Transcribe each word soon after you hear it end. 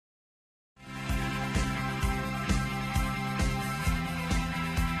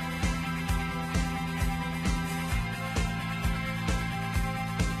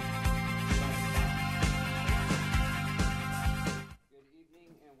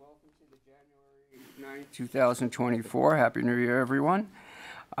welcome to the January 9th, 2024. Happy New Year, everyone.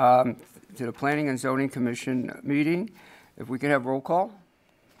 To the Planning and Zoning Commission meeting. If we could have roll call.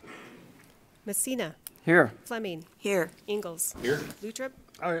 Messina. Here. Fleming. Here. Ingalls. Here. Lutrip.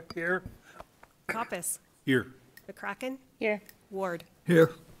 Here. Hoppus. Here. McCracken. Here. Ward.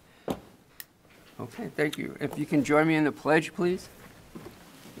 Here. Okay, thank you. If you can join me in the pledge, please.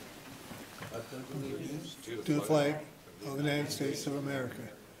 To the flag of the United States of America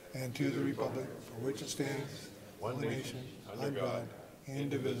and to the republic for which it stands, one nation, under God,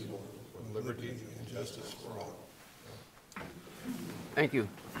 indivisible, with liberty and justice for all. Thank you.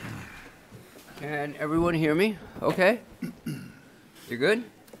 Can everyone hear me? Okay? You good?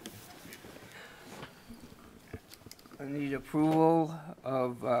 I need approval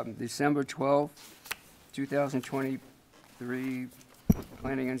of December 12th, 2023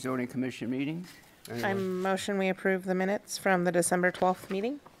 Planning and Zoning Commission meeting. I motion we approve the minutes from the December 12th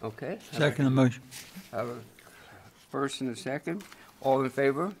meeting. Okay. Second motion. Have a first and a second. All in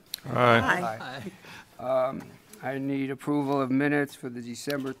favor? Aye. I need approval of minutes for the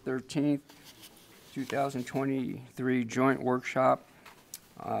December 13th, 2023 joint workshop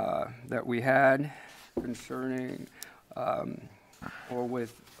that we had concerning or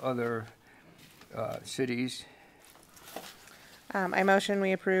with other cities. I motion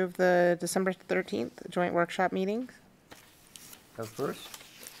we approve the December 13th joint workshop meeting. Have first.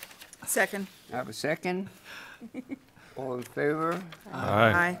 Second. I have a second. All in favor?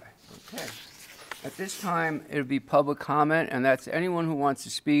 Aye. Okay. At this time, it'll be public comment, and that's anyone who wants to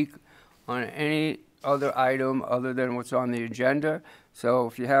speak on any other item other than what's on the agenda. So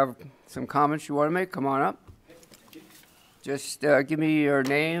if you have some comments you want to make, come on up. Just give me your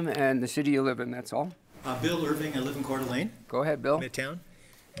name and the city you live in, that's all. Bill Irving, I live in Coeur d'Alene, Go ahead, Bill. Midtown.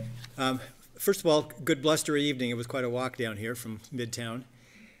 First of all, good blustery evening. It was quite a walk down here from Midtown.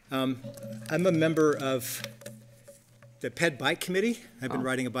 I'm a member of the Ped Bike Committee. I've been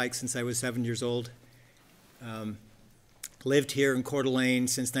riding a bike since I was 7 years old. Lived here in Coeur d'Alene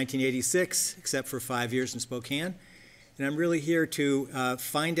since 1986, except for 5 years in Spokane. And I'm really here to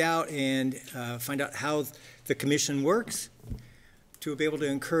find out how the commission works, to be able to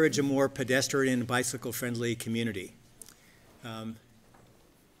encourage a more pedestrian and bicycle-friendly community. Like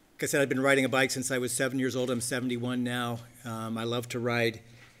I said, I've been riding a bike since I was 7 years old. I'm 71 now. I love to ride.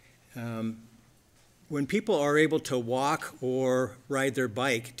 When people are able to walk or ride their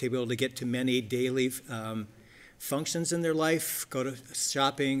bike to be able to get to many daily functions in their life, go to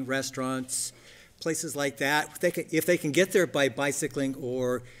shopping, restaurants, places like that, if they can get there by bicycling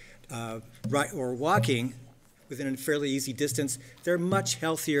or walking, within a fairly easy distance, they're much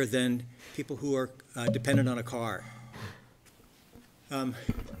healthier than people who are dependent on a car.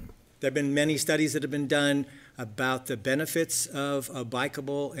 There have been many studies that have been done about the benefits of a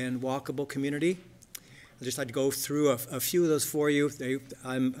bikeable and walkable community. I'd just like to go through a few of those for you.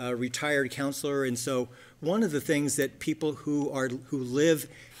 I'm a retired counselor, and so one of the things that people who live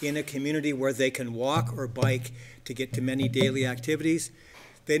in a community where they can walk or bike to get to many daily activities,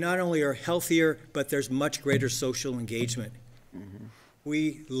 they not only are healthier, but there's much greater social engagement. Mm-hmm.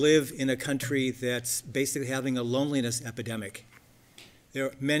 We live in a country that's basically having a loneliness epidemic. There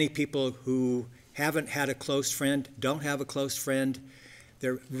are many people who haven't had a close friend, don't have a close friend.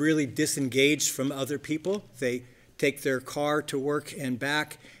 They're really disengaged from other people. They take their car to work and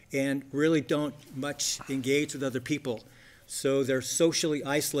back and really don't much engage with other people. So they're socially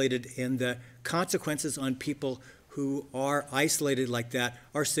isolated, and the consequences on people who are isolated like that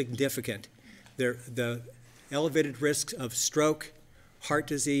are significant. The elevated risks of stroke, heart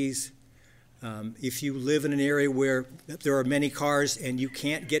disease. If you live in an area where there are many cars and you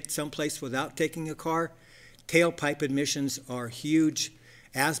can't get someplace without taking a car, tailpipe emissions are huge.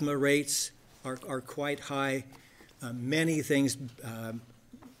 Asthma rates are quite high. Many things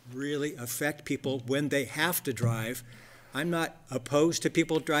really affect people when they have to drive. I'm not opposed to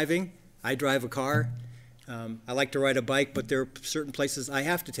people driving. I drive a car. I like to ride a bike, but there are certain places I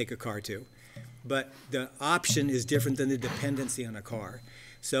have to take a car to. But the option is different than the dependency on a car.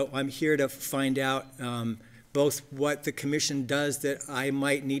 So I'm here to find out both what the commission does that I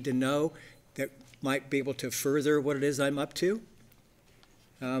might need to know that might be able to further what it is I'm up to.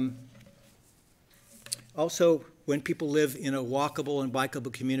 Also, when people live in a walkable and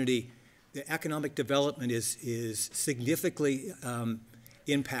bikeable community, the economic development is significantly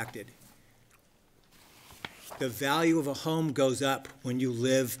impacted. The value of a home goes up when you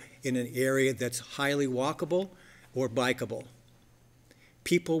live in an area that's highly walkable or bikeable.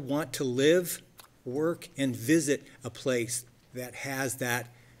 People want to live, work, and visit a place that has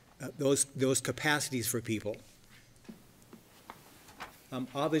those capacities for people.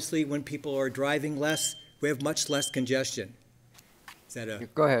 Obviously, when people are driving less, we have much less congestion. Is that a,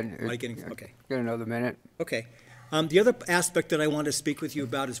 Go ahead. am I getting, okay. Get another minute. Okay. The other aspect that I want to speak with you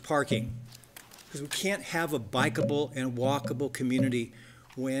about is parking. Because we can't have a bikeable and walkable community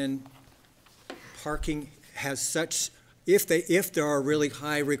when parking has such, if there are really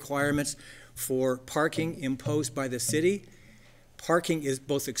high requirements for parking imposed by the city, parking is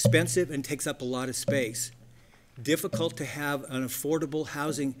both expensive and takes up a lot of space. Difficult to have an affordable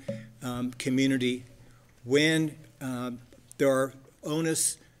housing community when there are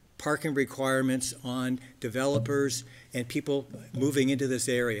onus parking requirements on developers and people moving into this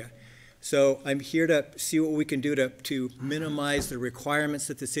area. So I'm here to see what we can do to minimize the requirements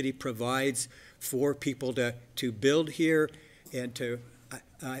that the city provides for people to build here, and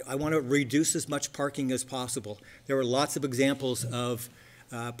I want to reduce as much parking as possible. There are lots of examples of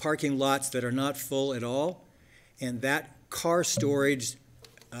parking lots that are not full at all, and that car storage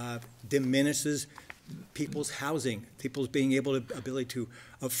diminishes people's housing, people's being ability to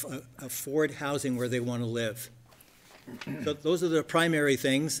afford housing where they want to live. So those are the primary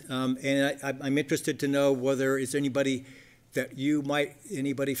things, and I'm interested to know whether is anybody that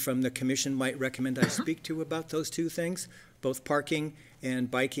anybody from the commission might recommend I speak to about those two things, both parking and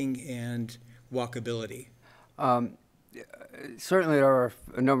biking and walkability. Certainly, there are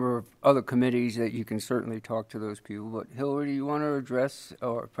a number of other committees that you can certainly talk to those people. But Hillary, do you want to address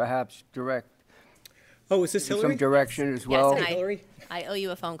or perhaps direct Oh, is this Hillary? some direction as well? Hey, Hillary. I owe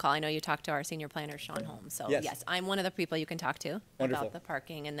you a phone call. I know you talked to our senior planner, Sean Holmes. So Yes. I'm one of the people you can talk to Wonderful. about the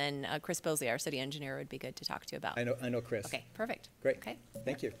parking. And then Chris Bosley, our city engineer, would be good to talk to about. I know Chris. Okay, perfect. Great. Okay,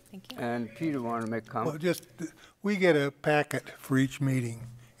 Thank you. thank you. And Peter wanted to make a Well, comment. just, we get a packet for each meeting,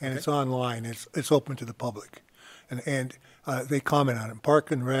 and it's online, it's open to the public. And they comment on it.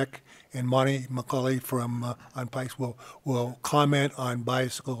 Park and Rec and Monty McCulley from, on Pikes will comment on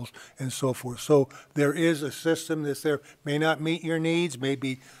bicycles and so forth. So there is a system that's there, may not meet your needs, may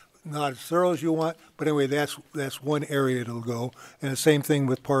be not as thorough as you want, but anyway, that's one area it'll go. And the same thing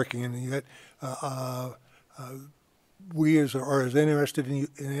with parking, and you got, we are as interested in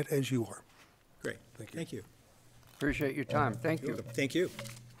it as you are. Great. Thank you. Appreciate your time. Thank you. Thank you.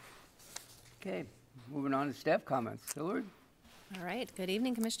 Okay, moving on to staff comments. Hillary? All right, good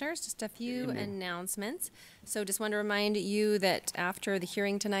evening, Commissioners. Just a few announcements. So just want to remind you that after the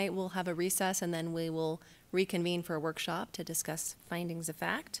hearing tonight, we'll have a recess, and then we will reconvene for a workshop to discuss findings of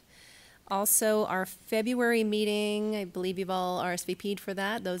fact. Also, our February meeting, I believe you've all RSVP'd for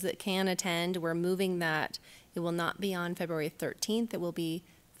that. Those that can attend, we're moving that. It will not be on February 13th. It will be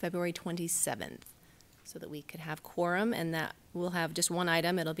February 27th, so that we could have quorum, and that we'll have just one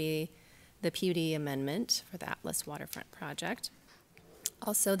item. It'll be the PUD amendment for the Atlas Waterfront project.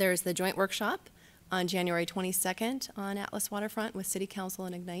 Also, there's the joint workshop on January 22nd on Atlas Waterfront with City Council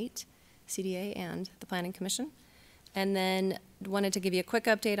and Ignite, CDA, and the Planning Commission. And then wanted to give you a quick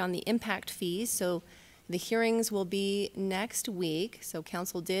update on the impact fees. So the hearings will be next week. So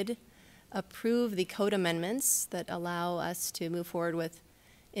Council did approve the code amendments that allow us to move forward with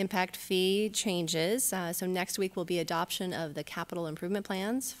impact fee changes. So next week will be adoption of the capital improvement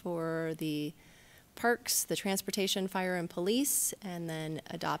plans for the parks, the transportation, fire, and police, and then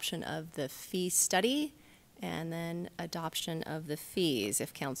adoption of the fee study, and then adoption of the fees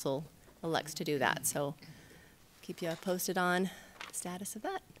if council elects to do that. So keep you posted on the status of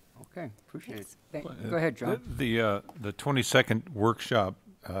that. Okay, appreciate it. Go ahead, John. The 22nd workshop,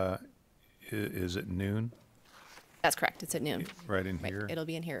 is at noon, That's correct. It's at noon. right in Right. here? It'll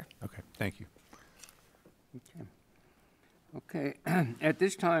be in here. Okay, thank you. Okay, at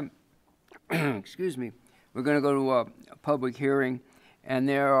this time, excuse me, we're going to go to a public hearing, and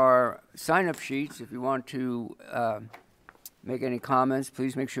there are sign-up sheets. If you want to make any comments,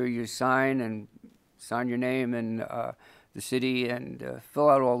 please make sure you sign your name and the city, and fill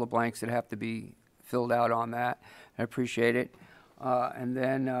out all the blanks that have to be filled out on that. I appreciate it. And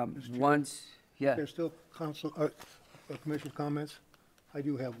then once, yeah. There's still commission comments? I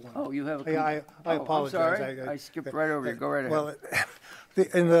do have one. Oh, you have a. Hey, I Oh, apologize. I'm sorry. I skipped right over you. Go right ahead. Well,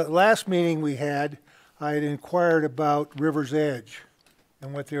 in the last meeting we had, I had inquired about River's Edge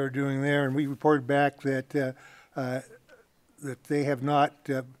and what they were doing there, and we reported back that that they have not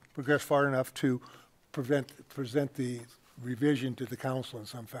progressed far enough to present the revision to the council in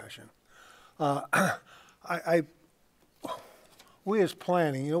some fashion. We as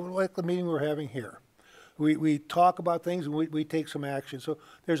planning, like the meeting we're having here, we talk about things and we take some action. So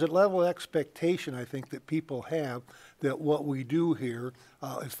there's a level of expectation, I think, that people have that what we do here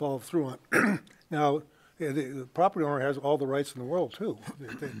is followed through on. Now, the property owner has all the rights in the world too.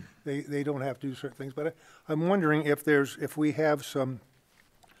 They don't have to do certain things, but I'm wondering if we have some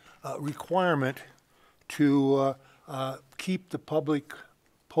requirement to keep the public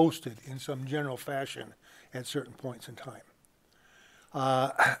posted in some general fashion at certain points in time.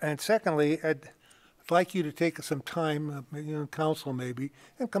 And secondly, I'd like you to take some time, council maybe,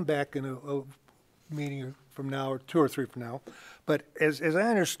 and come back in a meeting from now, or 2 or 3 from now. But as I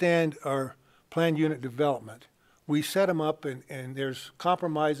understand our planned unit development, we set them up and there's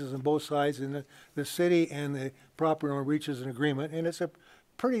compromises on both sides, and the city and the property owner reaches an agreement, and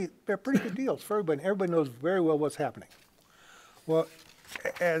they're pretty good deals for everybody. Everybody knows very well what's happening. Well,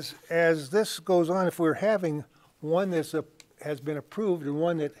 as this goes on, if we're having one that's has been approved and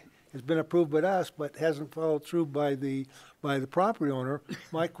one that has been approved by us but hasn't followed through by the property owner,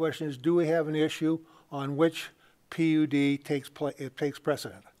 my question is, do we have an issue on which PUD takes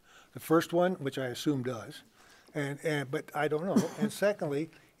precedent? The first one, which I assume does, but I don't know. And secondly,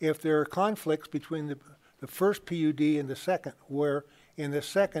 if there are conflicts between the first PUD and the second, where in the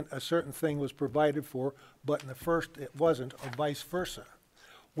second a certain thing was provided for, but in the first it wasn't, or vice versa,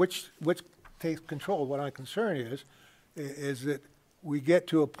 which takes control? What my concern is that we get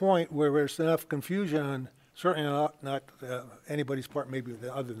to a point where there's enough confusion on, certainly not anybody's part, maybe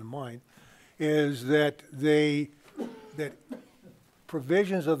other than mine, is that that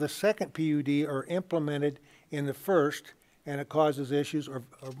provisions of the second PUD are implemented in the first, and it causes issues, or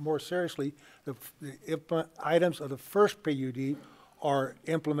more seriously, the items of the first PUD are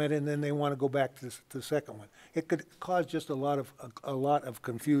implemented, and then they want to go back to the second one. It could cause just a lot of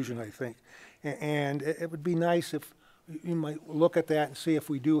confusion, I think. And it would be nice if you might look at that and see if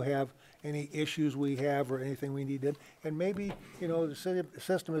we do have any issues we have or anything we need to. And maybe, the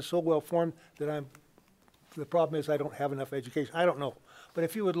system is so well formed that the problem is I don't have enough education. I don't know. But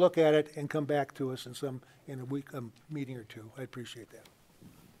if you would look at it and come back to us in a week, a meeting or two, I'd appreciate that.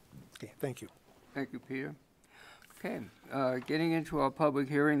 Okay, thank you. Thank you, Peter. Okay, getting into our public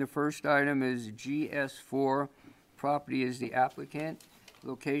hearing, the first item is GS4. Property is the applicant.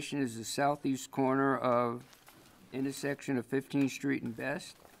 Location is the southeast corner of intersection of 15th Street and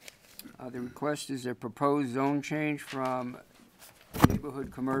Best. The request is a proposed zone change from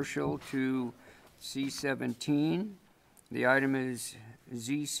neighborhood commercial to C17. The item is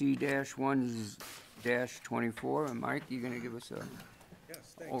ZC-1-24. And Mike, you're going to give us a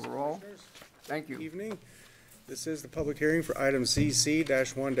Yes, thanks, overall? Commissioners. Thank you. Good evening. This is the public hearing for item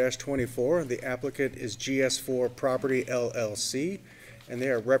ZC-1-24. The applicant is GS4 Property LLC, and they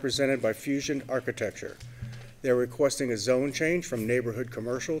are represented by Fusion Architecture. They're requesting a zone change from neighborhood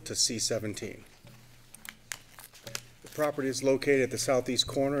commercial to C17. The property is located at the southeast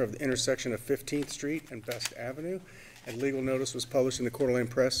corner of the intersection of 15th Street and Best Avenue, and legal notice was published in the Coeur d'Alene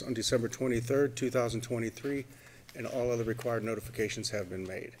Press on December 23rd, 2023, and all other required notifications have been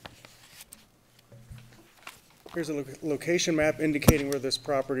made. Here's a location map indicating where this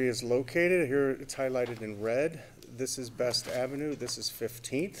property is located. Here it's highlighted in red. This is Best Avenue. This is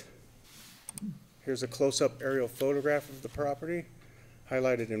 15th. Here's a close-up aerial photograph of the property,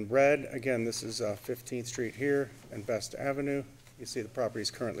 highlighted in red. Again, this is 15th Street here and Best Avenue. You see the property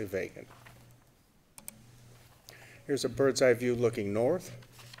is currently vacant. Here's a bird's eye view looking north,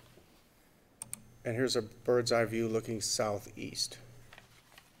 and here's a bird's eye view looking southeast.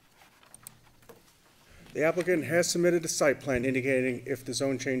 The applicant has submitted a site plan indicating, if the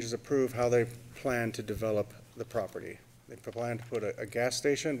zone change is approved, how they plan to develop the property. They plan to put a gas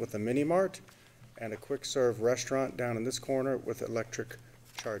station with a mini mart and a quick serve restaurant down in this corner with electric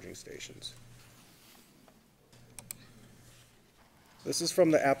charging stations. This is from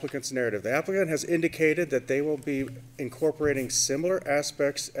the applicant's narrative. The applicant has indicated that they will be incorporating similar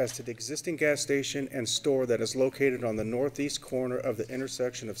aspects as to the existing gas station and store that is located on the northeast corner of the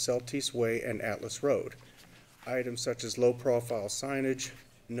intersection of Celtice Way and Atlas Road. Items such as low-profile signage,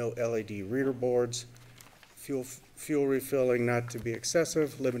 no LED reader boards, fuel refilling not to be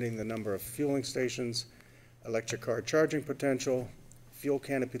excessive, limiting the number of fueling stations, electric car charging potential, fuel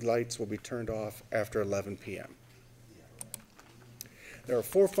canopy lights will be turned off after 11 p.m. There are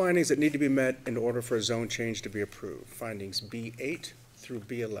 4 findings that need to be met in order for a zone change to be approved. Findings B8 through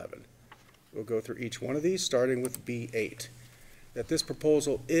B11. We'll go through each one of these, starting with B8. That this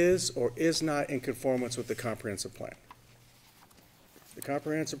proposal is or is not in conformance with the comprehensive plan. The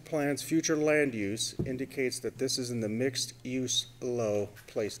comprehensive plan's future land use indicates that this is in the mixed-use low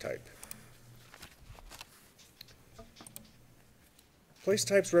place type. Place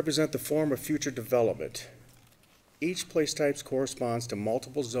types represent the form of future development. Each place type corresponds to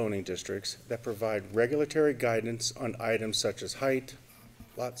multiple zoning districts that provide regulatory guidance on items such as height,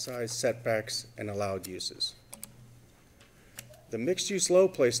 lot size, setbacks, and allowed uses. The mixed-use low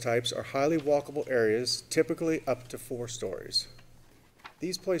place types are highly walkable areas, typically up to 4 stories.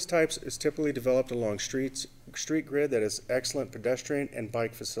 These place types is typically developed along street grid that has excellent pedestrian and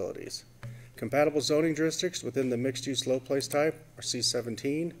bike facilities. Compatible zoning districts within the mixed-use low place type are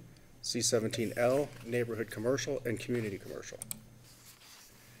C17, C17L, neighborhood commercial, and community commercial.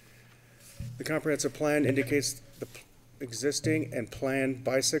 The comprehensive plan indicates the existing and planned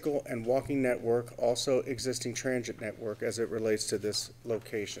bicycle and walking network, also existing transit network as it relates to this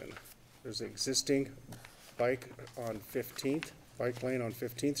location. There's an existing bike lane on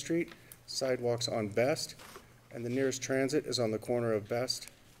 15th Street, sidewalks on Best, and the nearest transit is on the corner of Best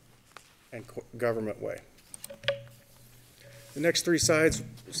and Government Way. The next three slides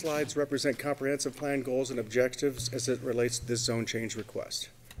represent comprehensive plan goals and objectives as it relates to this zone change request.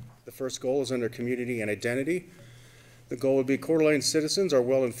 The first goal is under community and identity. The goal would be Coeur d'Alene citizens are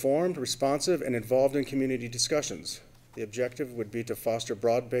well-informed, responsive, and involved in community discussions. The objective would be to foster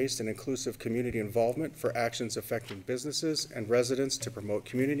broad-based and inclusive community involvement for actions affecting businesses and residents to promote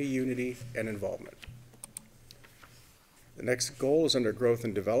community unity and involvement. The next goal is under growth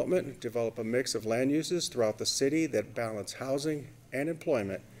and development. Develop a mix of land uses throughout the city that balance housing and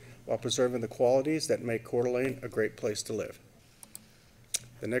employment while preserving the qualities that make Coeur d'Alene a great place to live.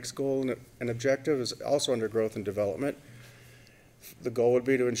 The next goal and objective is also under growth and development. The goal would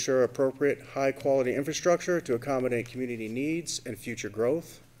be to ensure appropriate high-quality infrastructure to accommodate community needs and future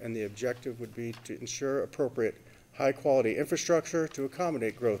growth, and the objective would be to ensure appropriate high-quality infrastructure to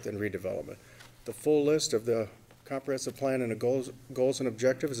accommodate growth and redevelopment. The full list of the comprehensive plan and the goals and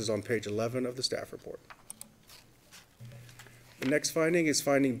objectives is on page 11 of the staff report. The next finding is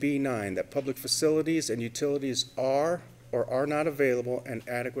finding B9, that public facilities and utilities are or are not available and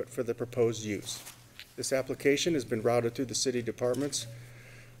adequate for the proposed use. This application has been routed through the city departments,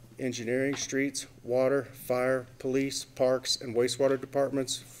 engineering, streets, water, fire, police, parks, and wastewater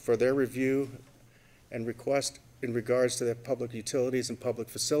departments for their review and request in regards to the public utilities and public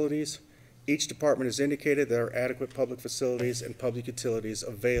facilities. Each department has indicated there are adequate public facilities and public utilities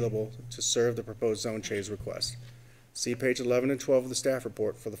available to serve the proposed zone change request. See page 11 and 12 of the staff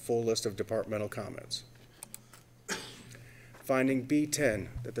report for the full list of departmental comments. Finding B10,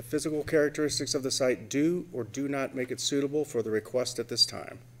 that the physical characteristics of the site do or do not make it suitable for the request at this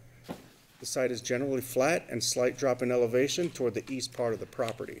time. The site is generally flat and slight drop in elevation toward the east part of the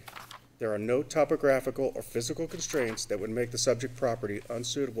property. There are no topographical or physical constraints that would make the subject property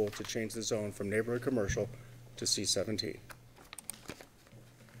unsuitable to change the zone from neighborhood commercial to C17.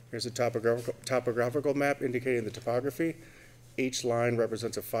 Here's a topographical map indicating the topography. Each line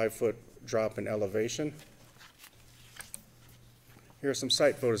represents a 5-foot drop in elevation. Here are some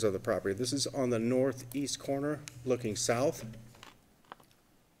site photos of the property. This is on the northeast corner looking south.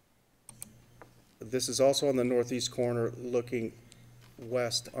 This is also on the northeast corner looking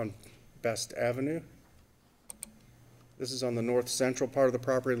west on Best Avenue. This is on the north central part of the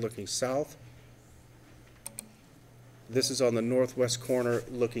property looking south. This is on the northwest corner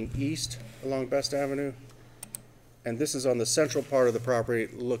looking east along Best Avenue. And this is on the central part of the property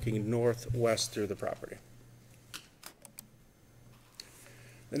looking northwest through the property.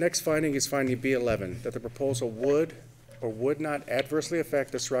 The next finding is finding B11, that the proposal would or would not adversely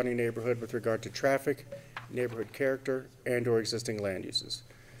affect the surrounding neighborhood with regard to traffic, neighborhood character, and/or existing land uses.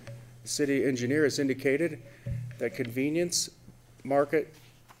 The city engineer has indicated that convenience, market,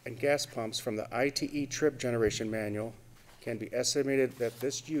 and gas pumps from the ITE trip generation manual can be estimated that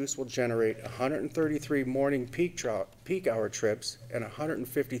this use will generate 133 morning peak hour trips and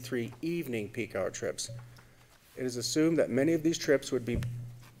 153 evening peak hour trips. It is assumed that many of these trips would be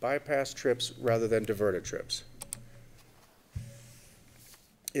bypass trips rather than diverted trips.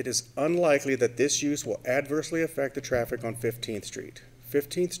 It is unlikely that this use will adversely affect the traffic on 15th Street.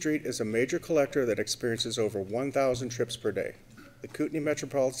 15th Street is a major collector that experiences over 1,000 trips per day. The Kootenai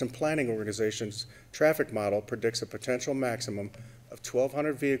Metropolitan Planning Organization's traffic model predicts a potential maximum of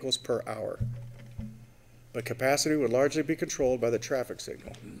 1,200 vehicles per hour. But capacity would largely be controlled by the traffic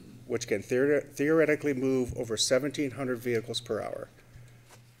signal, which can theoretically move over 1,700 vehicles per hour.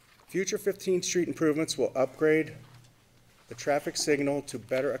 Future 15th Street improvements will upgrade the traffic signal to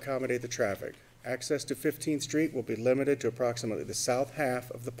better accommodate the traffic. Access to 15th Street will be limited to approximately the south half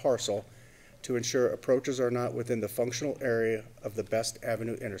of the parcel to ensure approaches are not within the functional area of the Best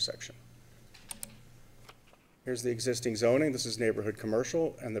Avenue intersection. Here's the existing zoning. This is neighborhood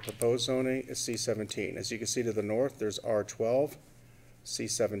commercial, and the proposed zoning is C17. As you can see to the north, there's R12,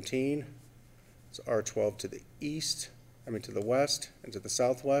 C17, it's R12 to the east, to the west and to the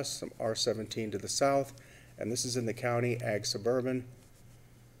southwest, some R17 to the south, and this is in the county ag suburban.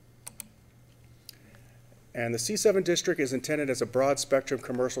 And the C7 district is intended as a broad spectrum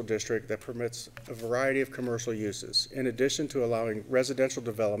commercial district that permits a variety of commercial uses, in addition to allowing residential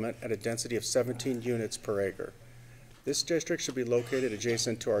development at a density of 17 units per acre. This district should be located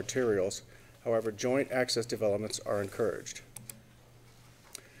adjacent to arterials. However, joint access developments are encouraged.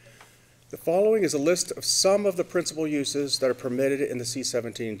 The following is a list of some of the principal uses that are permitted in the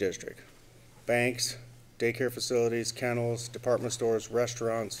C17 district: banks, daycare facilities, kennels, department stores,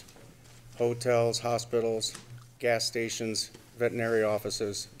 restaurants, hotels, hospitals, gas stations, veterinary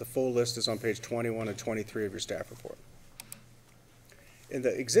offices. The full list is on page 21 and 23 of your staff report. In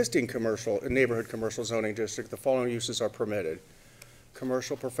the existing neighborhood commercial zoning district, the following uses are permitted: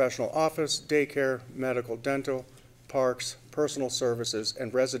 commercial professional office, daycare, medical, dental, parks, personal services,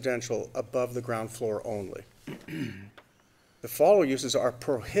 and residential above the ground floor only. The following uses are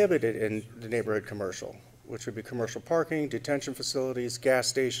prohibited in the neighborhood commercial, which would be commercial parking, detention facilities, gas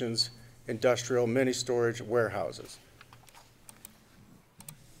stations, industrial, mini storage, warehouses.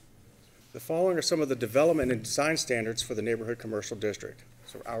 The following are some of the development and design standards for the neighborhood commercial district.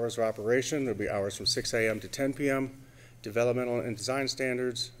 So hours of operation, there'll be hours from 6 a.m. to 10 p.m. Developmental and design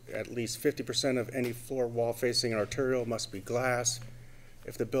standards, at least 50% of any floor wall facing an arterial must be glass.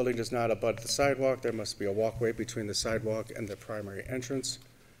 If the building does not abut the sidewalk, there must be a walkway between the sidewalk and the primary entrance.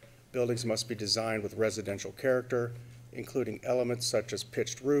 Buildings must be designed with residential character, including elements such as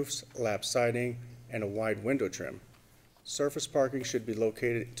pitched roofs, lap siding, and a wide window trim. Surface parking should be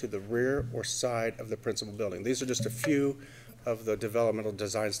located to the rear or side of the principal building. These are just a few of the developmental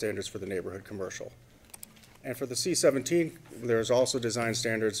design standards for the neighborhood commercial. And for the C17, there's also design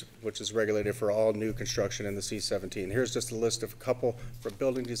standards, which is regulated for all new construction in the C17. Here's just a list of a couple. For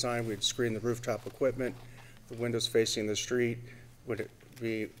building design, we'd screen the rooftop equipment. The windows facing the street would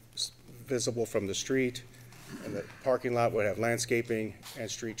be visible from the street, and the parking lot would have landscaping and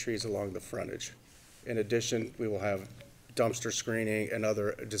street trees along the frontage. In addition, we will have dumpster screening and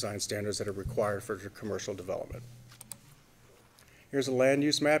other design standards that are required for commercial development. Here's a land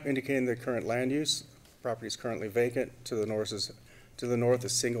use map indicating the current land use. Property is currently vacant. To the north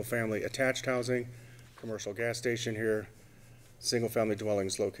is single-family attached housing, commercial gas station here, single-family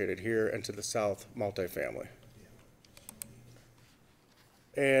dwellings located here, and to the south, multifamily.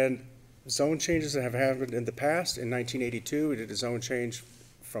 And zone changes that have happened in the past. In 1982, we did a zone change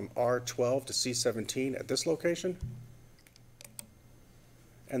from R12 to C17 at this location.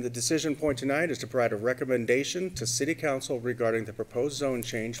 And the decision point tonight is to provide a recommendation to City Council regarding the proposed zone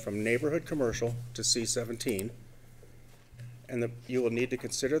change from neighborhood commercial to C17. And you will need to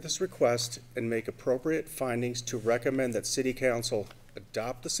consider this request and make appropriate findings to recommend that City Council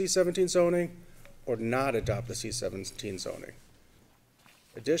adopt the C17 zoning or not adopt the C17 zoning.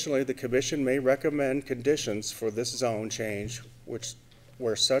 Additionally, the Commission may recommend conditions for this zone change,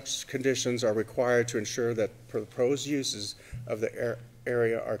 where such conditions are required to ensure that proposed uses of the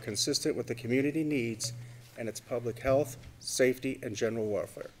area are consistent with the community needs and its public health, safety, and general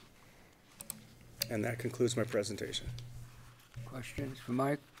welfare. And that concludes my presentation. Questions for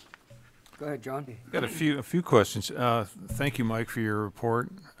Mike? Go ahead, John. Got a few questions. Thank you, Mike, for your report,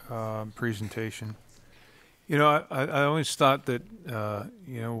 presentation. You know, I always thought that,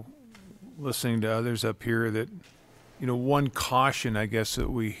 you know, listening to others up here that, you know, one caution, I guess, that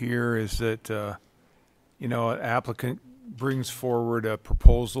we hear is that, you know, an applicant brings forward a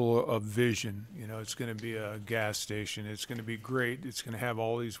proposal of vision. You know, it's going to be a gas station. It's going to be great. It's going to have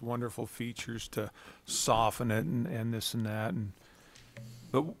all these wonderful features to soften it and this and that.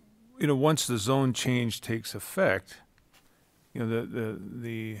 But, you know, once the zone change takes effect, you know,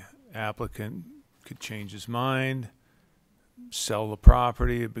 the applicant could change his mind, sell the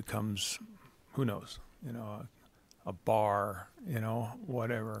property. It becomes, who knows, you know, a bar, you know,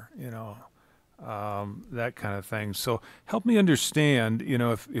 whatever, you know, that kind of thing. So help me understand, you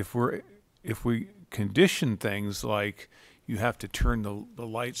know, if we condition things like you have to turn the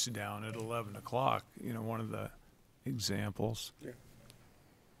lights down at 11 o'clock, you know, one of the examples. Yeah.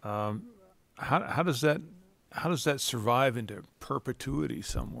 How does that survive into perpetuity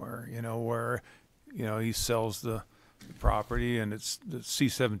somewhere? You know, where, you know, he sells the property and it's the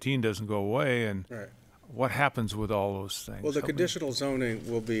C17 doesn't go away, and Right. What happens with all those things? Well, the conditional zoning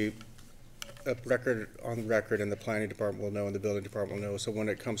will be on record, and the planning department will know, and the building department will know. So when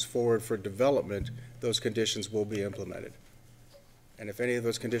it comes forward for development, those conditions will be implemented. And if any of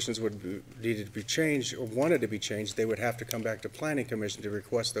those conditions needed to be changed or wanted to be changed, they would have to come back to Planning Commission to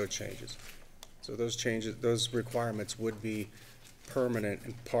request those changes. So those changes, those requirements would be permanent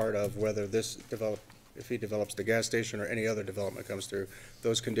and part of whether if he develops the gas station or any other development comes through,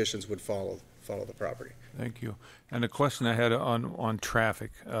 those conditions would follow the property. Thank you. And a question I had on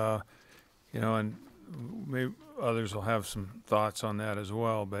traffic, you know, and maybe others will have some thoughts on that as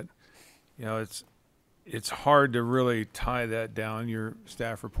well, but, you know, it's hard to really tie that down. Your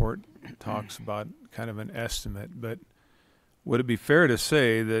staff report talks about kind of an estimate, but would it be fair to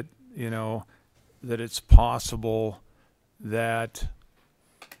say that, you know, that it's possible that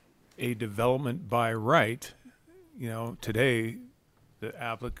a development by right, you know, today,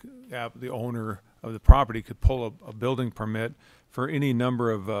 the owner of the property could pull a building permit for any number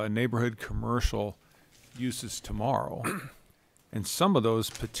of neighborhood commercial uses tomorrow, and some of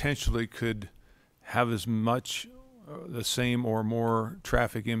those potentially could have as much the same or more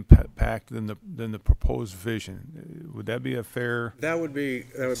traffic impact than the proposed vision. Would that be a fair? That would be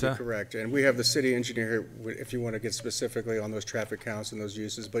correct. And we have the city engineer here, if you want to get specifically on those traffic counts and those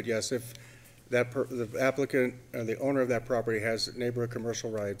uses. But yes, if the applicant, the owner of that property has neighborhood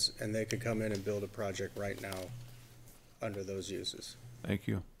commercial rights, and they could come in and build a project right now under those uses. Thank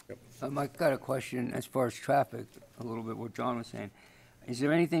you. Mike, got a question as far as traffic, a little bit what John was saying. Is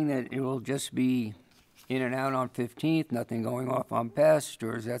there anything that it will just be in and out on 15th, nothing going off on Best,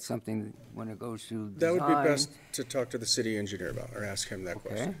 or is that something when it goes to design? That would be best to talk to the city engineer about, or ask him that Okay,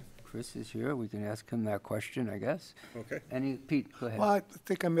 question. Chris is here, we can ask him that question, I guess. Okay. Pete, go ahead. Well, I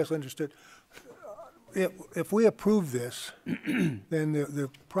think I misunderstood. If we approve this, then the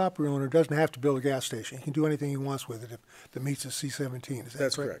property owner doesn't have to build a gas station. He can do anything he wants with it if it meets the C-17. Is that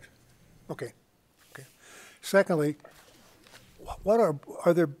That's correct? correct. Okay. Okay. Secondly,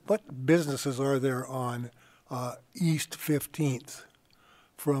 what businesses are there on East 15th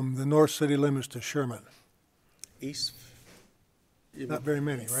from the north city limits to Sherman? East, Not very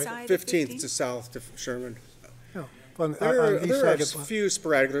many, right? Side of 15th to south to Sherman. No. On There the east are a side of, few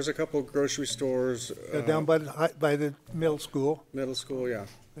sporadic, there's a couple grocery stores. down by the middle school. Middle school, yeah.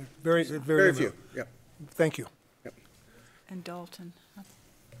 Very Very limited. few, yeah. Thank you. And Dalton.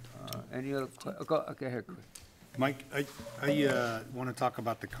 Any other, go ahead, Chris. Mike, I want to talk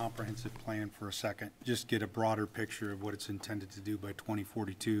about the comprehensive plan for a second, just get a broader picture of what it's intended to do by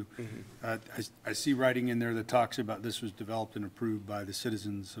 2042. I see writing in there that talks about this was developed and approved by the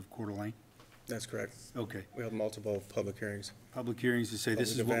citizens of Coeur d'Alene. That's correct. Okay. We have multiple public hearings. Public hearings to say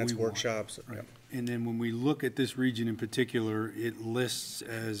this is Public what we events, want. workshops, Right. yeah. And then when we look at this region in particular, it lists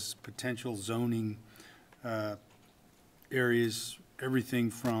as potential zoning areas, everything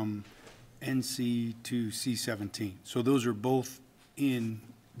from NC to C-17. So those are both in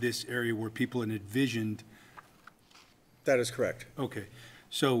this area where people had envisioned. That is correct. Okay,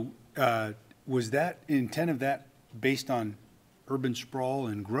 so was that intent of that based on urban sprawl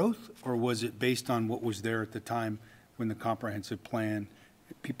and growth, or was it based on what was there at the time when the comprehensive plan,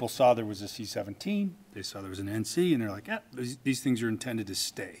 people saw there was a C-17, they saw there was an NC, and they're like, yeah, these things are intended to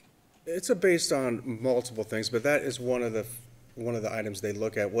stay? It's based on multiple things, but that is one of the items they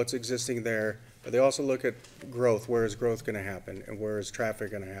look at, what's existing there. But they also look at growth, where is growth gonna happen, and where is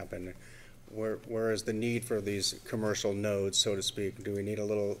traffic gonna happen? Where is the need for these commercial nodes, so to speak? Do we need a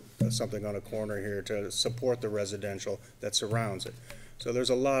little, something on a corner here to support the residential that surrounds it? So there's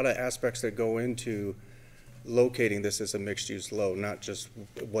a lot of aspects that go into locating this as a mixed-use load, not just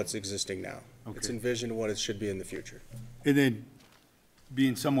what's existing now. It's Okay. envisioned what it should be in the future. And then,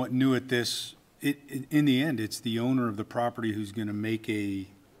 being somewhat new at this, in the end, it's the owner of the property who's gonna make a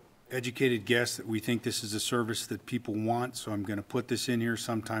educated guess that we think this is a service that people want, so I'm gonna put this in here.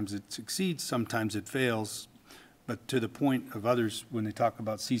 Sometimes it succeeds, sometimes it fails. But to the point of others, when they talk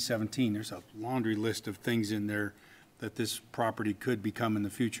about C-17, there's a laundry list of things in there that this property could become in the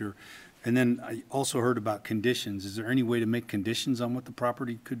future. And then I also heard about conditions. Is there any way to make conditions on what the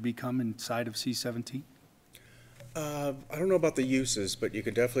property could become inside of C-17? I don't know about the uses, but you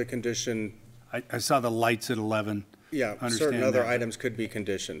could definitely condition, I saw the lights at 11. yeah, Understand certain other that, but- items could be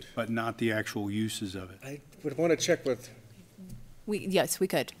conditioned. But not the actual uses of it. I would want to check with, Yes, we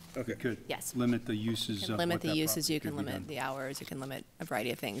could. okay. Could Yes. limit the uses You can of limit what the that uses, property you could can be limit done. the hours, you can limit a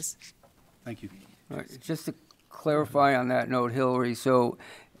variety of things. Thank you. All right, just to clarify on that note, Hillary, so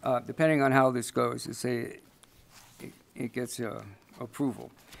depending on how this goes, let's say it gets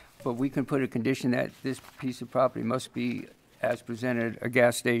approval, but we can put a condition that this piece of property must be, as presented, a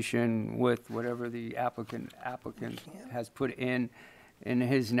gas station with whatever the applicant has put in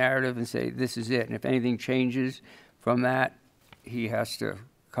his narrative, and say, this is it. And if anything changes from that, he has to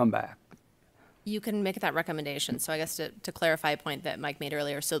come back. You can make that recommendation. So I guess to clarify a point that Mike made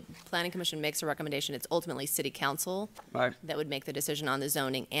earlier, so Planning Commission makes a recommendation. It's ultimately City Council Right. that would make the decision on the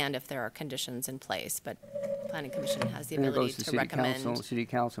zoning and if there are conditions in place. But Planning Commission has the Then it ability goes to to city council, recommend. city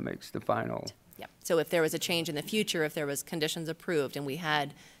council makes the final. Yep. So if there was a change in the future, if there was conditions approved, and we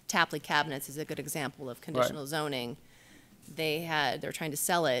had Tapley cabinets is a good example of conditional zoning, they're trying to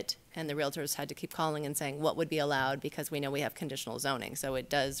sell it, and the realtors had to keep calling and saying what would be allowed, because we know we have conditional zoning. So it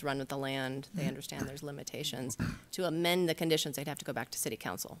does run with the land. They understand there's limitations. To amend the conditions, they'd have to go back to city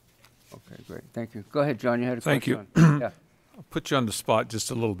council. Okay, great, thank you. Go ahead, John, you had a Thank question. you. Yeah. I'll put you on the spot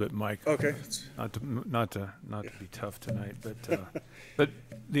just a little bit, Mike. Okay. Not to be tough tonight, but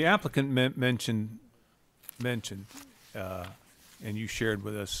the applicant mentioned, and you shared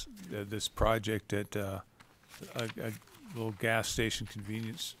with us this project at a little gas station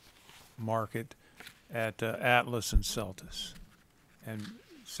convenience market at Atlas and Celtis, and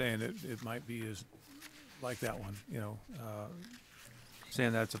saying that it might be as like that one,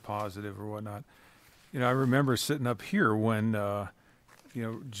 saying that's a positive or whatnot. I remember sitting up here when,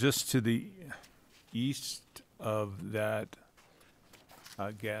 just to the east of that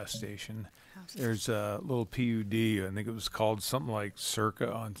gas station, there's a little PUD. I think it was called something like Circa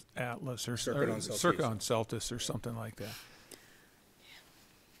on Atlas or Circuit on Celtis. Circa on Celtis or something like that.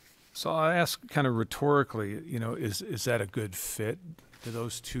 So I ask kind of rhetorically, is that a good fit? Do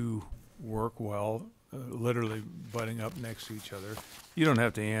those two work well, literally butting up next to each other? You don't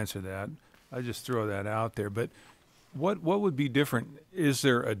have to answer that. I just throw that out there. But what would be different? Is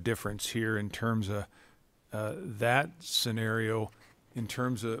there a difference here in terms of that scenario, in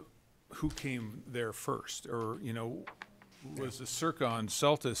terms of who came there first? Or, was the Circa on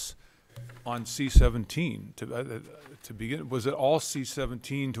Celtis on C-17 to begin? Was it all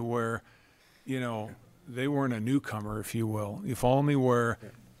C-17 to where, they weren't a newcomer, if you will? If only where,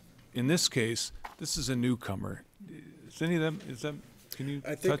 in this case, this is a newcomer. Is any of them, can you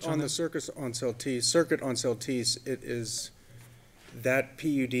I think touch on on that? the circuit on Celtis, it is, that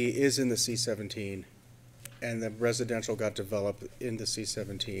PUD is in the C-17, and the residential got developed in the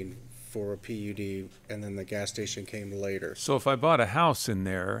C-17 for a PUD, and then the gas station came later. So if I bought a house in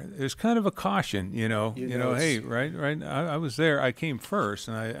there, there's kind of a caution, hey, right, I was there, I came first,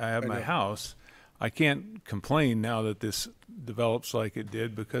 and I have my know. house. I can't complain now that this develops like it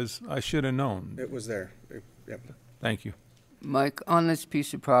did, because I should have known. It was there. Yep. Thank you. Mike, on this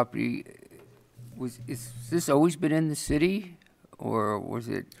piece of property, is this always been in the city, or was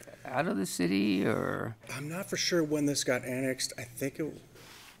it out of the city, or? I'm not for sure when this got annexed. I think it.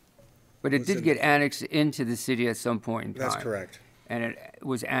 But it Was did it- get annexed into the city at some point in time. That's correct. And it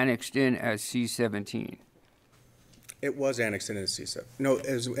was annexed in as C-17. It was annexed in as C7. No,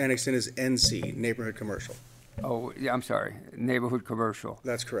 it was annexed in as NC, neighborhood commercial. Oh, yeah, I'm sorry, neighborhood commercial.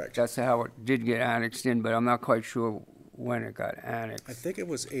 That's correct. That's how it did get annexed in, but I'm not quite sure when it got annexed. I think it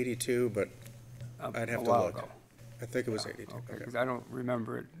was 82, but I'd have A to while look. ago. I think it was 82. Okay, Okay. because I don't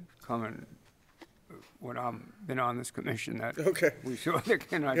remember it coming when I've been on this commission that Okay. we saw the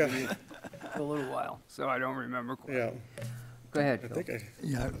cannot Yeah. be for a little while, so I don't remember quite. Yeah, Go ahead, I Phil. think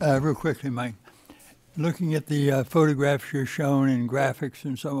Yeah, real quickly, Mike. Looking at the photographs you're shown and graphics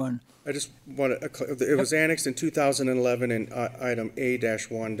and so on, I just want to, it was annexed in 2011 in item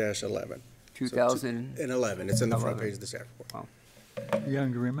A-1-11. 2011. It's in the front page of the staff report. you're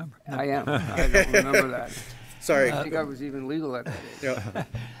young to remember. I am. I don't remember that. Sorry. I think I was even legal at that age. Yeah.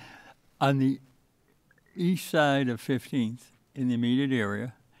 On the east side of 15th, in the immediate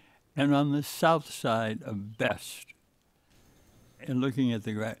area, and on the south side of Best, and looking at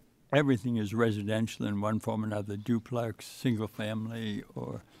the everything is residential in one form or another, duplex, single family,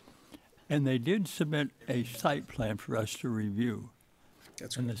 and they did submit a site plan for us to review.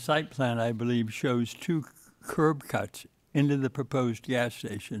 That's And the site plan, I believe, shows two curb cuts into the proposed gas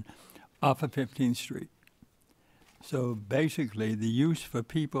station off of 15th Street. So basically, the use for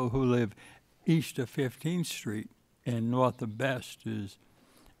people who live east of 15th Street and north of Best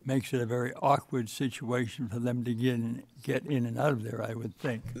makes it a very awkward situation for them to get in and out of there, I would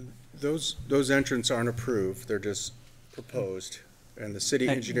think. Those entrances aren't approved, they're just proposed, and the city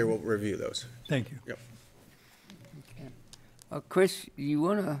Thank engineer will review those. Thank you. Yep. Chris, you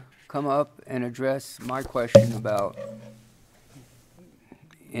want to come up and address my question about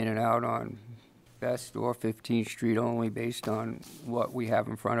in and out on Best or 15th Street only based on what we have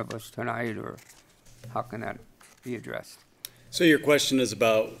in front of us tonight, or how can that be addressed? So your question is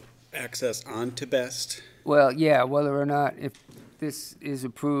about access onto Best? Well, yeah, whether or not if this is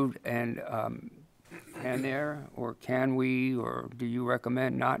approved and there, or can we, or do you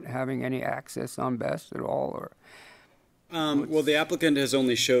recommend not having any access on Best at all, or? Well, the applicant has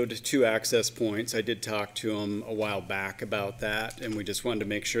only showed 2 access points. I did talk to him a while back about that, and we just wanted to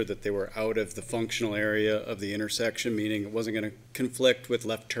make sure that they were out of the functional area of the intersection, meaning it wasn't going to conflict with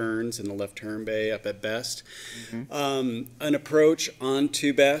left turns in the left turn bay up at Best. An approach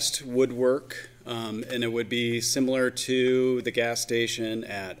onto Best would work, and it would be similar to the gas station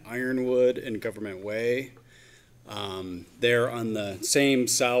at Ironwood and Government Way. There on the same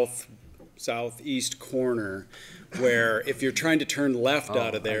southeast corner, where if you're trying to turn left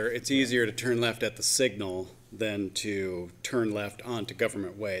out of there, it's easier to turn left at the signal than to turn left onto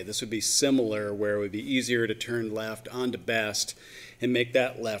Government Way. This would be similar, where it would be easier to turn left onto Best and make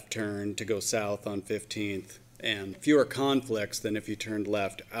that left turn to go south on 15th, and fewer conflicts than if you turned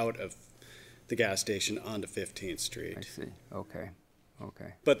left out of the gas station onto 15th Street. I see, okay,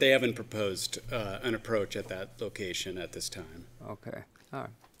 okay, But they haven't proposed an approach at that location at this time. okay, all right,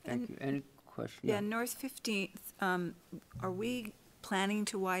 thank you. Any questions? Yeah, North 15th, are we planning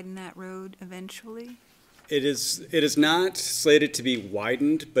to widen that road eventually? It is not slated to be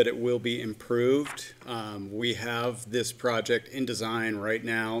widened, but it will be improved. We have this project in design right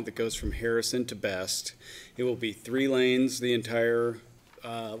now that goes from Harrison to Best. It will be 3 lanes the entire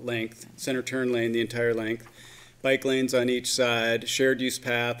length, center turn lane the entire length, bike lanes on each side, shared use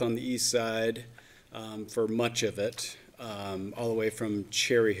path on the east side for much of it, all the way from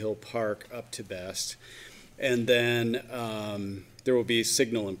Cherry Hill Park up to Best. And then there will be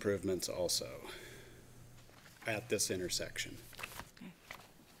signal improvements also at this intersection.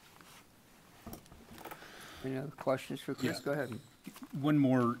 Any other questions for Chris? Yeah. Go ahead. One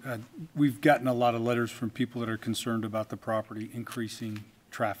more, we've gotten a lot of letters from people that are concerned about the property increasing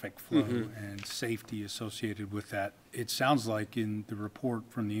traffic flow and safety associated with that. It sounds like in the report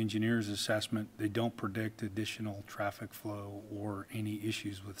from the engineer's assessment, they don't predict additional traffic flow or any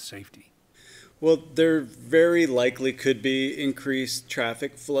issues with safety. Well, there very likely could be increased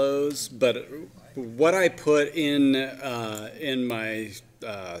traffic flows, but what I put in my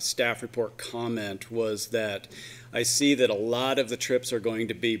staff report comment was that I see that a lot of the trips are going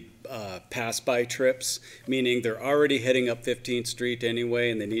to be pass-by trips, meaning they're already heading up 15th Street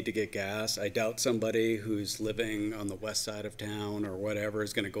anyway and they need to get gas. I doubt somebody who's living on the west side of town or whatever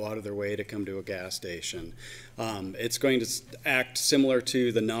is going to go out of their way to come to a gas station. It's going to act similar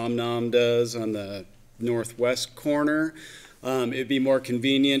to the Nom Nom does on the northwest corner. It'd be more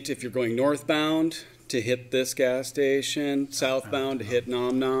convenient if you're going northbound to hit this gas station, southbound to hit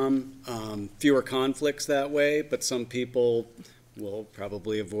Nom Nom. Fewer conflicts that way, but some people will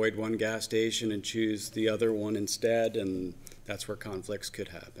probably avoid one gas station and choose the other one instead, and that's where conflicts could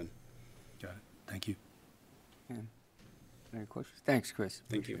happen. Got it. Thank you. Any questions? Thanks, Chris.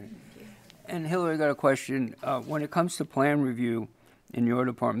 Thank you. And Hillary, I got a question. When it comes to plan review in your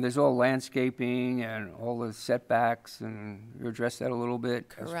department, there's all landscaping and all the setbacks, and you addressed that a little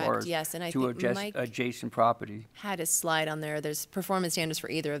bit as far Correct, as yes, and I to think Mike adjacent property. had a slide on there. There's performance standards for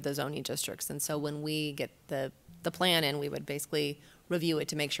either of the zoning districts, and so when we get the plan in, we would basically review it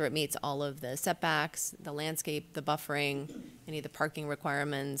to make sure it meets all of the setbacks, the landscape, the buffering, any of the parking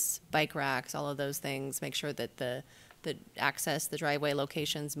requirements, bike racks, all of those things, make sure that the access, the driveway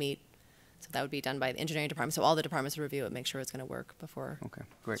locations meet. So that would be done by the engineering department. So all the departments would review it, make sure it's going to work before Okay,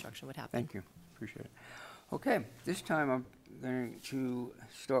 great. construction would happen. Thank you. Appreciate it. Okay, this time I'm going to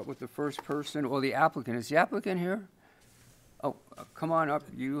start with the first person, or the applicant. Is the applicant here? Oh, come on up.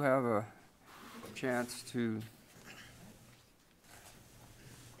 You have a chance to.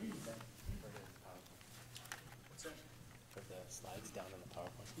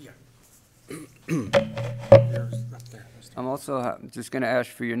 I'm also just going to ask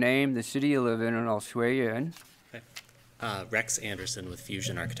for your name, the city you live in, and I'll swear you in. Rex Anderson with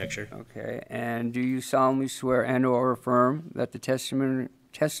Fusion Architecture. Okay, and do you solemnly swear and/or affirm that the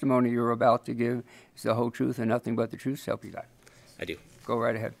testimony you're about to give is the whole truth and nothing but the truth, so help you God? I do. Go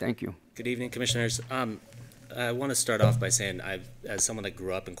right ahead. Thank you. Good evening, Commissioners. I want to start off by saying, as someone that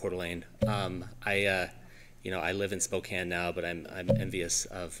grew up in Coeur d'Alene, I live in Spokane now, but I'm envious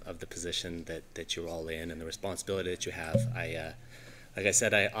of the position that you're all in and the responsibility that you have. Like I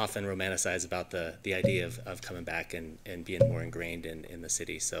said, I often romanticize about the idea of coming back and being more ingrained in the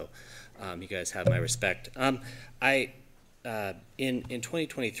city. So you guys have my respect. In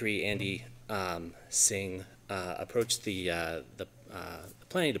 2023, Andy Singh approached the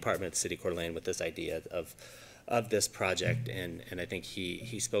planning department of the city of Coeur d'Alene with this idea of this project, and I think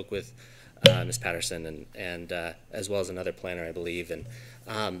he spoke with Ms. Patterson and as well as another planner, I believe, and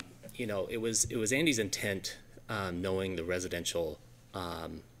it was Andy's intent, knowing the residential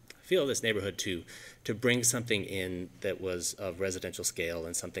feel of this neighborhood, to bring something in that was of residential scale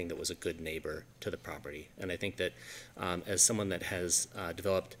and something that was a good neighbor to the property. And I think that as someone that has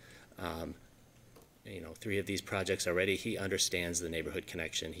developed 3 of these projects already, he understands the neighborhood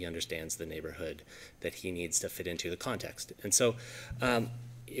connection. He understands the neighborhood that he needs to fit into the context. And so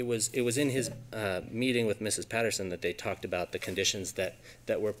it was in his meeting with Mrs. Patterson that they talked about the conditions that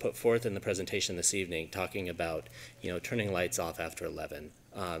were put forth in the presentation this evening, talking about turning lights off after 11,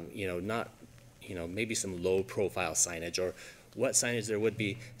 maybe some low-profile signage, or what signage there would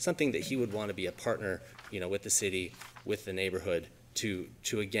be, something that he would want to be a partner, with the city, with the neighborhood, to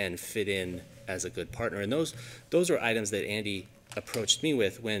again fit in as a good partner. And those are items that Andy approached me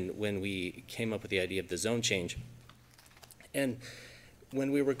with when we came up with the idea of the zone change. And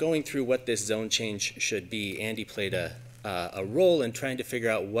when we were going through what this zone change should be, Andy played a role in trying to figure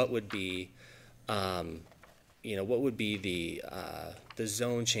out what would be, what would be the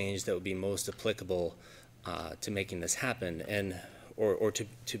zone change that would be most applicable to making this happen, and or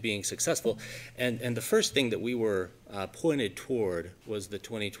to being successful. And the first thing that we were pointed toward was the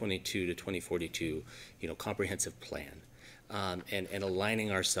 2022 to 2042, comprehensive plan. And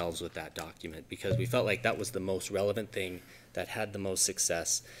aligning ourselves with that document, because we felt like that was the most relevant thing that had the most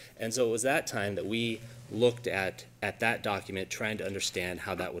success. And so it was that time that we looked at that document, trying to understand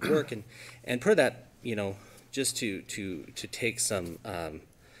how that would work. And per that, just to take some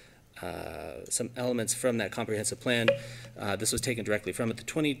elements from that comprehensive plan, this was taken directly from it. The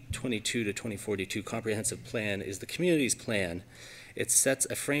 2022 to 2042 comprehensive plan is the community's plan. It sets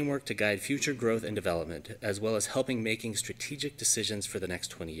a framework to guide future growth and development, as well as helping making strategic decisions for the next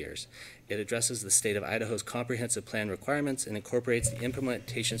 20 years. It addresses the state of Idaho's comprehensive plan requirements and incorporates the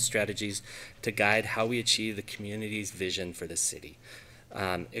implementation strategies to guide how we achieve the community's vision for the city.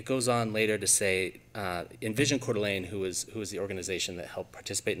 It goes on later to say, Envision Coeur d'Alene, who is the organization that helped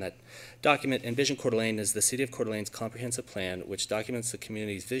participate in that document, Envision Coeur d'Alene is the City of Coeur d'Alene's comprehensive plan, which documents the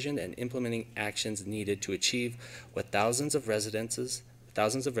community's vision and implementing actions needed to achieve what thousands of residents,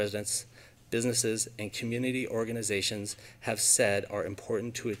 businesses, and community organizations have said are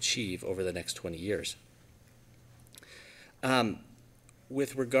important to achieve over the next 20 years.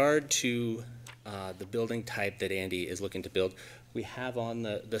 With regard to the building type that Andy is looking to build, we have on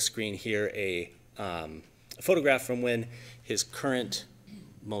the screen here a photograph from when his current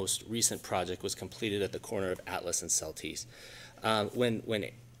most recent project was completed at the corner of Atlas and Celtice. When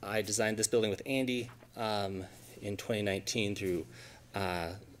I designed this building with Andy in 2019 through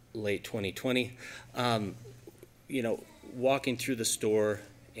late 2020, walking through the store,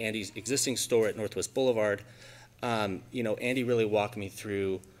 Andy's existing store at Northwest Boulevard, Andy really walked me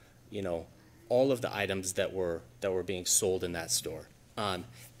through, all of the items that were being sold in that store.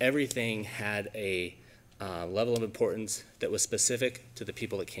 Everything had a level of importance that was specific to the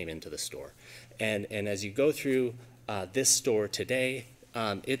people that came into the store. And as you go through this store today,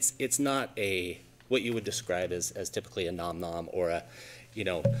 it's not what you would describe as typically a nom-nom or a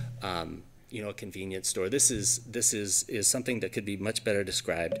convenience store. This is something that could be much better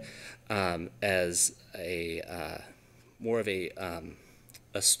described as more of a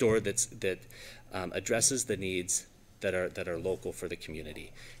store that addresses the needs that are local for the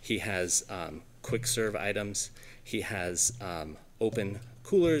community. He has quick serve items. He has open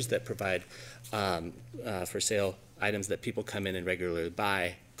coolers that provide for sale items that people come in and regularly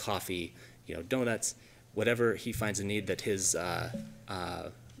buy: coffee, donuts, whatever he finds a need that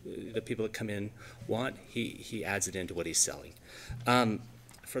the people that come in want. He adds it into what he's selling.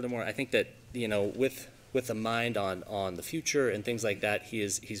 Furthermore, I think that with a mind on the future and things like that,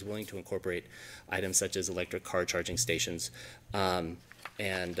 he's willing to incorporate items such as electric car charging stations, and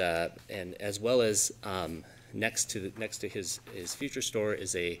as well as next to his future store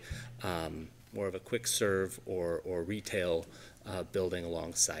is a more of a quick serve or retail building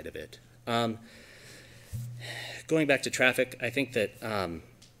alongside of it. Going back to traffic, I think that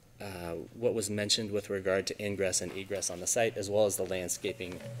what was mentioned with regard to ingress and egress on the site, as well as the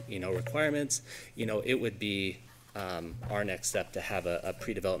landscaping, requirements, it would be our next step to have a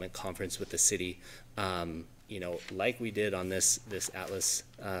pre-development conference with the city, like we did on this Atlas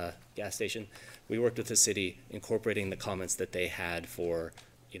gas station. We worked with the city, incorporating the comments that they had for,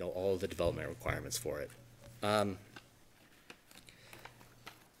 all of the development requirements for it. And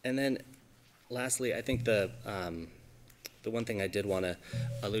then, lastly, I think the one thing I did want to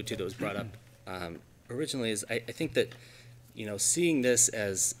allude to that was brought up originally is I think that, seeing this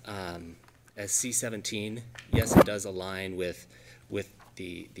as C-17, yes, it does align with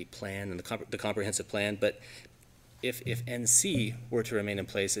the plan and the comprehensive plan, but if NC were to remain in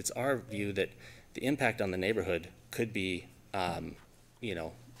place, it's our view that the impact on the neighborhood could be,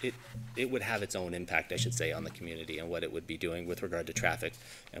 it would have its own impact, I should say, on the community and what it would be doing with regard to traffic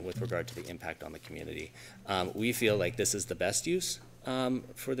and with regard to the impact on the community. We feel like this is the best use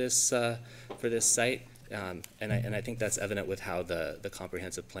for this site, and I think that's evident with how the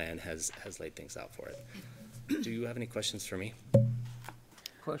comprehensive plan has laid things out for it. Do you have any questions for me?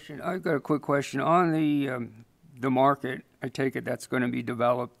 Question. I've got a quick question on the market. I take it that's going to be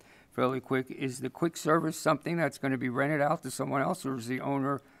developed fairly quick. Is the quick service something that's going to be rented out to someone else, or is the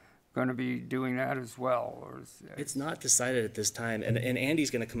owner going to be doing that as well, or is It's not decided at this time, and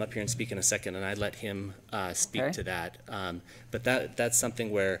Andy's going to come up here and speak in a second, and I'd let him speak Okay. to that. But that's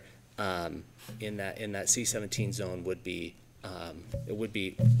something where in that C17 zone would be would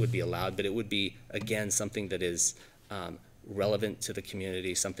be allowed, but it would be again something that is relevant to the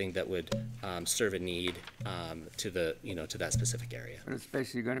community, something that would serve a need to the to that specific area. But it's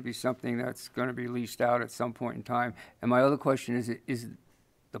basically going to be something that's going to be leased out at some point in time. And my other question is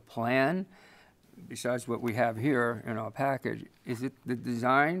the plan, besides what we have here in our package, is it the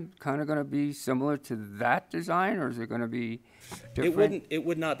design kind of going to be similar to that design, or is it going to be different? It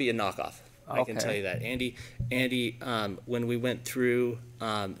would not be a knockoff. I can tell you that. Andy, when we went through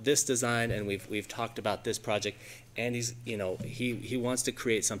this design and we've talked about this project, Andy's, he wants to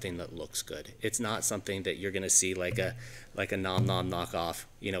create something that looks good. It's not something that you're going to see like a nom nom knockoff,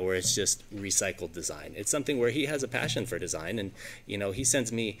 where it's just recycled design. It's something where he has a passion for design, and he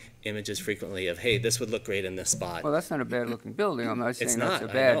sends me images frequently of, hey, this would look great in this spot. Well, that's not a bad-looking building. I'm not saying It's that's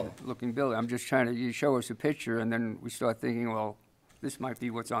not, a I know. bad-looking building. I'm just trying to, you show us a picture, and then we start thinking, well, this might be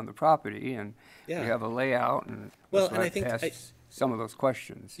what's on the property, and we Yeah. have a layout, and Well, let's and I not think ask some of those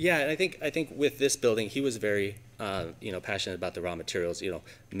questions. Yeah, and I think with this building, he was very, passionate about the raw materials,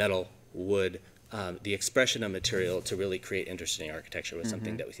 metal, wood, the expression of material to really create interesting architecture was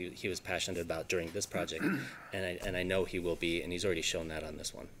something that he was passionate about during this project, and I know he will be, and he's already shown that on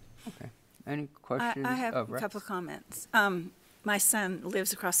this one. Okay. Any questions? I have Oh, a Rex? couple of comments. My son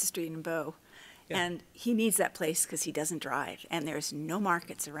lives across the street in Bow, Yeah. and he needs that place because he doesn't drive, and there's no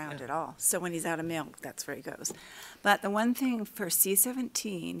markets around at all. So when he's out of milk, that's where he goes. But the one thing for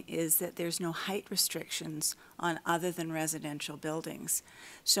C17 is that there's no height restrictions on other than residential buildings.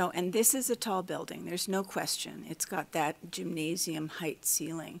 So, and this is a tall building, there's no question. It's got that gymnasium height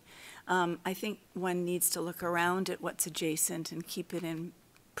ceiling. I think one needs to look around at what's adjacent and keep it in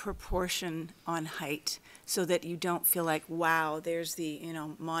proportion on height so that you don't feel like, wow, there's the,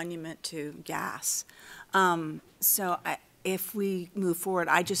 monument to gas. If we move forward,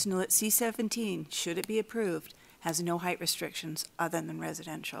 I just know that C17, should it be approved, has no height restrictions other than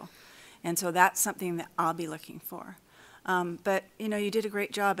residential. And so that's something that I'll be looking for. But, you did a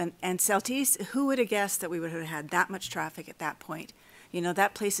great job. And Celtice, who would have guessed that we would have had that much traffic at that point?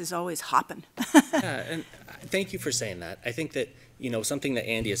 That place is always hopping. Yeah, and thank you for saying that. I think that, something that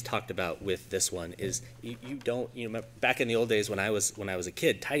Andy has talked about with this one is you don't, back in the old days when I was a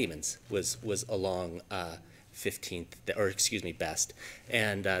kid, Tidyman's was along 15th, or excuse me, Best,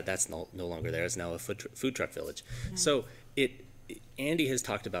 and that's no longer there. It's now a food truck village. Mm-hmm. So Andy has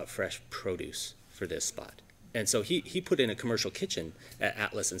talked about fresh produce for this spot. And so he put in a commercial kitchen at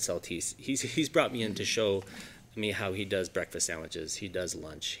Atlas and Celtice. He's brought me in to show me how he does breakfast sandwiches, he does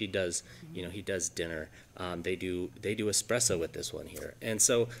lunch, he does he does dinner. They do espresso with this one here, and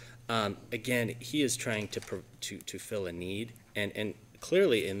so again, he is trying to fill a need, and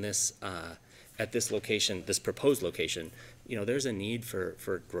clearly in this at this location, this proposed location, there's a need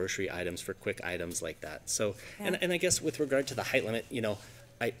for grocery items, for quick items like that. So Yeah. and I guess with regard to the height limit,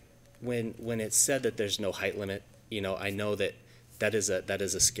 when it's said that there's no height limit, I know that is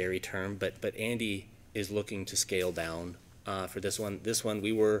a scary term, but Andy is looking to scale down for this one. This one,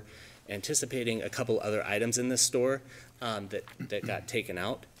 we were anticipating a couple other items in this store that got taken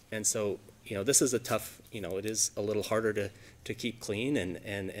out. And so, this is a tough, it is a little harder to keep clean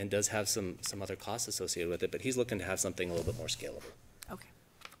and does have some other costs associated with it, but he's looking to have something a little bit more scalable. Okay.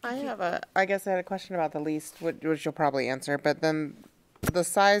 I guess I had a question about the lease, which you'll probably answer, but then the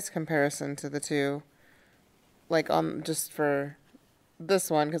size comparison to the two, just for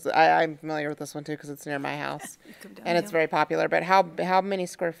this one, because I'm familiar with this one too, because it's near my house, Come down and it's hill. very popular, but how many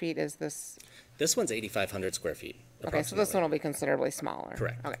square feet is this? This one's 8,500 square feet. Okay, so this one will be considerably smaller.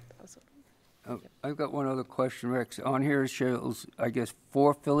 Correct. Okay. I've got one other question, Rex. On here it shows, I guess,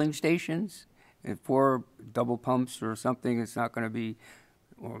 4 filling stations and 4 double pumps or something. It's not going to be,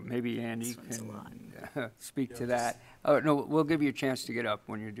 or maybe Andy can speak to that. Oh, no, we'll give you a chance to get up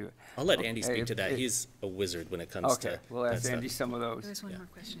when you do it. I'll let Andy Okay, speak to that. He's a wizard when it comes to Okay, we'll ask that Andy stuff. some of those. There's one more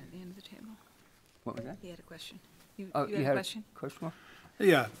question at the end of the table. What was that? He had a question. You Oh, had a question? Question?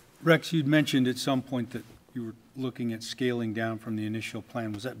 Yeah, Rex, you'd mentioned at some point that you were looking at scaling down from the initial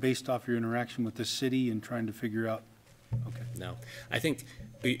plan. Was that based off your interaction with the city and trying to figure out? Okay. No, I think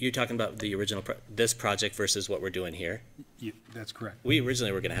you're talking about the original, this project versus what we're doing here. Yeah, that's correct. We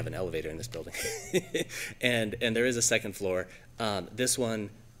originally were going to have an elevator in this building, and there is a second floor. This one,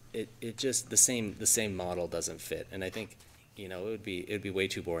 it just the same model doesn't fit, and I think it'd be way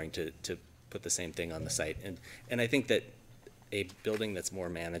too boring to put the same thing on the site, and I think that a building that's more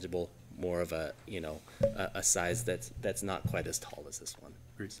manageable, more of a, you know, a size that's not quite as tall as this one.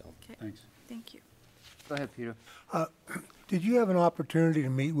 Great. So. Okay, Thanks. thank you. Go ahead, Peter. Did you have an opportunity to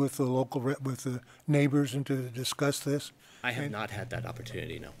meet with the with the neighbors and to discuss this? I have not had that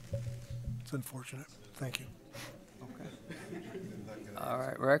opportunity, no. It's unfortunate. Thank you. All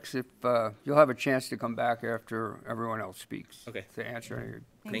right, Rex, if, you'll have a chance to come back after everyone else speaks. Okay. To answer any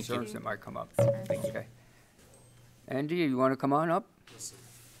Thank concerns you. that might come up. Thank you. Okay. Andy, you want to come on up?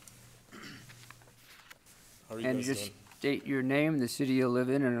 How are you And guys just doing? state your name, the city you live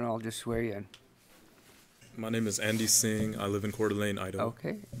in, and then I'll just swear you in. My name is Andy Singh. I live in Coeur d'Alene, Idaho.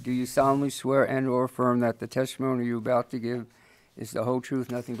 Okay. Do you solemnly swear and/or affirm that the testimony you're about to give is the whole truth,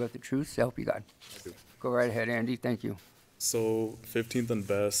 nothing but the truth? So help you God. I do. Go right ahead, Andy. Thank you. So 15th and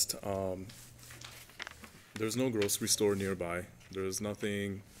Best, there's no grocery store nearby. There's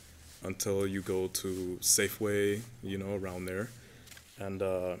nothing until you go to Safeway, you know, around there. And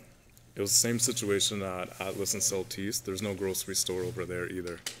it was the same situation at Atlas and Celtice. There's no grocery store over there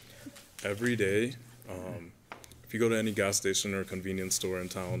either. Every day, if you go to any gas station or convenience store in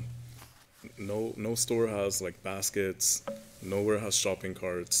town, no store has like baskets, nowhere has shopping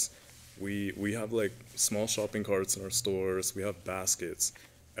carts. We have like small shopping carts in our stores. We have baskets.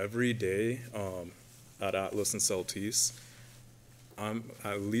 Every day at Atlas and Celtice,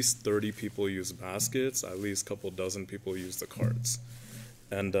 at least 30 people use baskets. At least a couple dozen people use the carts.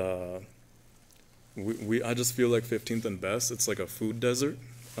 And I just feel like 15th and Best, it's like a food desert.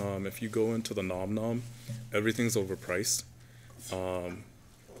 If you go into the Nom Nom, everything's overpriced. I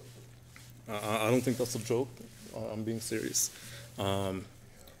don't think that's a joke. I'm being serious.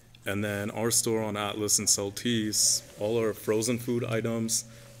 And then our store on Atlas and Celtice, all our frozen food items,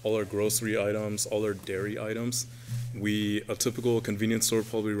 all our grocery items, all our dairy items, a typical convenience store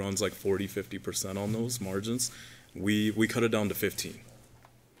probably runs like 40–50% on those margins. We cut it down to 15.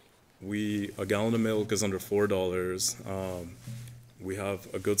 A gallon of milk is under $4. We have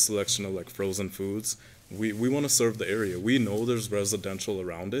a good selection of like frozen foods. We want to serve the area. We know there's residential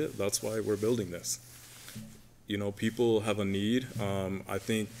around it. That's why we're building this. You know, people have a need. I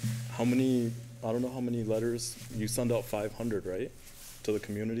think I don't know how many letters, you send out 500, right? To the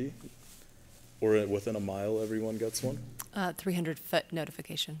community? Or within a mile, everyone gets one? 300-foot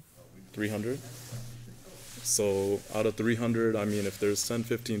notification. 300? So out of 300, I mean, if there's 10,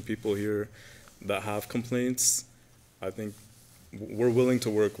 15 people here that have complaints, I think we're willing to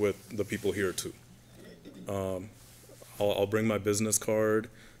work with the people here too. I'll bring my business card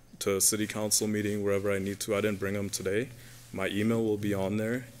to a city council meeting wherever I need to. I didn't bring them today. My email will be on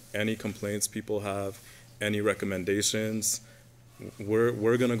there. Any complaints people have, any recommendations,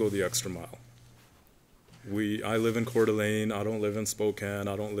 we're gonna go the extra mile. I live in Coeur d'Alene. I don't live in Spokane.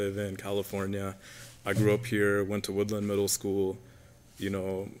 I don't live in California. I grew up here, went to Woodland Middle School. You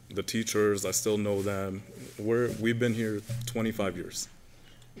know, the teachers, I still know them. We've been here 25 years.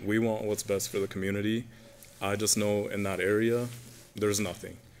 We want what's best for the community. I just know in that area, there's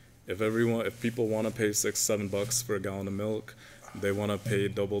nothing. If people want to pay $6–7 for a gallon of milk, they want to pay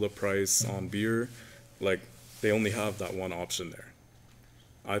double the price on beer, like they only have that one option there.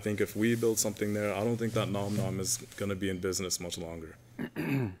 I think if we build something there, I don't think that Nom Nom is going to be in business much longer.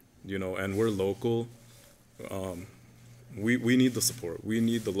 You know, and we're local. We need the support. We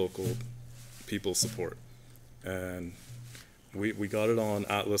need the local people's support. And we got it on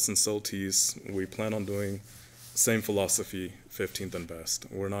Atlas and Celtice. We plan on doing same philosophy, 15th and Best.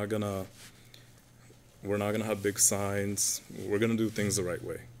 We're not gonna have big signs. We're gonna do things the right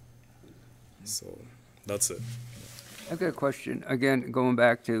way. So that's it. I've got a question. Again, going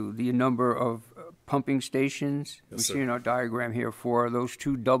back to the number of pumping stations. Yes, We sir. see in our diagram here for those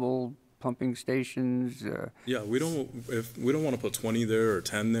 2 double pumping stations. Yeah, we don't want to put 20 there or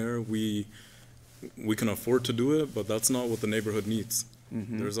 10 there. We can afford to do it, but that's not what the neighborhood needs.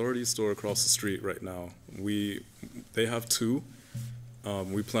 There's already a store across the street right now. They have 2.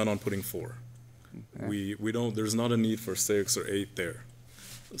 We plan on putting 4. Okay. There's not a need for 6 or 8 there.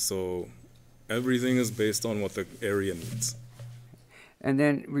 So everything is based on what the area needs. And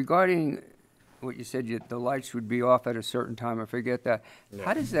then regarding what you said, the lights would be off at a certain time, I forget that. Yeah.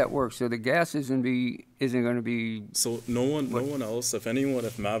 How does that work? So the gas isn't going to be, So no one else, if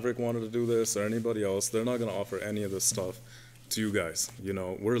Maverick wanted to do this or anybody else, they're not gonna offer any of this stuff to you guys. You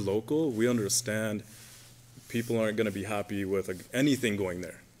know, we're local, we understand people aren't gonna be happy with anything going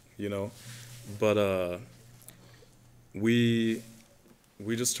there, you know? But we'll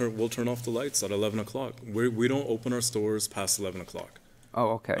turn off the lights at 11 o'clock. We don't open our stores past 11 o'clock. oh,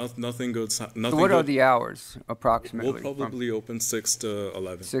 okay. Nothing good. So what are the hours approximately? We'll probably open 6 to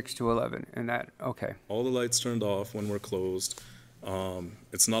 11. 6 to 11, and that, okay. All the lights turned off when we're closed.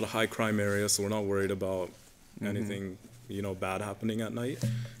 It's not a high crime area, so we're not worried about anything, you know, bad happening at night.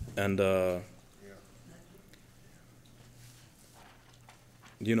 And,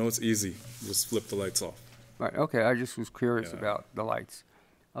 you know, it's easy. Just flip the lights off. Right, okay, I just was curious Yeah. about the lights.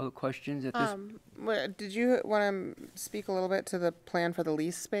 Other questions at this? Did you want to speak a little bit to the plan for the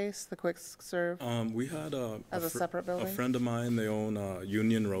lease space, the quick serve? We had As a separate building? A friend of mine, they own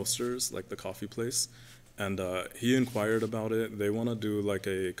Union Roasters, like the coffee place, and he inquired about it. They want to do like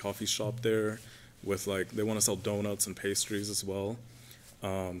a coffee shop there with like, they want to sell donuts and pastries as well.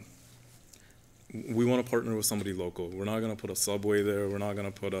 We want to partner with somebody local. We're not going to put a Subway there. We're not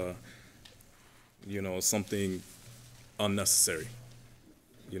going to put a, you know, something unnecessary.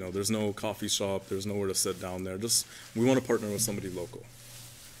 You know, there's no coffee shop, there's nowhere to sit down there. Just, we want to partner with somebody local.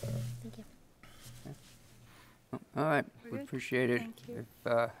 Thank you. All right, we appreciate it. If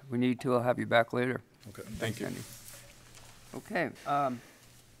we need to, I'll have you back later. Okay, Thanks, thank you. Andy. Okay, I'm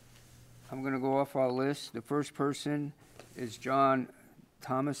gonna go off our list. The first person is John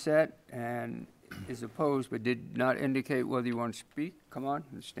Thomasette, and is opposed, but did not indicate whether you want to speak. Come on,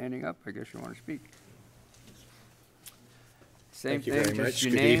 you're standing up, I guess you want to speak. Same Thank you thing, very just much.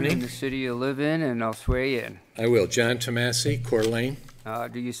 your Good name evening. and the city you live in, and I'll swear you in. I will. John Tomasi, Coeur Lane.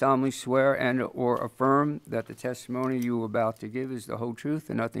 Do you solemnly swear and/or affirm that the testimony you are about to give is the whole truth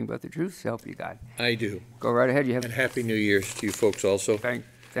and nothing but the truth? So help you God. I do. Go right ahead. You have. And Happy New Year to you folks also. Thank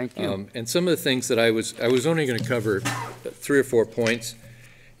you. And some of the things that I was only going to cover 3 or 4 points,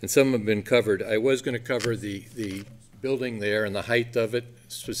 and some have been covered. I was going to cover the building there and the height of it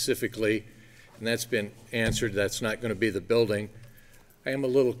specifically, and that's been answered. That's not going to be the building. I am a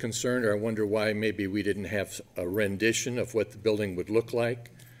little concerned, or I wonder why maybe we didn't have a rendition of what the building would look like.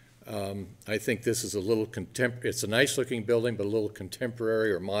 I think this is a little it's a nice looking building, but a little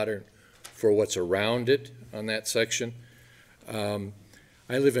contemporary or modern for what's around it on that section.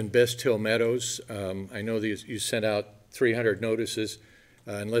 I live in Best Hill Meadows. I know that you sent out 300 notices.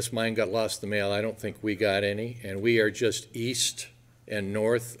 Unless mine got lost in the mail, I don't think we got any. And we are just east and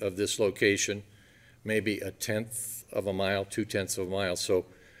north of this location, maybe 1/10 of a mile, 2/10 of a mile. So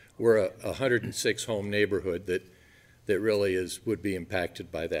we're a 106 home neighborhood that really would be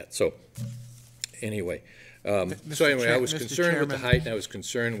impacted by that. So anyway, I was concerned with the height, and I was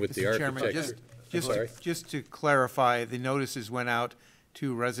concerned with the architecture. Just to clarify, the notices went out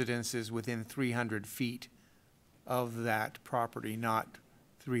to residences within 300 feet of that property, not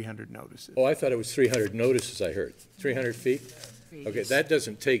 300 notices. Oh, I thought it was 300 notices I heard. 300 feet? Okay, that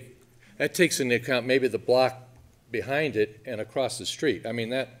takes into account maybe the block behind it and across the street. I mean,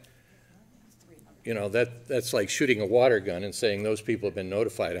 that's like shooting a water gun and saying those people have been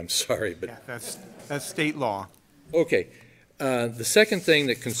notified. I'm sorry, but. Yeah, that's state law. Okay. The second thing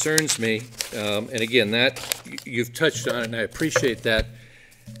that concerns me, and again, that you've touched on, and I appreciate that,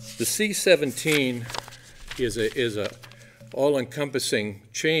 the C-17 is a all-encompassing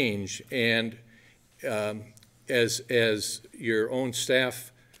change, and as your own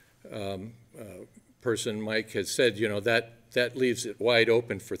staff person, Mike, has said, that leaves it wide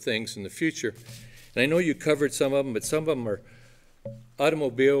open for things in the future. And I know you covered some of them, but some of them are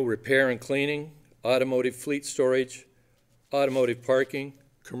automobile repair and cleaning, automotive fleet storage, automotive parking,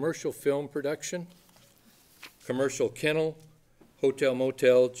 commercial film production, commercial kennel, hotel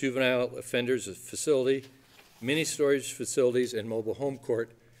motel, juvenile offenders facility, mini storage facilities, and mobile food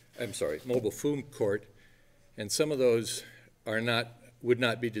court. And some of those would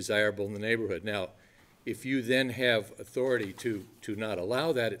not be desirable in the neighborhood. Now, if you then have authority to not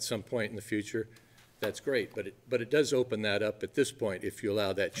allow that at some point in the future, that's great, but it does open that up at this point if you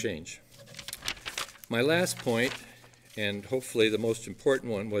allow that change. My last point, and hopefully the most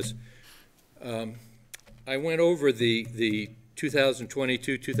important one, was I went over the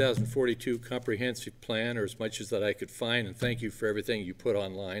 2022-2042 comprehensive plan, or as much as that I could find, and thank you for everything you put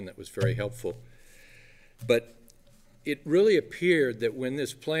online. That was very helpful. But it really appeared that when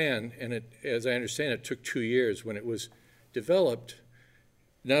this plan, and as I understand it, took 2 years when it was developed,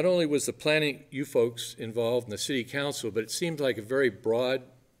 not only was the planning, you folks involved in the city council, but it seemed like a very broad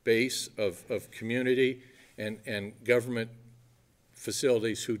base of community and government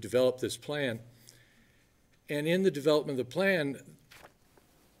facilities who developed this plan. And in the development of the plan,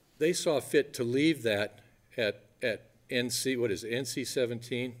 they saw fit to leave that at NC, what is it, NC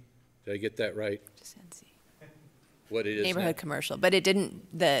 17? Did I get that right? Just NC. What it is Neighborhood now. commercial, but it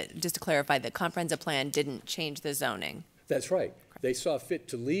didn't, just to clarify, the comprehensive plan didn't change the zoning. That's right. They saw fit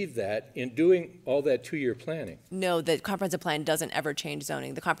to leave that in doing all that 2-year planning. No, the comprehensive plan doesn't ever change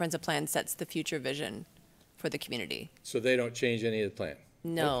zoning. The comprehensive plan sets the future vision for the community. So they don't change any of the plan?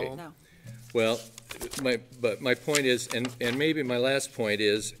 No. Okay. No. Well, but my point is, and maybe my last point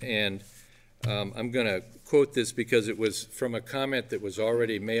is, and I'm going to quote this because it was from a comment that was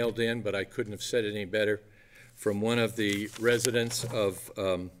already mailed in, but I couldn't have said it any better, from one of the residents of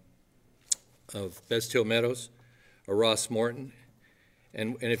Best Hill Meadows, Ross Morton.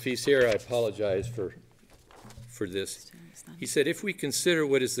 And if he's here, I apologize for this. He said, if we consider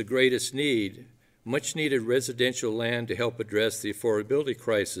what is the greatest need, much-needed residential land to help address the affordability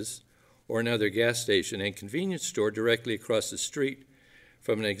crisis, or another gas station and convenience store directly across the street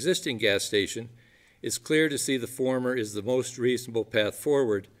from an existing gas station, it's clear to see the former is the most reasonable path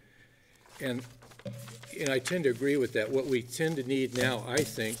forward. And I tend to agree with that. What we tend to need now, I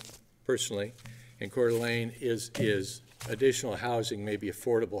think, personally, in Coeur d'Alene is additional housing, maybe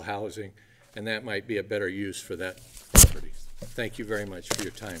affordable housing, and that might be a better use for that property. Thank you very much for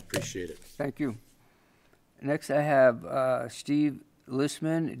your time. Appreciate it. Thank you. Next, I have Steve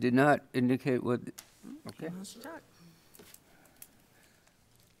Listman. Did not indicate what. Okay.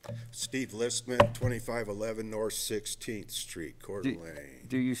 Steve Listman, 2511 North 16th Street, Coeur d'Alene.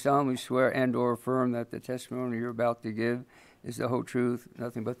 Do you solemnly swear and/or affirm that the testimony you're about to give is the whole truth,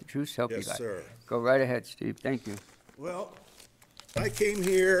 nothing but the truth? So help you God. Yes, sir. Go right ahead, Steve. Thank you. Well, I came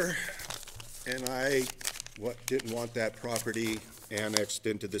here and I didn't want that property annexed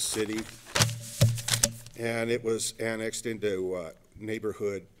into the city. And it was annexed into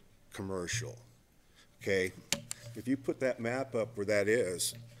neighborhood commercial. Okay? If you put that map up where that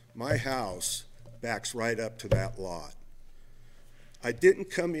is, my house backs right up to that lot. I didn't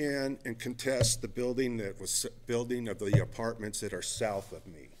come in and contest the building that was building of the apartments that are south of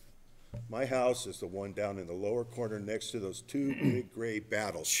me. My house is the one down in the lower corner next to those two big gray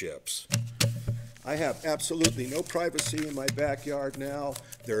battleships. I have absolutely no privacy in my backyard now.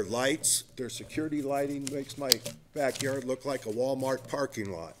 Their lights, their security lighting makes my backyard look like a Walmart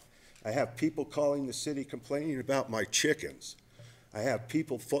parking lot. I have people calling the city complaining about my chickens. I have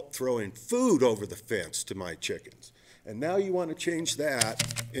people throwing food over the fence to my chickens. And now you want to change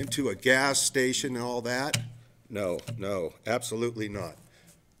that into a gas station and all that? No, no, absolutely not.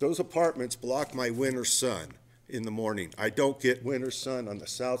 Those apartments block my winter sun in the morning. I don't get winter sun on the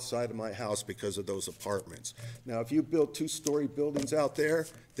south side of my house because of those apartments. Now, if you build two-story buildings out there,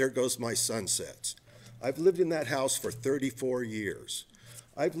 there goes my sunsets. I've lived in that house for 34 years.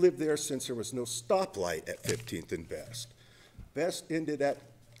 I've lived there since there was no stoplight at 15th and Best. Best ended at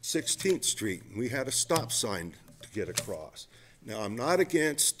 16th Street, and we had a stop sign to get across. Now, I'm not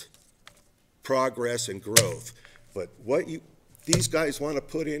against progress and growth, but what these guys want to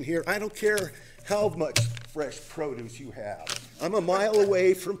put in here, I don't care how much fresh produce you have. I'm a mile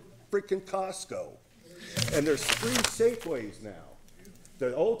away from freaking Costco, and there's 3 Safeways now.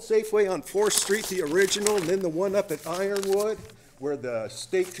 The old Safeway on 4th Street, the original, and then the one up at Ironwood, where the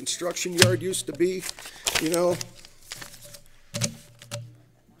state construction yard used to be. You know,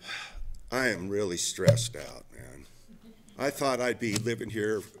 I am really stressed out, man. I thought I'd be living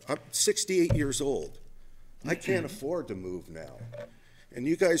here. I'm 68 years old. I can't afford to move now. And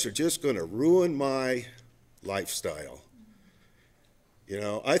you guys are just going to ruin my lifestyle. You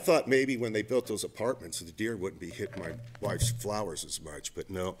know, I thought maybe when they built those apartments, the deer wouldn't be hitting my wife's flowers as much, but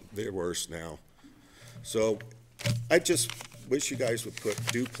no, they're worse now. So I just wish you guys would put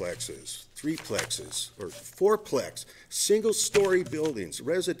duplexes, 3plexes, or 4plex, single-story buildings,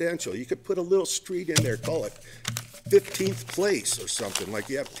 residential. You could put a little street in there, call it 15th Place or something, like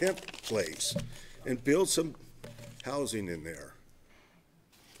you have 10th Place, and build some housing in there.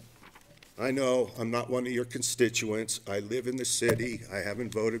 I know I'm not one of your constituents. I live in the city. I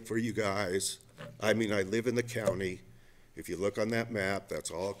haven't voted for you guys. I mean, I live in the county. If you look on that map, that's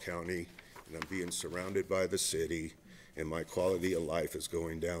all county, and I'm being surrounded by the city, and my quality of life is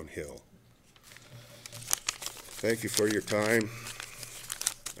going downhill. Thank you for your time.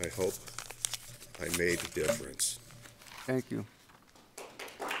 I hope I made a difference. Thank you.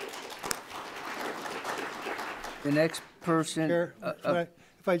 The next person. Chair,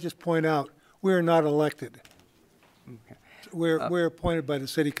 if I just point out, we're not elected. Okay. We're appointed by the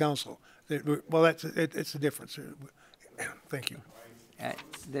city council. Well, it's a difference. Thank you.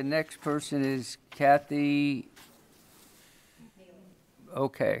 The next person is Kathy.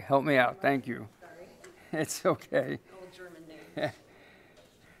 Okay, help me out. Thank you. Sorry. It's okay. Old German name.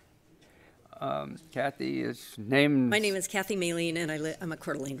 Kathy is named. My name is Kathy Maylene, and I'm a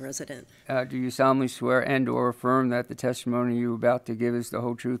Coeur d'Alene resident. Do you solemnly swear and/or affirm that the testimony you're about to give is the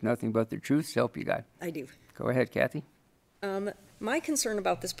whole truth, nothing but the truth? So help you God. I do. Go ahead, Kathy. My concern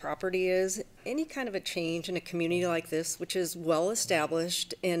about this property is any kind of a change in a community like this, which is well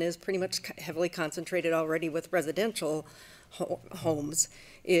established and is pretty much heavily concentrated already with residential, homes,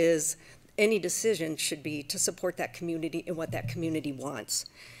 is any decision should be to support that community and what that community wants.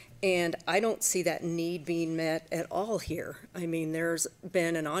 And I don't see that need being met at all here. I mean, there's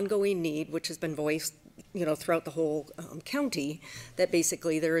been an ongoing need, which has been voiced, you know, throughout the whole county, that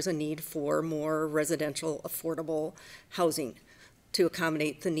basically there is a need for more residential, affordable housing to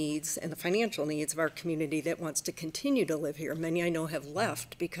accommodate the needs and the financial needs of our community that wants to continue to live here. Many I know have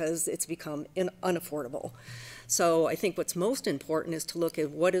left because it's become unaffordable. So I think what's most important is to look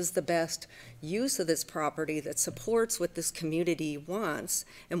at what is the best use of this property that supports what this community wants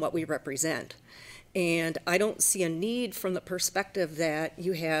and what we represent. And I don't see a need from the perspective that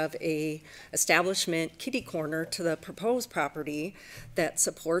you have a establishment kitty corner to the proposed property that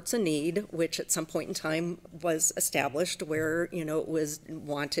supports a need, which at some point in time was established where, you know, it was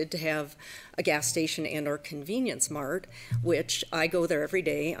wanted to have a gas station and or convenience mart, which I go there every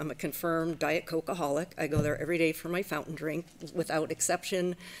day. I'm a confirmed Diet Coke-aholic. I go there every day for my fountain drink without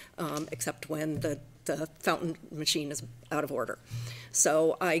exception, except when the fountain machine is out of order.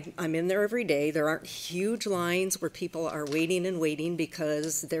 So I'm in there every day. There aren't huge lines where people are waiting and waiting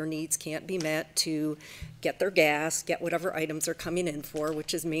because their needs can't be met to get their gas, get whatever items they're coming in for,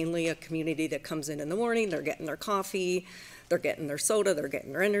 which is mainly a community that comes in the morning, they're getting their coffee, they're getting their soda, they're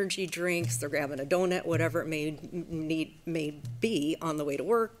getting their energy drinks, they're grabbing a donut, whatever it may be on the way to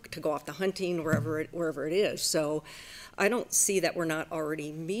work, to go off to hunting, wherever it is. So I don't see that we're not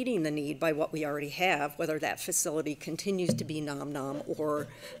already meeting the need by what we already have, whether that facility continues to be nom-nom or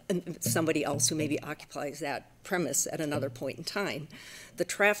somebody else who maybe occupies that premise at another point in time. The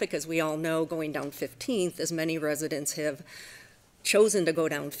traffic, as we all know, going down 15th, as many residents have chosen to go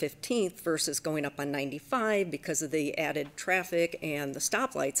down 15th versus going up on 95 because of the added traffic and the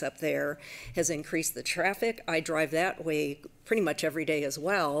stoplights up there has increased the traffic. I drive that way pretty much every day as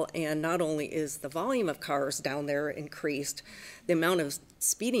well, and not only is the volume of cars down there increased, the amount of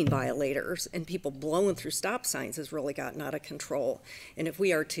speeding violators and people blowing through stop signs has really gotten out of control. And if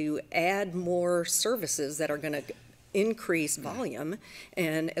we are to add more services that are going to increase volume,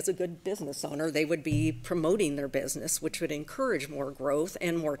 and as a good business owner, they would be promoting their business, which would encourage more growth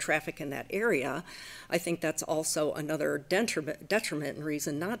and more traffic in that area. I think that's also another detriment and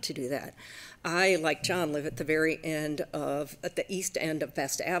reason not to do that. I, like John, live at the very end at the east end of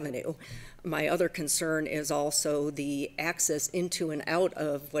Best Avenue. My other concern is also the access into and out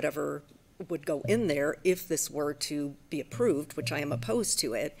of whatever would go in there if this were to be approved, which I am opposed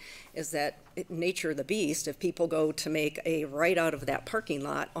to it, is that nature of the beast. If people go to make a right out of that parking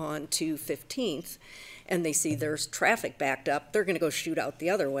lot onto 15th and they see there's traffic backed up, they're going to go shoot out the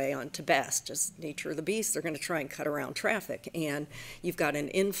other way onto Best. Just nature of the beast, they're going to try and cut around traffic. And you've got an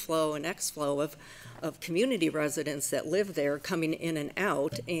inflow and exflow of community residents that live there coming in and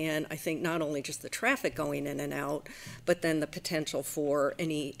out, and I think not only just the traffic going in and out, but then the potential for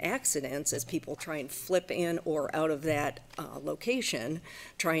any accidents as people try and flip in or out of that location,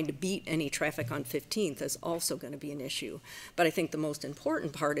 trying to beat any traffic on 15th is also going to be an issue. But I think the most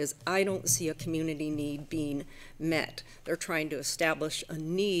important part is I don't see a community need being met. They're trying to establish a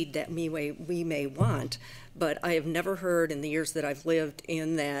need that we may want, but I have never heard in the years that I've lived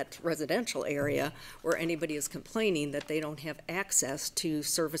in that residential area where anybody is complaining that they don't have access to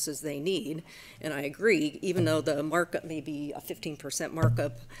services they need. And I agree, even though the markup may be a 15%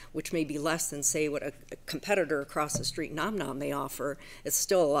 markup, which may be less than, say, what a competitor across the street, Nom Nom, may offer, it's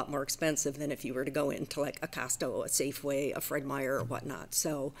still a lot more expensive than if you were to go into like a Costco, a Safeway, a Fred Meyer, or whatnot.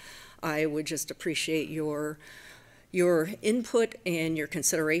 So I would just appreciate your input and your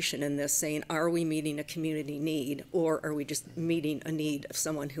consideration in this, saying, are we meeting a community need, or are we just meeting a need of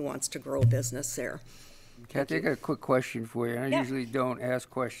someone who wants to grow a business there? Can I take a quick question for you? I Yeah. usually don't ask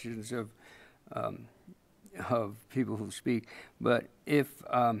questions of people who speak, but if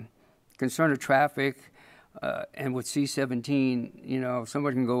concern of traffic and with C-17, you know,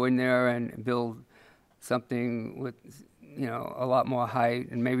 somebody can go in there and build something with, you know, a lot more height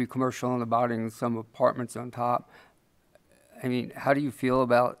and maybe commercial on the bottom and some apartments on top. I mean, how do you feel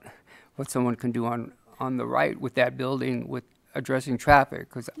about what someone can do on the right with that building with addressing traffic?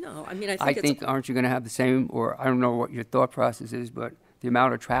 Because No, I mean, I think aren't you going to have the same, or I don't know what your thought process is, but the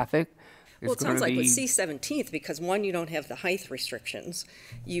amount of traffic is well, it going sounds to like be... with C-17th, because one, you don't have the height restrictions.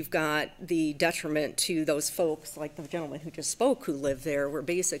 You've got the detriment to those folks, like the gentleman who just spoke, who live there, where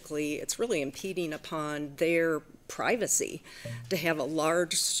basically it's really impeding upon their privacy to have a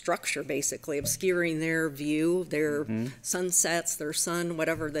large structure basically obscuring their view, their sunsets, their sun,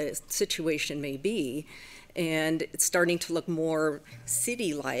 whatever the situation may be. And it's starting to look more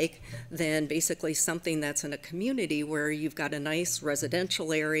city-like than basically something that's in a community where you've got a nice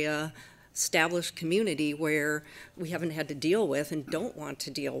residential area, established community where we haven't had to deal with and don't want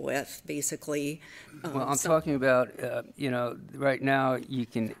to deal with, basically. Well, I'm talking about, right now, you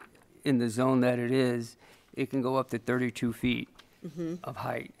can, in the zone that it is, it can go up to 32 feet of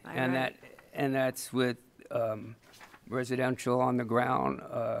height. And that's with residential on the ground.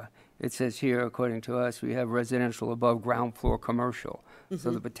 It says here, according to us, we have residential above ground floor commercial.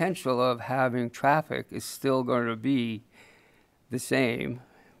 So the potential of having traffic is still going to be the same,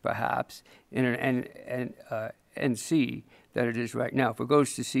 perhaps, in an NC that it is right now. If it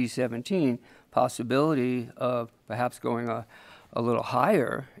goes to C17, possibility of perhaps going a little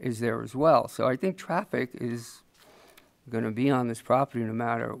higher is there as well. So I think traffic is going to be on this property no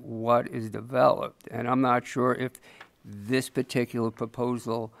matter what is developed. And I'm not sure if this particular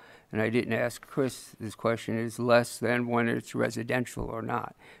proposal, and I didn't ask Chris this question, is less than when it's residential or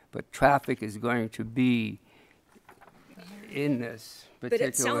not. But traffic is going to be in this particular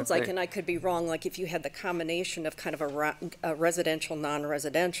But it sounds like, thing. and I could be wrong, like if you had the combination of kind of a residential,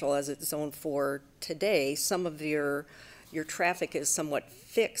 non-residential as it's zoned for today, some of your traffic is somewhat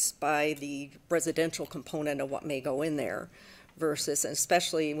fixed by the residential component of what may go in there versus, and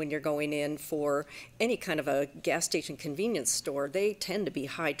especially when you're going in for any kind of a gas station convenience store, they tend to be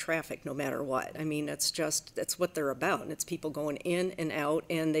high traffic no matter what. I mean, that's what they're about. And it's people going in and out,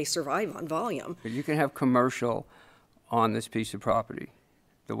 and they survive on volume. But you can have commercial on this piece of property,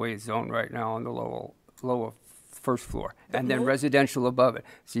 the way it's zoned right now on the lower first floor, and then residential above it.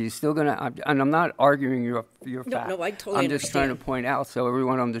 So you're still gonna, and I'm not arguing your fact. No, I totally I'm just trying to point out so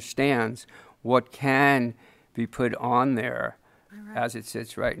everyone understands what can be put on there as it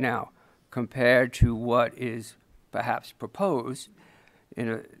sits right now, compared to what is perhaps proposed in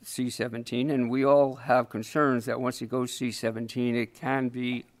a C17. And we all have concerns that once it goes C17, it can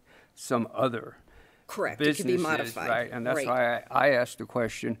be some other Correct, it can be businesses, modified. right? And that's why I asked the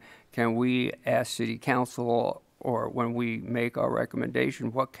question, can we ask City Council, or when we make our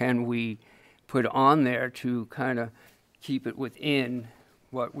recommendation, what can we put on there to kind of keep it within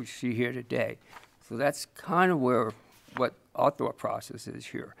what we see here today? So that's kind of what our thought process is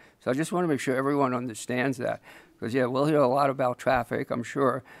here. So I just want to make sure everyone understands that. Because, yeah, we'll hear a lot about traffic, I'm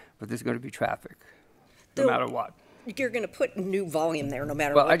sure, but there's going to be traffic, no matter what. You're going to put new volume there no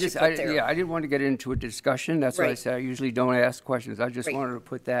matter Well, what you put there. yeah, I didn't want to get into a discussion. That's why I said I usually don't ask questions. I just wanted to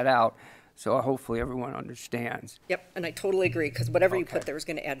put that out, so hopefully everyone understands. Yep, and I totally agree, because whatever you put there is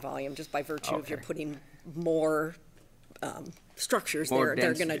going to add volume just by virtue of you're putting more structures there.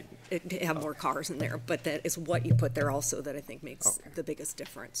 They're going to have more cars in there, but that is what you put there also that I think makes the biggest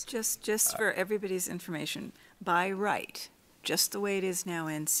difference. Just for everybody's information, by right, just the way it is now,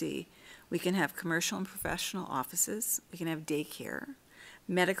 NC, we can have commercial and professional offices, we can have daycare,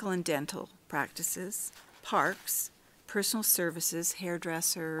 medical and dental practices, parks, personal services,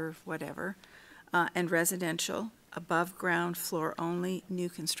 hairdresser, whatever, and residential, above ground, floor only, new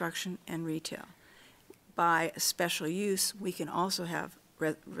construction, and retail. By special use, we can also have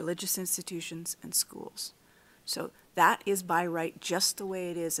religious institutions and schools. So that is by right just the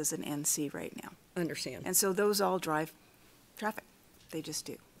way it is as an NC right now. Understand. And so those all drive traffic. They just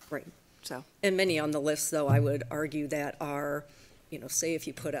do. Right. So. And many on the list, though, I would argue that are, say if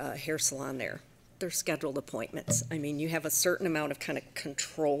you put a hair salon there, they're scheduled appointments. I mean, you have a certain amount of kind of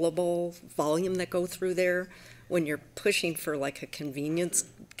controllable volume that go through there. When you're pushing for like a convenience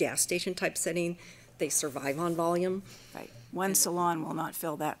gas station type setting, they survive on volume. Right. One salon will not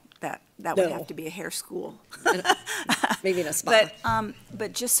fill that would have to be a hair school. Maybe in a spa.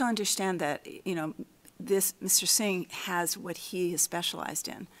 But just so understand that, this, Mr. Singh has what he has specialized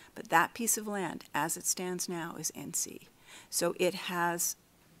in, but that piece of land, as it stands now, is NC. So it drives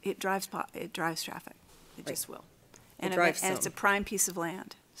traffic. It just will. And it's a prime piece of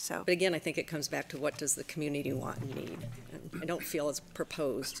land, so. But again, I think it comes back to what does the community want and need? And I don't feel as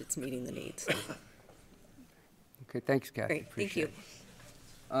proposed it's meeting the needs. Okay, thanks, Kathy. Great, thank you.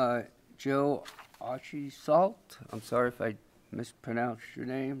 Joe Archie-Salt, I'm sorry if I mispronounced your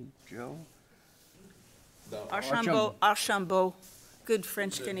name, Joe. Archambault, good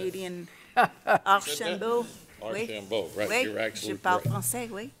French-Canadian. Archambault. Archambault, right, Oui, you're actually je parle correct. français,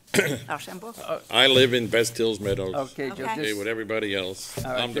 oui. Archambault. I live in Best Hills Meadows. Okay, Joe, Okay, with everybody else.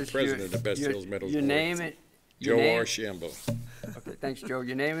 All right, I'm the just president of Best Hills Meadows. Your Board. name it. Joe Archambault. Okay, thanks, Joe.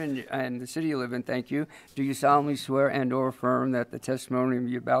 Your name and the city you live in, thank you. Do you solemnly swear and/or affirm that the testimony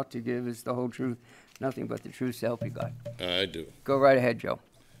you're about to give is the whole truth, nothing but the truth, so help you God? I do. Go right ahead, Joe.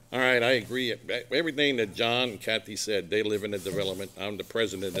 All right, I agree. Everything that John and Kathy said, they live in a development. I'm the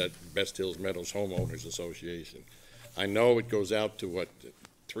president of Best Hills Meadows Homeowners Association. I know it goes out to,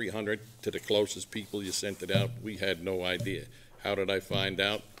 300 to the closest people you sent it out. We had no idea. How did I find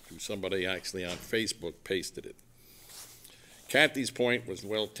out? to. Somebody actually on Facebook pasted it. Kathy's point was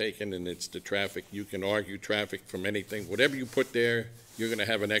well taken, and it's the traffic. You can argue traffic from anything. Whatever you put there, you're going to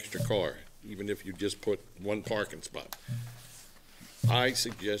have an extra car, even if you just put one parking spot. I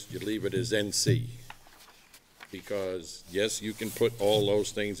suggest you leave it as NC, because yes, you can put all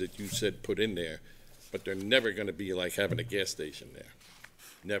those things that you said put in there, but they're never going to be like having a gas station there.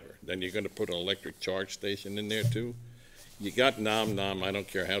 Never. Then you're going to put an electric charge station in there too. You got Nom Nom. I don't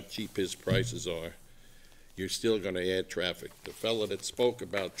care how cheap his prices are. You're still going to add traffic. The fellow that spoke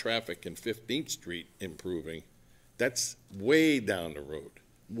about traffic in 15th Street improving, that's way down the road.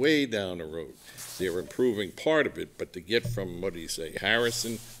 Way down the road. They're improving part of it, but to get from, what do you say,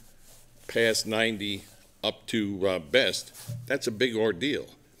 Harrison past 90 up to Best, that's a big ordeal.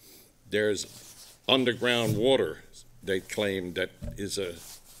 There's underground water, they claim, that is a,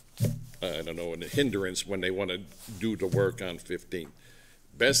 I don't know, a hindrance when they want to do the work on 15th.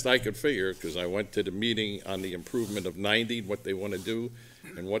 Best I could figure, because I went to the meeting on the improvement of 90, what they want to do,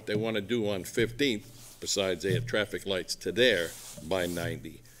 and what they want to do on 15th, besides they have traffic lights to there by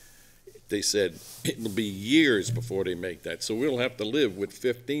 90. They said it'll be years before they make that. So we'll have to live with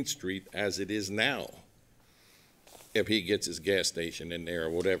 15th Street as it is now, if he gets his gas station in there or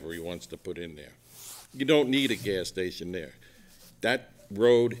whatever he wants to put in there. You don't need a gas station there. That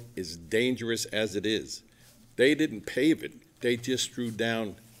road is dangerous as it is. They didn't pave it. They just threw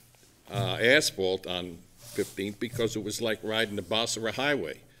down asphalt on 15th because it was like riding the Bossera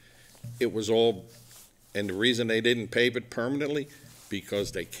Highway. It was all, and the reason they didn't pave it permanently,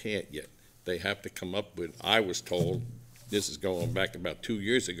 because they can't yet. They have to come up with, I was told, this is going back about 2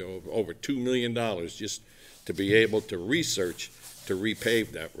 years ago, over $2 million just to be able to research to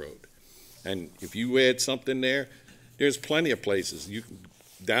repave that road. And if you add something there, there's plenty of places. You can,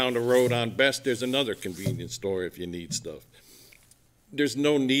 down the road on Best, there's another convenience store if you need stuff. There's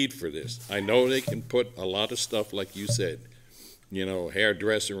no need for this. I know they can put a lot of stuff, like you said, you know,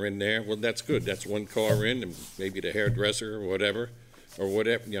 hairdresser in there. Well, that's good. That's one car in, and maybe the hairdresser or whatever,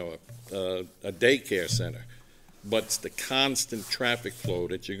 you know, a daycare center. But it's the constant traffic flow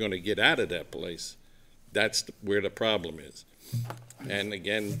that you're going to get out of that place. That's where the problem is. And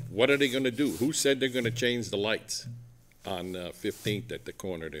again, what are they going to do? Who said they're going to change the lights on 15th at the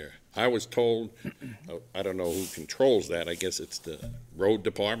corner there? I was told, I don't know who controls that. I guess it's the road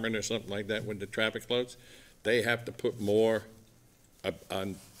department or something like that with the traffic flows. They have to put more, a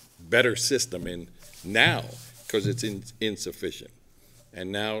better system in now because it's insufficient.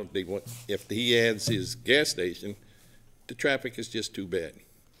 And now they want, if he adds his gas station, the traffic is just too bad.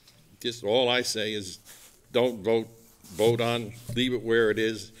 Just all I say is don't vote on, leave it where it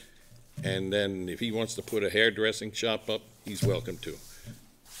is, and then if he wants to put a hairdressing shop up, he's welcome to.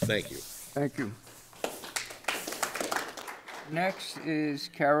 Thank you. Thank you. Next is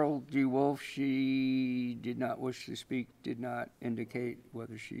Carol D. Wolf. She did not wish to speak, did not indicate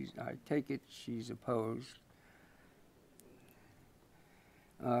whether she's, I take it she's opposed.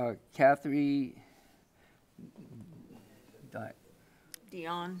 Catherine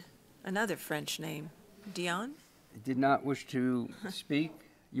Dion, another French name. Dion? Did not wish to speak.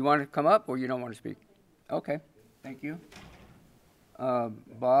 You want to come up or you don't want to speak? Okay, thank you.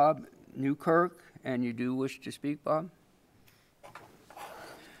 Bob Newkirk, and you do wish to speak, Bob?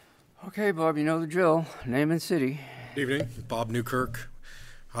 Okay, Bob, you know the drill. Name and city. Good evening, Bob Newkirk.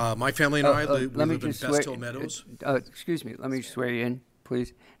 My family and I live in Best Hill Meadows. Excuse me, let me swear you in,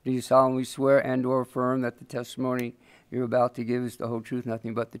 please. Do you solemnly swear and/or affirm that the testimony you're about to give is the whole truth,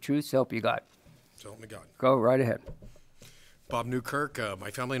 nothing but the truth? So help you God. So help me God. Go right ahead. Bob Newkirk. My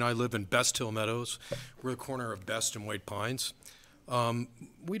family and I live in Best Hill Meadows. We're the corner of Best and White Pines.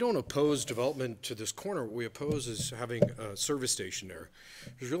 We don't oppose development to this corner. What we oppose is having a service station there.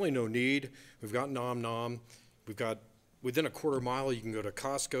 There's really no need. We've got Nom Nom. We've got, within a quarter mile, you can go to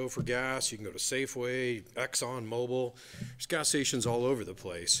Costco for gas. You can go to Safeway, Exxon, Mobil. There's gas stations all over the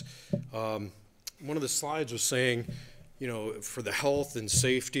place. One of the slides was saying, you know, for the health and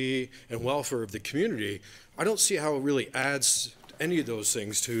safety and welfare of the community, I don't see how it really adds any of those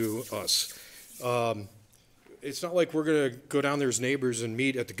things to us. It's not like we're going to go down there as neighbors and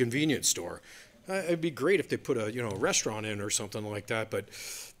meet at the convenience store. It'd be great if they put a, you know, a restaurant in or something like that, but,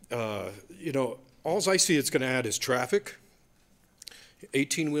 you know, all I see it's going to add is traffic,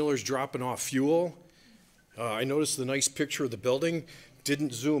 18-wheelers dropping off fuel. I noticed the nice picture of the building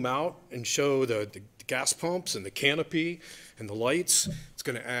didn't zoom out and show the gas pumps and the canopy and the lights. It's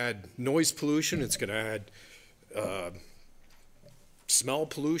going to add noise pollution. It's going to add smell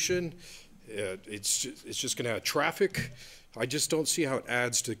pollution. It's just going to add traffic. I just don't see how it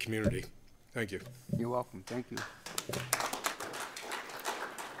adds to the community. Thank you. You're welcome. Thank you.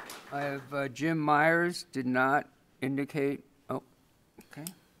 I have Jim Myers, did not indicate, oh, okay.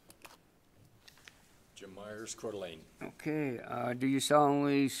 Jim Myers, Coeur d'Alene. Okay, do you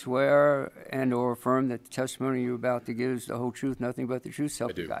solemnly swear and/or affirm that the testimony you're about to give is the whole truth, nothing but the truth, so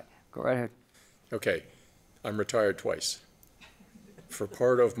help you God? Go right ahead. Okay, I'm retired twice. For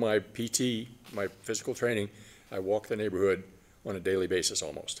part of my PT, my physical training, I walk the neighborhood on a daily basis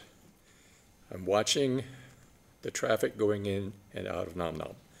almost. I'm watching the traffic going in and out of Nom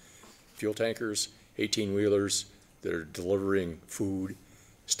Nom. Fuel tankers, 18-wheelers that are delivering food,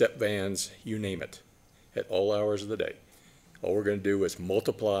 step vans, you name it, at all hours of the day. All we're going to do is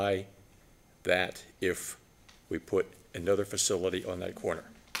multiply that if we put another facility on that corner.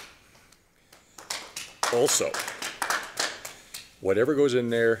 Also, whatever goes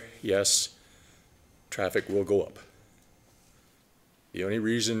in there, yes, traffic will go up. The only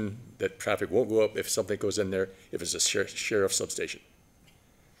reason that traffic won't go up if something goes in there, if it's a sheriff's substation.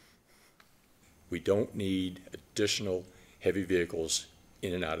 We don't need additional heavy vehicles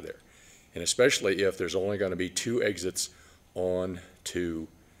in and out of there. And especially if there's only going to be 2 exits on to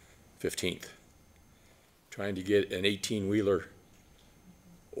 15th. Trying to get an 18-wheeler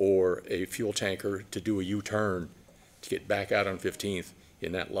or a fuel tanker to do a U-turn to get back out on 15th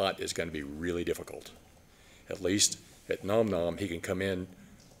in that lot is going to be really difficult. At least at Nom Nom, he can come in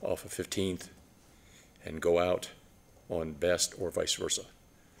off of 15th and go out on Best or vice versa.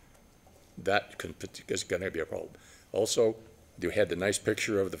 That is going to be a problem. Also, you had the nice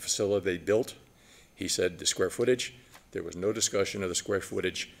picture of the facility they built. He said the square footage. There was no discussion of the square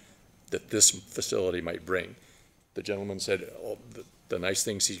footage that this facility might bring. The gentleman said the nice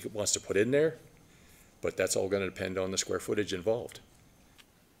things he wants to put in there, but that's all going to depend on the square footage involved.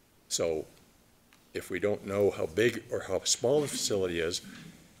 So if we don't know how big or how small the facility is,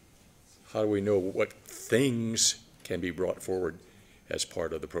 how do we know what things can be brought forward as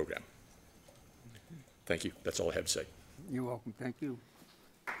part of the program? Thank you. That's all I have to say. You're welcome. Thank you.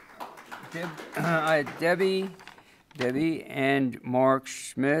 I had Debbie and Mark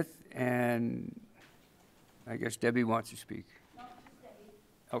Smith, and I guess Debbie wants to speak.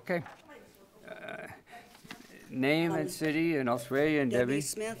 Okay. Name and city, and I'll swear you in, Debbie. Debbie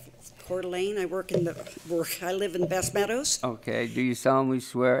Smith, Coeur d'Alene. I live in Best Meadows. Okay. Do you solemnly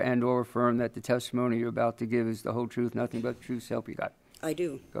swear and/or affirm that the testimony you're about to give is the whole truth, nothing but the truth, so help you God? I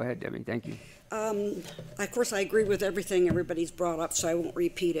do. Go ahead, Debbie. Thank you. Of course, I agree with everything everybody's brought up, so I won't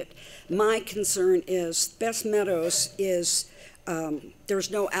repeat it. My concern is Best Meadows is there's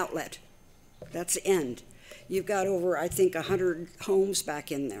no outlet. That's the end. You've got over, I think, 100 homes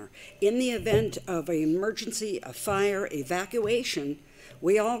back in there. In the event of an emergency, a fire, evacuation,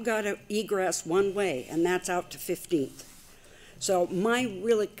 we all got to egress one way, and that's out to 15th. So my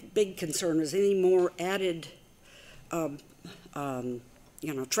really big concern is any more added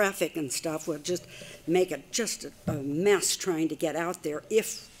traffic and stuff will just make it just a mess trying to get out there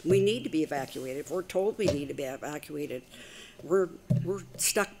if we need to be evacuated. If we're told we need to be evacuated, we're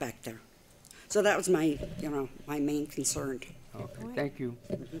stuck back there. So that was my, my main concern. Okay, thank you.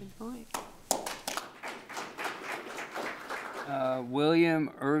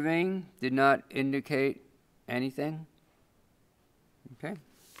 William Irving did not indicate anything. Okay.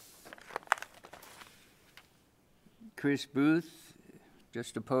 Chris Booth,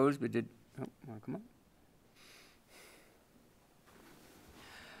 just opposed, but did, want to come up?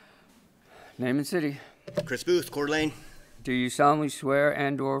 Name and city. Chris Booth, Coeur d'Alene. Do you solemnly swear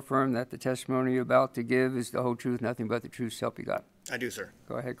and/or affirm that the testimony you're about to give is the whole truth, nothing but the truth, so help you God? I do, sir.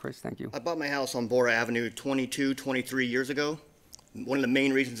 Go ahead, Chris. Thank you. I bought my house on Bora Avenue 23 years ago. One of the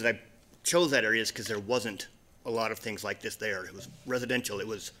main reasons that I chose that area is because there wasn't a lot of things like this there. It was residential. It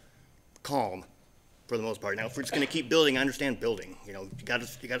was calm for the most part. Now, if we're just going to keep building, I understand building. You got to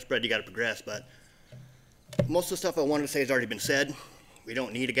spread, you got to progress. But most of the stuff I wanted to say has already been said. We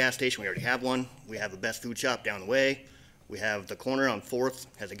don't need a gas station. We already have one. We have the best food shop down the way. We have the corner on 4th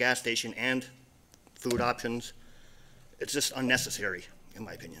has a gas station and food options. It's just unnecessary, in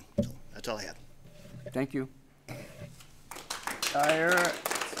my opinion. So that's all I have. Thank you.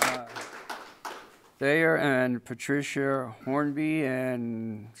 Thayer and Patricia Hornby,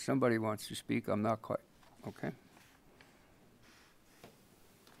 and somebody wants to speak. I'm not quite, okay.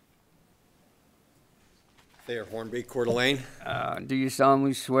 Thayer Hornby, Coeur d'Alene. Do you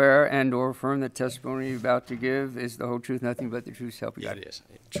solemnly swear and/or affirm the testimony you're about to give is the whole truth, nothing but the truth, so help you God? It is.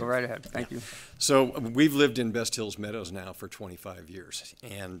 Go right ahead. Thank you. So we've lived in Best Hills Meadows now for 25 years.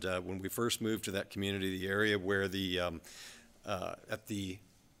 And when we first moved to that community, the area where at the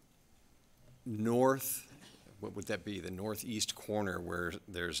north, what would that be? The northeast corner where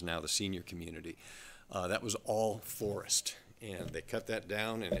there's now the senior community. That was all forest. And they cut that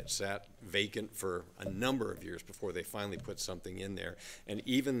down, and it sat vacant for a number of years before they finally put something in there. And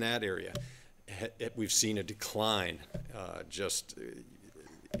even that area, we've seen a decline.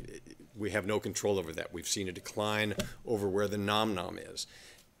 We have no control over that. We've seen a decline over where the Nom Nom is.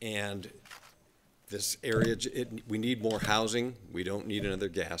 And this area, we need more housing. We don't need another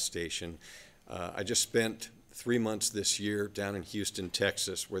gas station. I just spent 3 months this year down in Houston,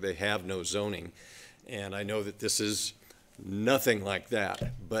 Texas, where they have no zoning. And I know that this is nothing like that,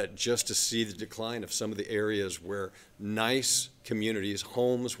 but just to see the decline of some of the areas where nice communities,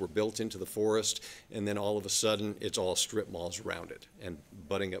 homes were built into the forest, and then all of a sudden it's all strip malls around it and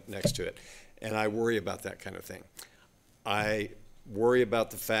butting up next to it. And I worry about that kind of thing. I worry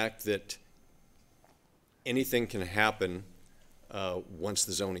about the fact that anything can happen once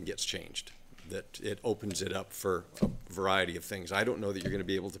the zoning gets changed, that it opens it up for a variety of things. I don't know that you're going to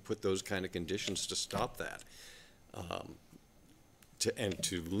be able to put those kind of conditions to stop that. And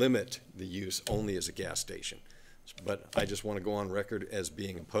to limit the use only as a gas station. But I just want to go on record as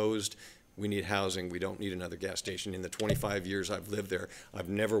being opposed. We need housing. We don't need another gas station. In the 25 years I've lived there, I've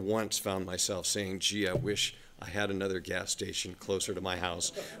never once found myself saying, gee, I wish I had another gas station closer to my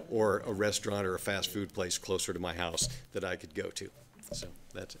house, or a restaurant or a fast food place closer to my house that I could go to. So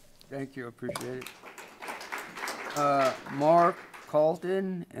that's it. Thank you, appreciate it. Mark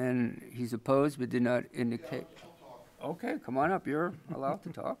Colton, and he's opposed but did not indicate. Okay, come on up, you're allowed to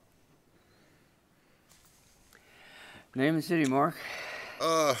talk. Name and city, Mark.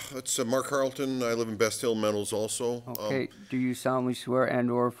 It's Mark Carlton. I live in Best Hill Meadows also. Okay, do you solemnly swear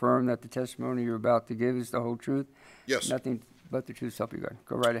and/or affirm that the testimony you're about to give is the whole truth? Yes. Nothing but the truth, so help you God.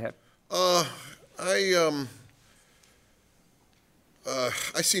 Go right ahead. I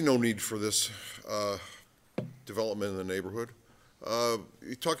see no need for this development in the neighborhood.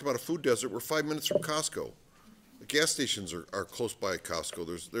 You talked about a food desert. We're 5 minutes from Costco. The gas stations are close by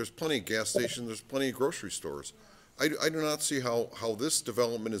Costco. There's plenty of gas stations. There's plenty of grocery stores. I do not see how this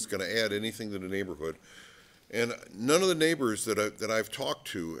development is going to add anything to the neighborhood. And none of the neighbors that I've talked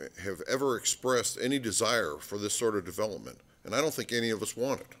to have ever expressed any desire for this sort of development. And I don't think any of us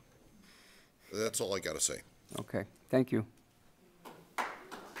want it. That's all I got to say. Okay, thank you.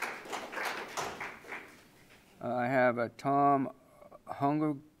 I have a Tom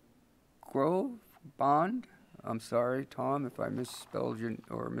Hungergrove Bond. I'm sorry, Tom, if I misspelled your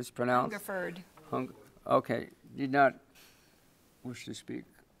or mispronounced. Hungerford. Okay, did not wish to speak.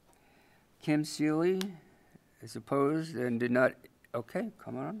 Kim Seeley is opposed and did not. Okay,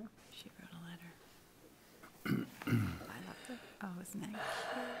 come on. She wrote a letter. I love it. Oh, isn't that cute?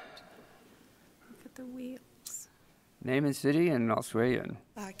 Look at the wheels. Name and city, and I'll swear you in.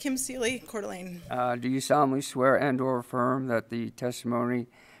 Kim Seeley, Coeur d'Alene. Do you solemnly swear and/or affirm that the testimony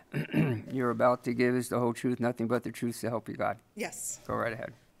you're about to give is the whole truth, nothing but the truth, so help you God? Yes. Go right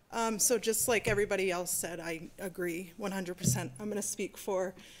ahead. So just like everybody else said, I agree 100%. I'm going to speak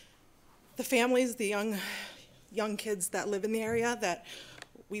for the families, the young kids that live in the area, that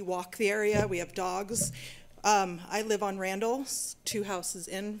we walk the area, we have dogs. I live on Randall's, 2 houses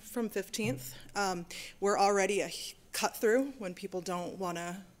in from 15th. We're already a cut through when people don't want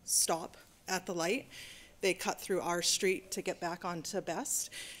to stop at the light. They cut through our street to get back onto Best.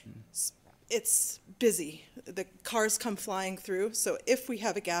 It's busy. The cars come flying through. So if we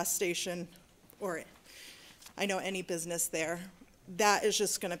have a gas station, or I know any business there, that is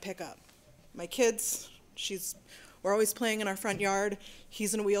just going to pick up. My kids, we're always playing in our front yard.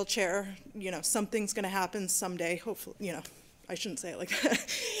 He's in a wheelchair. You know, something's going to happen someday. Hopefully, you know, I shouldn't say it like that.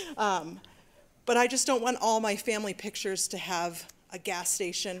 But I just don't want all my family pictures to have a gas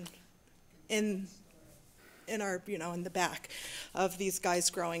station in our, you know, in the back of these guys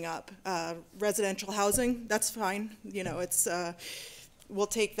growing up. Residential housing, that's fine. You know, it's, we'll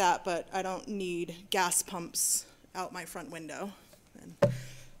take that, but I don't need gas pumps out my front window. And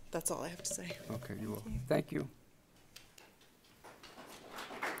that's all I have to say. Okay, you will. Thank you.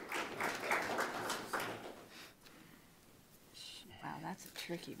 Wow, that's a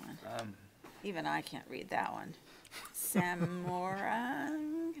tricky one. Even I can't read that one.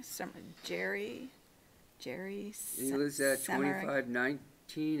 Samorang, Jerry. He lives at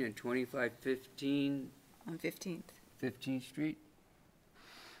 2519 and 2515. On 15th. 15th Street.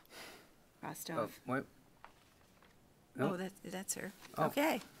 Rostov. What? Oh, that's her. Oh,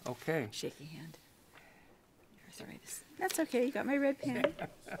 okay. Okay. Shaky hand. Arthritis. That's okay. You got my red pen.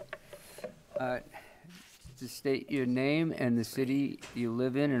 To state your name and the city you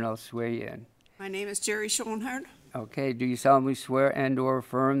live in, and I'll swear you in. My name is Jerry Schoenhardt. Okay, do you solemnly swear and/or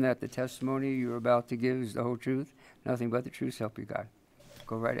affirm that the testimony you're about to give is the whole truth, nothing but the truth, so help you God?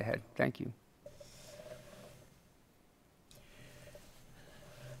 Go right ahead. Thank you.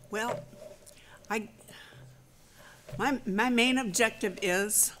 Well, my main objective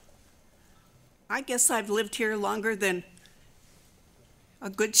is, I guess I've lived here longer than a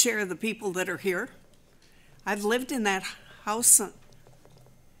good share of the people that are here. I've lived in that house.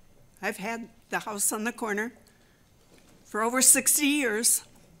 I've had the house on the corner for over 60 years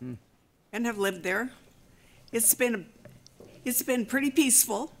and have lived there. It's been pretty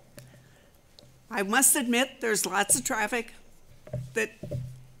peaceful. I must admit there's lots of traffic that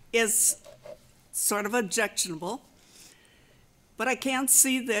is sort of objectionable, but I can't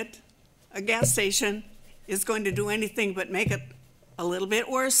see that a gas station is going to do anything but make it a little bit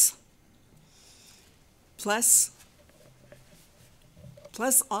worse. Plus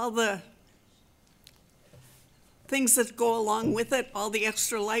all the things that go along with it, all the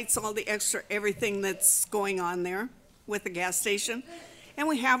extra lights, all the extra everything that's going on there with the gas station. And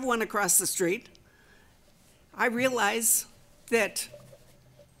we have one across the street. I realize that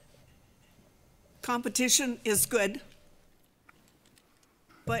competition is good,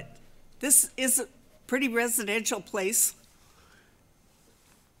 but this is a pretty residential place,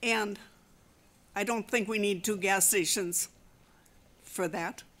 and I don't think we need 2 gas stations for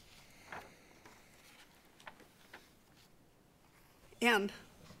that. And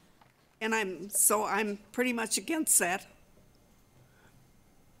I'm pretty much against that.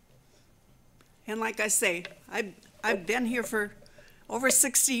 And like I say, I've been here for over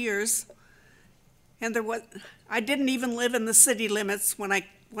 60 years, and I didn't even live in the city limits when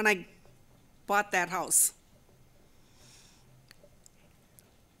I bought that house.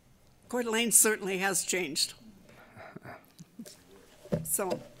 Coeur d'Alene certainly has changed.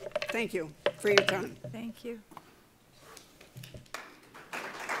 So, thank you for your time. Thank you.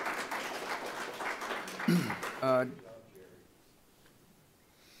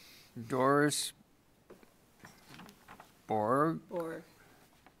 Doris Borg Or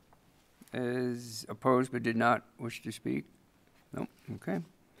is opposed but did not wish to speak. Nope, okay.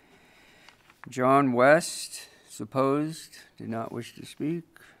 John West is opposed, did not wish to speak.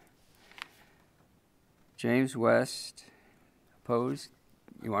 James West, opposed.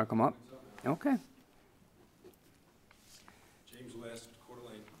 You want to come up? Okay. James West, Coeur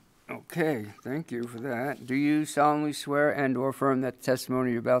d'Alene. Okay, thank you for that. Do you solemnly swear and/or affirm that the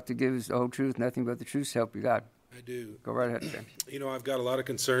testimony you're about to give is the whole truth, nothing but the truth, so help you God? I do. Go right ahead, James. You know, I've got a lot of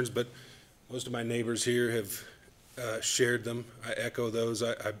concerns, but most of my neighbors here have shared them. I echo those.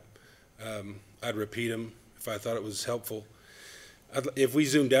 I'd repeat them if I thought it was helpful. If we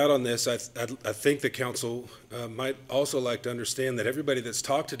zoomed out on this, I think the council might also like to understand that everybody that's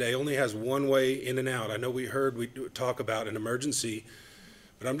talked today only has one way in and out. I know we talk about an emergency,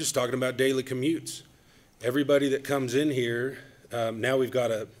 but I'm just talking about daily commutes. Everybody that comes in here, now we've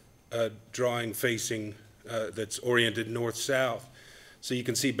got a drawing facing that's oriented north-south. So you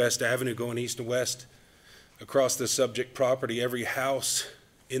can see Best Avenue going east and west across the subject property. Every house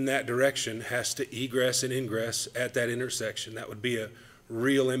in that direction has to egress and ingress at that intersection. That would be a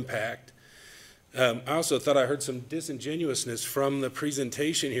real impact. I also thought I heard some disingenuousness from the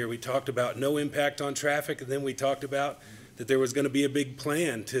presentation here. We talked about no impact on traffic, and then we talked about that there was going to be a big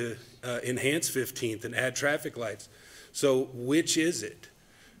plan to enhance 15th and add traffic lights. So which is it?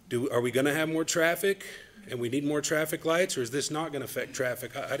 Are we going to have more traffic and we need more traffic lights, or is this not going to affect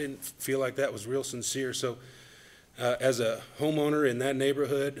traffic? I didn't feel like that was real sincere. So as a homeowner in that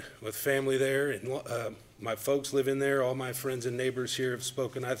neighborhood with family there, and my folks live in there, all my friends and neighbors here have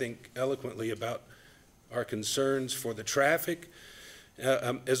spoken, I think, eloquently about our concerns for the traffic,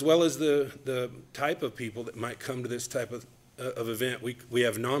 as well as the type of people that might come to this type of event. We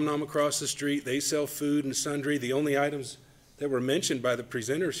have Nom Nom across the street. They sell food and sundry. The only items that were mentioned by the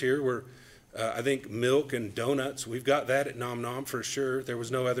presenters here were, I think, milk and donuts. We've got that at Nom Nom for sure. There was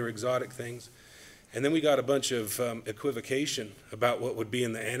no other exotic things. And then we got a bunch of equivocation about what would be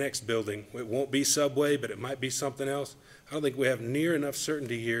in the annex building. It won't be Subway, but it might be something else. I don't think we have near enough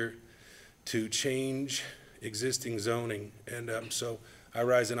certainty here to change existing zoning. And so I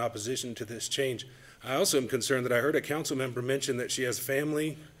rise in opposition to this change. I also am concerned that I heard a council member mention that she has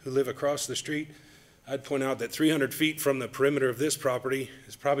family who live across the street. I'd point out that 300 feet from the perimeter of this property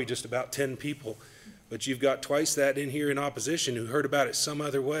is probably just about 10 people, but you've got twice that in here in opposition who heard about it some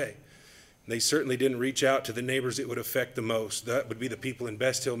other way. They certainly didn't reach out to the neighbors it would affect the most. That would be the people in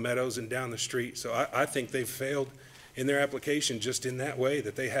Best Hill Meadows and down the street. So I think they've failed in their application just in that way,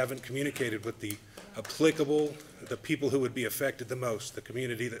 that they haven't communicated with the applicable, the people who would be affected the most, the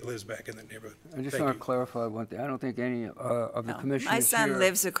community that lives back in the neighborhood. I just Thank want you. to clarify one thing. I don't think any of the commissioners My son here-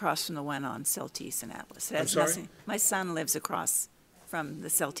 lives across from the one on Celtice and Atlas. It I'm has sorry? nothing- My son lives across from the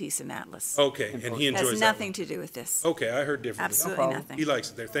Celtice and Atlas. Okay, and he enjoys that Has one. nothing to do with this. Okay, I heard differently. Absolutely nothing. He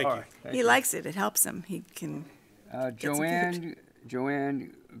likes it there. Thank you. He likes it. It helps him. He can get some food.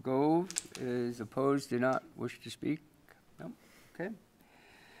 Joanne Gove is opposed, did not wish to speak. No, okay.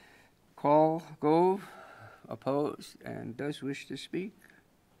 Carl Gove, opposed and does wish to speak.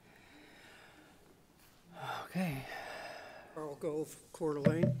 Okay. Carl Gove, Coeur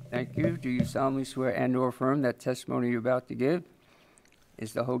d'Alene. Thank you. Do you solemnly swear and/or affirm that testimony you're about to give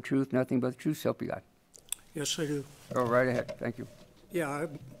is the whole truth, nothing but the truth, so help you God? Yes, I do. Go right ahead. Thank you. Yeah,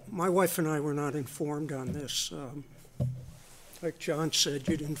 my wife and I were not informed on this. Like John said,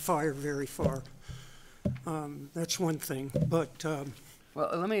 you didn't fire very far. That's one thing, but... Well,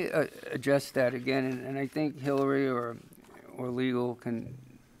 let me address that again, and I think Hillary or legal can...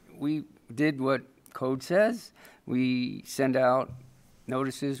 We did what code says. We send out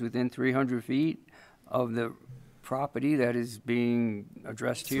notices within 300 feet of the property that is being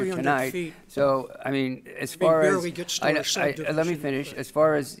addressed here 300 tonight. feet. So, I mean, as far as... barely gets to our let me subdivision, finish. but- As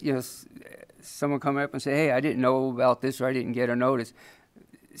far as, someone coming up and say, hey, I didn't know about this or I didn't get a notice,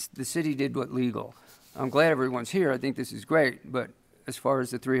 the city did what legal. I'm glad everyone's here. I think this is great, but as far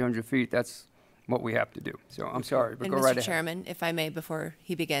as the 300 feet, that's what we have to do. So I'm sorry, but And go right Mr. ahead. Chairman, if I may, before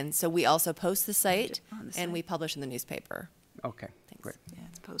he begins, so we also post the site and we publish in the newspaper. Okay, great. Yeah,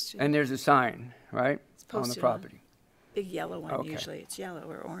 it's posted. And there's a sign, right, It's on the posted property? Big yellow one, Okay. usually. It's yellow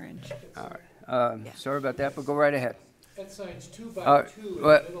or orange. All right. Sorry about that, but go right ahead. That sign's 2 by 2 in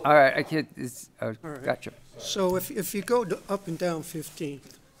Well, the middle. all right, I can't, All right. gotcha. So if you go up and down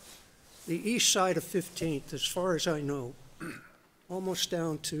 15th, the east side of 15th, as far as I know, almost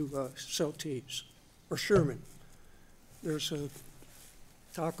down to Celtice or Sherman, there's a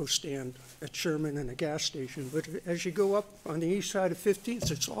taco stand at Sherman and a gas station. But as you go up on the east side of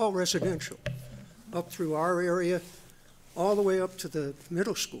 15th, it's all residential, up through our area, all the way up to the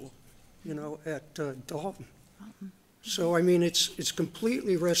middle school, at Dalton. So, I mean, it's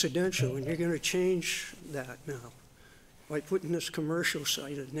completely residential, and you're going to change that now by putting this commercial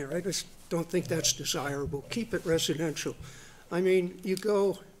site in there. I just don't think that's desirable. Keep it residential. I mean, you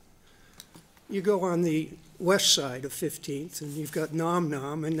go on the west side of 15th, and you've got Nom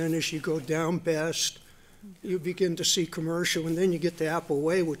Nom, and then as you go down Best, you begin to see commercial, and then you get to Apple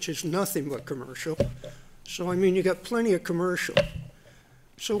Way, which is nothing but commercial. So, I mean, you got plenty of commercial.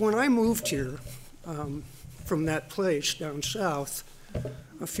 So when I moved here, from that place down south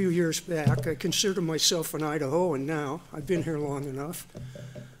a few years back. I consider myself an Idahoan now. I've been here long enough.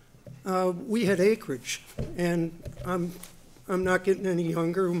 We had acreage, and I'm not getting any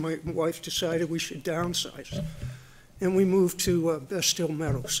younger. My wife decided we should downsize, and we moved to Best Hill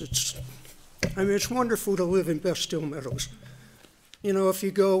Meadows. It's wonderful to live in Best Hill Meadows. If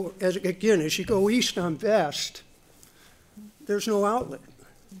you go, as you go east on Best, there's no outlet.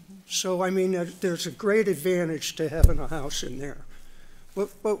 So, I mean, there's a great advantage to having a house in there.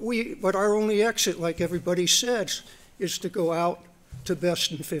 But our only exit, like everybody says, is to go out to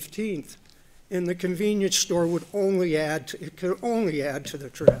Best and 15th. And the convenience store could only add to the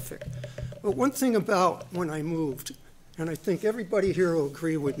traffic. But one thing about when I moved, and I think everybody here will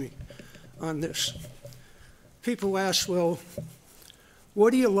agree with me on this, people ask, well,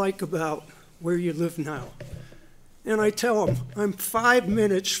 what do you like about where you live now? And I tell them, I'm 5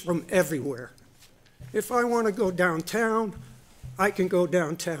 minutes from everywhere. If I want to go downtown, I can go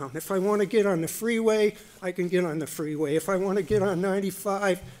downtown. If I want to get on the freeway, I can get on the freeway. If I want to get on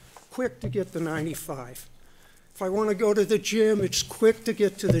 95, quick to get to 95. If I want to go to the gym, it's quick to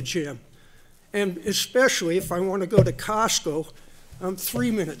get to the gym. And especially if I want to go to Costco, I'm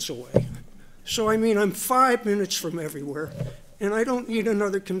 3 minutes away. So, I mean, I'm 5 minutes from everywhere. And I don't need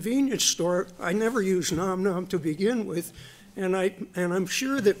another convenience store. I never use Nom Nom to begin with, and I'm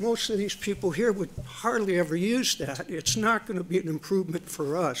sure that most of these people here would hardly ever use that. It's not going to be an improvement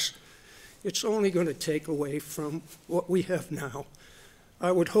for us. It's only going to take away from what we have now.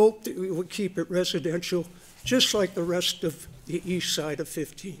 I would hope that we would keep it residential, just like the rest of the east side of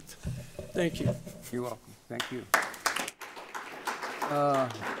 15th. Thank you. You're welcome. Thank you.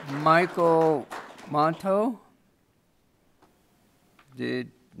 Michael Monto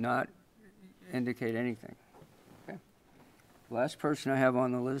did not indicate anything. Okay. Last person I have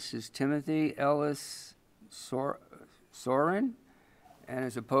on the list is Timothy Ellis Soren, and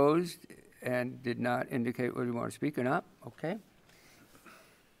is opposed and did not indicate whether you want to speak or not. Okay.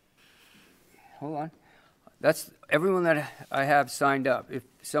 Hold on. That's everyone that I have signed up. If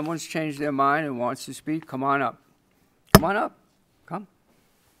someone's changed their mind and wants to speak, come on up. Come on up. Come.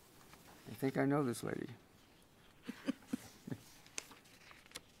 I think I know this lady.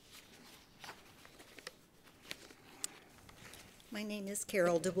 My name is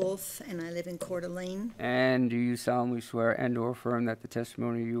Carol DeWolf, and I live in Coeur d'Alene. And do you solemnly swear and/or affirm that the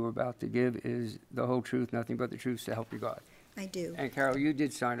testimony you are about to give is the whole truth, nothing but the truth, so help you God? I do. And Carol, you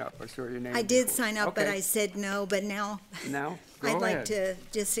did sign up. I saw your name. I did before. sign up, but Okay. I said no, but now Now, go I'd like ahead. to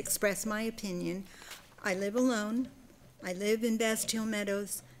just express my opinion. I live alone. I live in Best Hill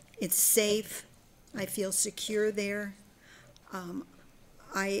Meadows. It's safe. I feel secure there.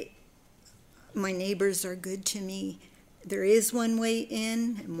 My neighbors are good to me. There is one way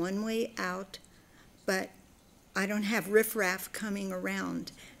in and one way out, but I don't have riffraff coming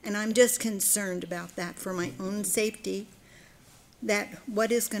around. And I'm just concerned about that for my own safety, that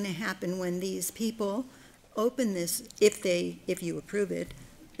what is going to happen when these people open this, if you approve it,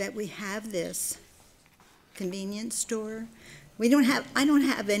 that we have this convenience store. I don't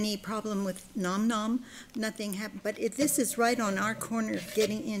have any problem with Nom Nom, nothing happened, but if this is right on our corner of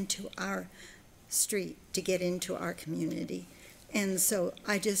getting into our street, to get into our community. And so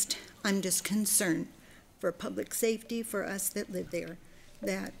I'm just concerned for public safety, for us that live there,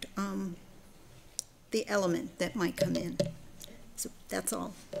 that the element that might come in. So that's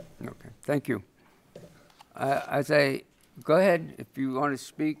all. Okay, thank you. Go ahead, if you want to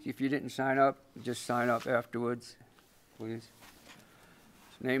speak. If you didn't sign up, just sign up afterwards, please.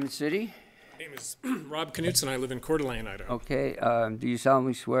 Name and city? My name is Rob Knutson. I live in Coeur d'Alene, Idaho. Okay, do you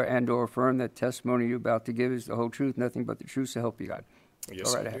solemnly swear and/or affirm that testimony you're about to give is the whole truth, nothing but the truth, so help you God?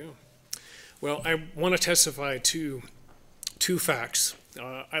 Yes, Go right I ahead. do. Well, I want to testify to two facts.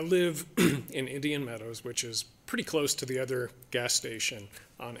 I live in Indian Meadows, which is pretty close to the other gas station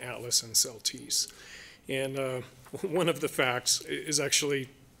on Atlas and Celtice. And one of the facts is actually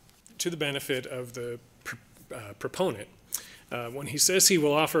to the benefit of the proponent. When he says he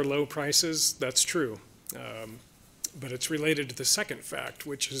will offer low prices, that's true. But it's related to the second fact,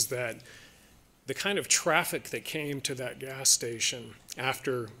 which is that the kind of traffic that came to that gas station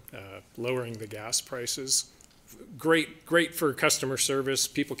after lowering the gas prices, great for customer service.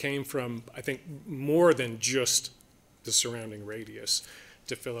 People came from, I think, more than just the surrounding radius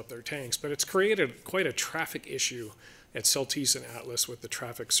to fill up their tanks. But it's created quite a traffic issue at Celtice and Atlas with the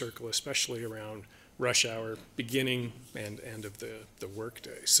traffic circle, especially around rush hour, beginning and end of the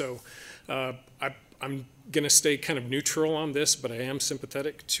workday. So I'm going to stay kind of neutral on this, but I am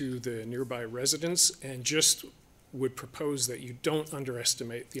sympathetic to the nearby residents and just would propose that you don't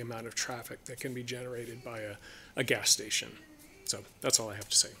underestimate the amount of traffic that can be generated by a gas station. So that's all I have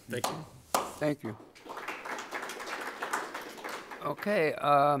to say. Thank you. Thank you. Okay,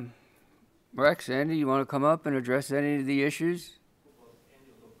 Rex, Andy, you want to come up and address any of the issues?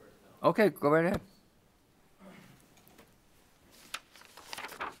 Okay, go right ahead.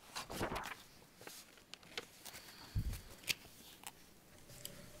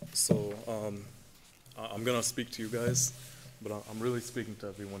 So, I'm gonna speak to you guys, but I'm really speaking to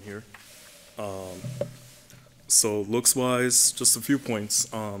everyone here. So looks-wise, just a few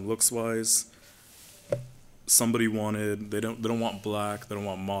points. Looks-wise, somebody wanted, they don't want black, they don't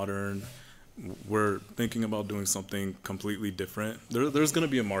want modern. We're thinking about doing something completely different. There's gonna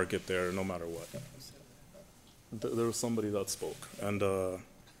be a market there no matter what. There was somebody that spoke, and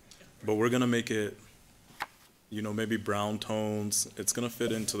but we're gonna make it, you know, maybe brown tones. It's gonna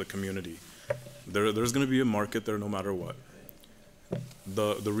fit into the community. There's gonna be a market there no matter what.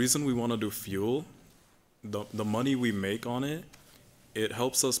 The reason we want to do fuel, the money we make on it, it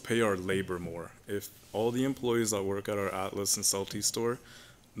helps us pay our labor more. If all the employees that work at our Atlas and Celtice store,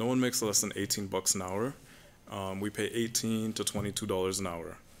 no one makes less than 18 bucks an hour. We pay $18 to $22 an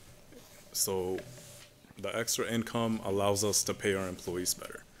hour. So the extra income allows us to pay our employees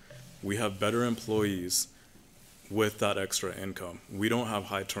better. We have better employees with that extra income. We don't have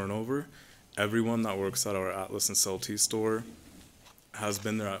high turnover. Everyone that works at our Atlas and Celtice store has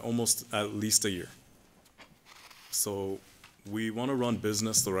been there almost at least a year. So we want to run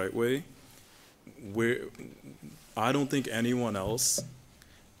business the right way. I don't think anyone else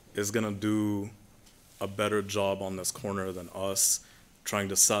is going to do a better job on this corner than us trying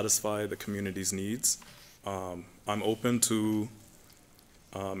to satisfy the community's needs. I'm open to,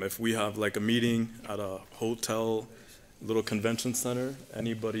 if we have like a meeting at a hotel, little convention center,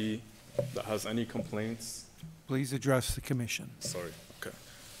 anybody that has any complaints. Please address the commission. Sorry, okay.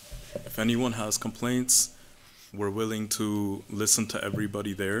 If anyone has complaints, we're willing to listen to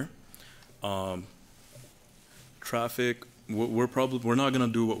everybody there. Traffic, we're not gonna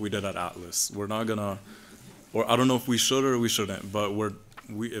do what we did at Atlas. We're not gonna, or I don't know if we should or we shouldn't, but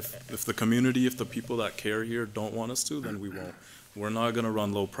if the community, if the people that care here don't want us to, then we won't. We're not gonna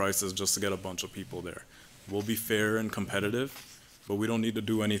run low prices just to get a bunch of people there. We'll be fair and competitive, but we don't need to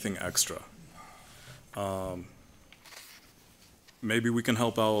do anything extra. maybe we can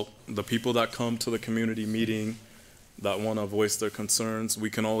help out the people that come to the community meeting that want to voice their concerns. We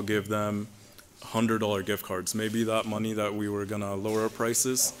can all give them $100 gift cards. Maybe that money that we were gonna lower our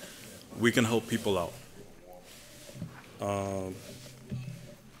prices, we can help people out.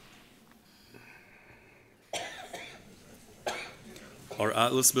 Our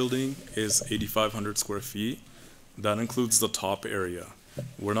Atlas building is 8,500 square feet. That includes the top area.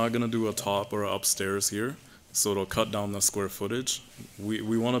 We're not gonna do a top or upstairs here, so it'll cut down the square footage.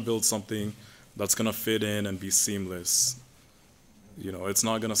 We wanna build something that's gonna fit in and be seamless. You know, it's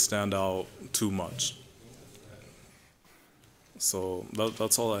not gonna stand out too much. So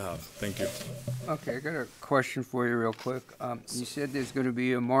that's all I have. Thank you. Okay, I got a question for you real quick. You said there's going to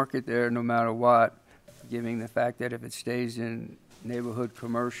be a market there no matter what, given the fact that if it stays in neighborhood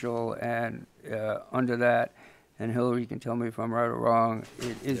commercial and under that, and Hillary can tell me if I'm right or wrong,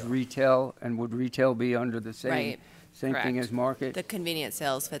 it is retail, and would retail be under the same, Right. same thing Correct. as market? The convenience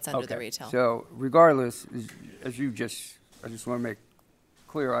sales fits under the Okay, retail. So regardless, as you just, I just want to make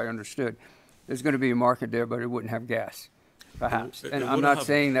clear I understood, there's going to be a market there, but it wouldn't have gas, perhaps. It And I'm wouldn't not have-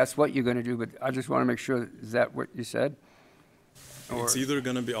 saying that's what you're going to do, but I just want to make sure, is that what you said? It's either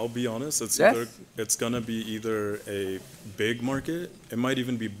gonna be, I'll be honest, Yes. it's gonna be either a big market, it might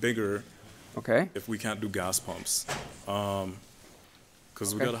even be bigger. Okay. If we can't do gas pumps.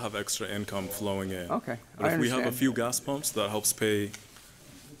 Cause we Okay. gotta have extra income flowing in. Okay, But I if we have a understand. few gas pumps, that helps pay.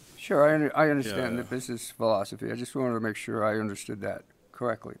 Sure, I understand Yeah. the business philosophy. I just wanted to make sure I understood that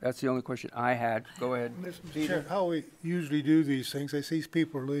correctly. That's the only question I had. Go ahead. Mr. Chair, how we usually do these things, I see these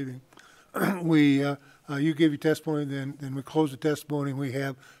people are leaving. We, you give your testimony, then we close the testimony, and we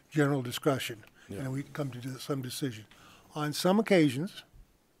have general discussion. And we come to some decision. On some occasions,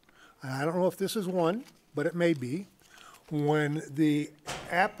 and I don't know if this is one, but it may be, when the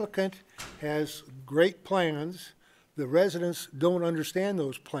applicant has great plans, the residents don't understand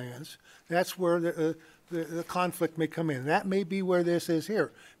those plans, that's where the conflict may come in. That may be where this is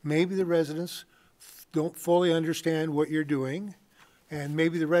here. Maybe the residents don't fully understand what you're doing, and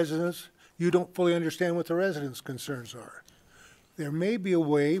maybe the residents, you don't fully understand what the residents' concerns are. There may be a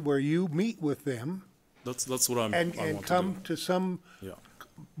way where you meet with them That's what I and want come to to some do. Yeah.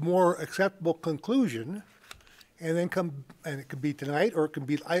 more acceptable conclusion, and then come, and it could be tonight, or it can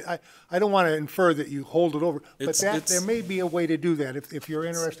be, I don't want to infer that you hold it over, but It's- there may be a way to do that, if you're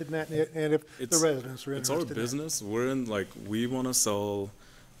interested in that, and if the residents are It's interested our in that. business. We're in, like, we wanna sell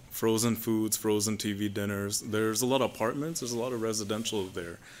frozen foods, frozen TV dinners. There's a lot of apartments, there's a lot of residential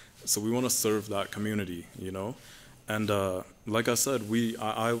there. So we wanna serve that community, you know? And, like I said,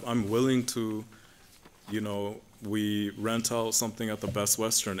 I'm willing to, you know, we rent out something at the Best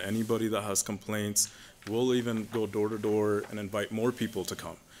Western. Anybody that has complaints, we'll even go door to door and invite more people to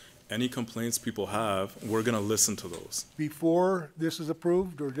come. Any complaints people have, we're gonna listen to those. Before this is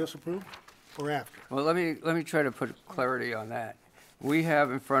approved or disapproved, or after? Well, let me try to put clarity on that. We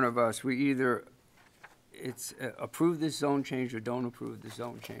have in front of us, we either, it's approve this zone change or don't approve the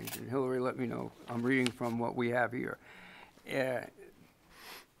zone change. And Hillary, let me know. I'm reading from what we have here.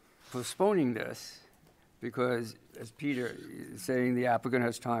 Postponing this, because as Peter is saying, the applicant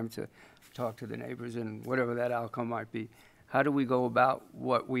has time to talk to the neighbors and whatever that outcome might be. How do we go about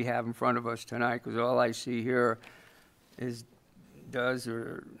what we have in front of us tonight? Because all I see here is does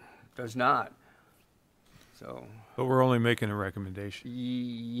or does not. So, But we're only making a recommendation.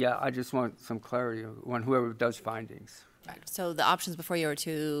 yeah, I just want some clarity on whoever does findings. Right. So the options before you are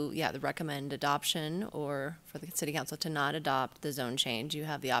to, the recommend adoption, or for the city council to not adopt the zone change. You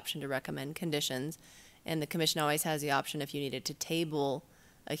have the option to recommend conditions, and the commission always has the option, if you needed to table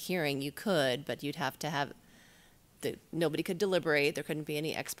a hearing, you could, but you'd have to have, nobody could deliberate, there couldn't be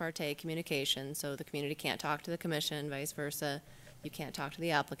any ex parte communication, so the community can't talk to the commission, vice versa. You can't talk to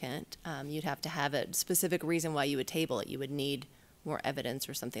the applicant. You'd have to have a specific reason why you would table it. You would need more evidence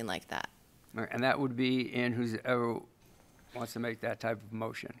or something like that. All right, and that would be in whoever wants to make that type of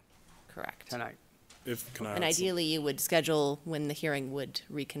motion. Correct. Tonight. And ideally, you would schedule when the hearing would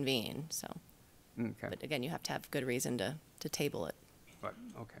reconvene, so. Okay. But again, you have to have good reason to table it. Right,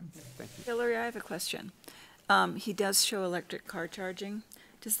 okay, thank you. Hillary, I have a question. He does show electric car charging.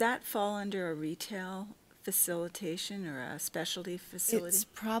 Does that fall under a retail facilitation or a specialty facility? It's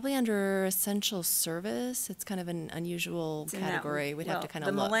probably under essential service. It's kind of an unusual It's in that- category. We'd have to kind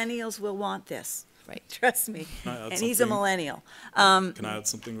of look. The millennials will want this. Right. Trust me. Can I add And he's a something? millennial. Can I add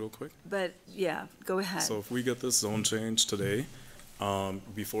something real quick? But, yeah, go ahead. So if we get this zone change today,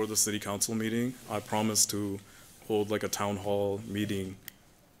 before the city council meeting, I promise to hold like a town hall meeting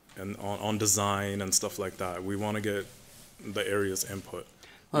and on design and stuff like that. We want to get the area's input.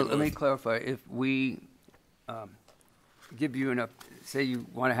 Well, let me clarify, if we give you enough, say you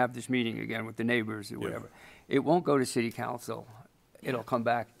want to have this meeting again with the neighbors or whatever, it won't go to city council. It'll come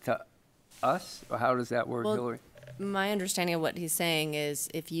back to us, or how does that work, Well, Hillary? My understanding of what he's saying is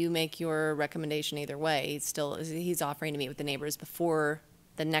if you make your recommendation either way, he's offering to meet with the neighbors before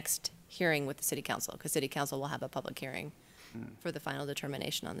the next hearing with the city council, because city council will have a public hearing for the final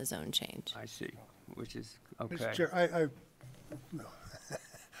determination on the zone change. I see, which is, okay. Mr. Chair,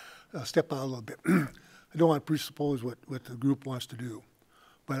 I'll step out a little bit. I don't want to presuppose what the group wants to do,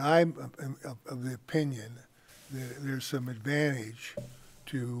 but I'm of the opinion that there's some advantage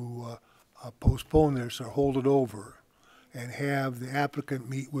to postpone this or hold it over and have the applicant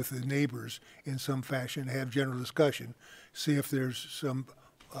meet with the neighbors in some fashion, have general discussion, see if there's some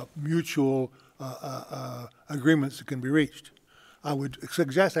mutual agreements that can be reached. I would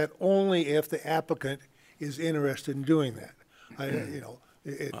suggest that only if the applicant is interested in doing that.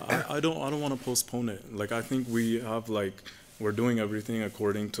 I don't want to postpone it. Like, I think we have, like, we're doing everything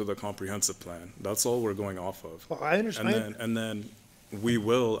according to the comprehensive plan. That's all we're going off of. Well, I understand. And then we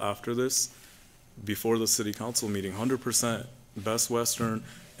will, after this, before the city council meeting, 100% Best Western,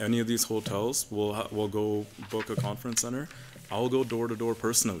 any of these hotels will go book a conference center. I'll go door to door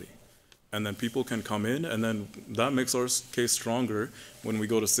personally. And then people can come in, and then that makes our case stronger when we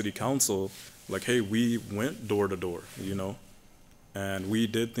go to city council. Like, hey, we went door to door, you know, and we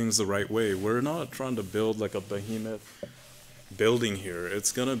did things the right way. We're not trying to build like a behemoth building here.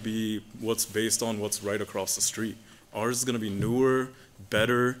 It's gonna be what's based on what's right across the street. Ours is gonna be newer,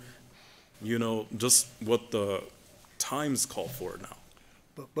 better, you know, just what the times call for now.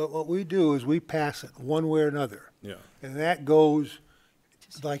 But what we do is we pass it one way or another. Yeah. And that goes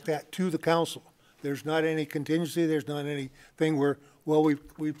like that to the council. There's not any contingency, there's not anything where, well,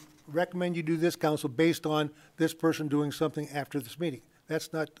 we recommend you do this, council, based on this person doing something after this meeting.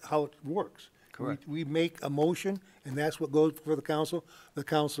 That's not how it works. Correct. We make a motion, and that's what goes before the council. The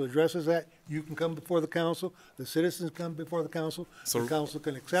council addresses that. You can come before the council. The citizens come before the council. The council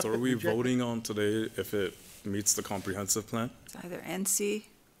can accept it. So are we reject it. voting on today if it meets the comprehensive plan? It's either NC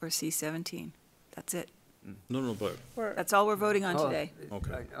or C17. That's it. No, but. That's all we're voting on today.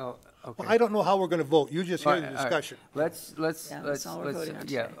 Okay. Oh, okay. Well, I don't know how we're gonna vote. You just hear the All right. discussion. Let's, Yeah, that's all we're voting on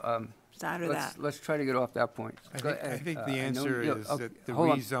yeah, today. It's either that. let's try to get off that point. I think the answer is that the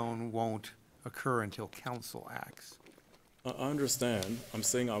hold on. rezone won't occur until council acts. I understand. I'm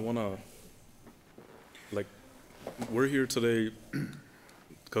saying I want to, like, we're here today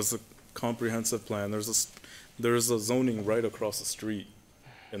because the comprehensive plan, there's a zoning right across the street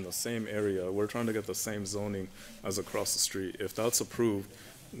in the same area. We're trying to get the same zoning as across the street. If that's approved,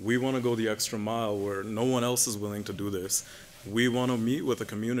 we want to go the extra mile where no one else is willing to do this. We want to meet with the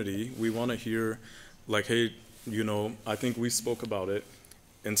community. We want to hear, like, hey, you know, I think we spoke about it.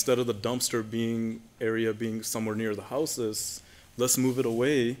 Instead of the dumpster area being somewhere near the houses, let's move it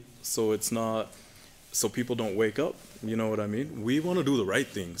away so it's not, so people don't wake up. You know what I mean? We want to do the right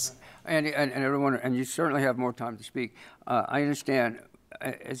things. And everyone, and you certainly have more time to speak. I understand,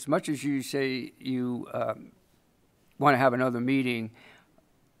 as much as you say you want to have another meeting,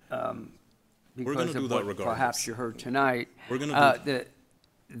 We're gonna because do of that what regardless. perhaps you heard tonight. We're gonna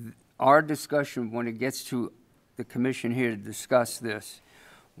do Our discussion, when it gets to the commission here to discuss this,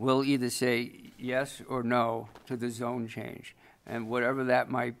 we'll either say yes or no to the zone change. And whatever that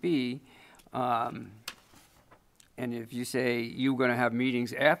might be, and if you say you're going to have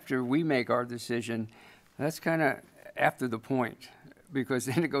meetings after we make our decision, that's kind of after the point, because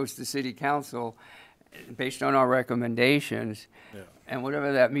then it goes to city council based on our recommendations. Yeah. And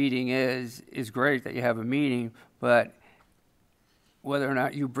whatever that meeting is great that you have a meeting, but whether or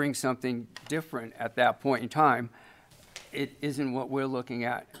not you bring something different at that point in time, it isn't what we're looking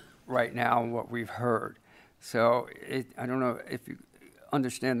at right now and what we've heard. So I don't know if you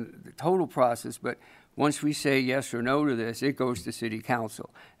understand the total process, but once we say yes or no to this, it goes to city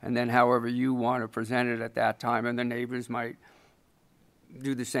council. And then however you want to present it at that time, and the neighbors might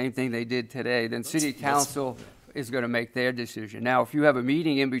do the same thing they did today, then city council is going to make their decision. Now, if you have a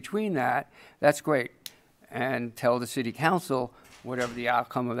meeting in between that, that's great. And tell the city council whatever the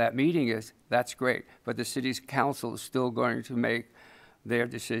outcome of that meeting is, that's great. But the city's council is still going to make their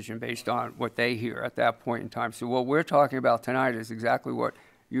decision based on what they hear at that point in time. So what we're talking about tonight is exactly what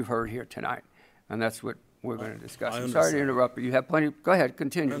you've heard here tonight. And that's what we're going to discuss. I'm sorry to interrupt, but you have plenty. Go ahead,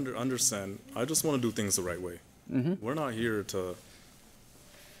 continue. Understand. I just want to do things the right way. Mm-hmm. We're not here to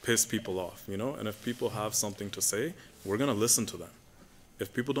piss people off, you know? And if people have something to say, we're going to listen to them.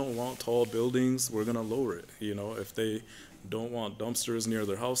 If people don't want tall buildings, we're going to lower it, you know? If they don't want dumpsters near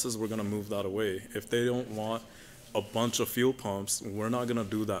their houses, we're going to move that away. If they don't want a bunch of fuel pumps, we're not going to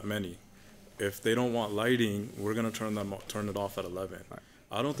do that many. If they don't want lighting, we're gonna turn it off at 11.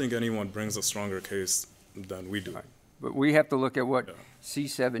 I don't think anyone brings a stronger case than we do. But we have to look at what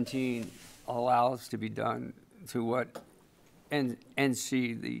C-17 allows to be done to what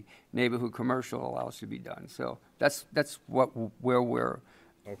NC, the neighborhood commercial, allows to be done. So that's where we're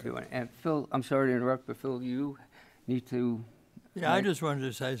doing. And Phil, I'm sorry to interrupt, but Phil, you need to. Yeah, I just wanted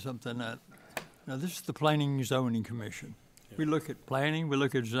to say something that, this is the Planning and Zoning Commission. We look at planning, we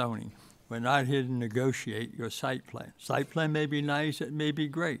look at zoning. We're not here to negotiate your site plan. Site plan may be nice, it may be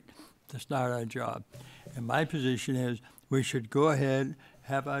great. That's not our job. And my position is we should go ahead,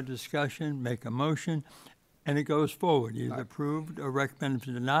 have our discussion, make a motion, and it goes forward, either approved or recommended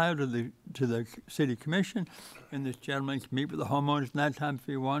for denial to the city commission, and this gentleman can meet with the homeowners in that time if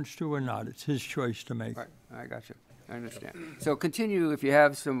he wants to or not. It's his choice to make. Right, I got you. I understand. So continue if you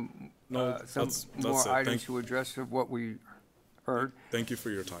have some more items to address of what we heard. Thank you for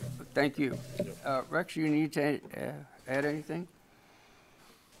your time. Thank you. Rex, you need to add anything?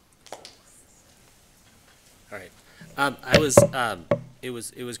 All right. It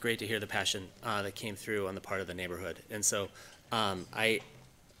was great to hear the passion that came through on the part of the neighborhood, and so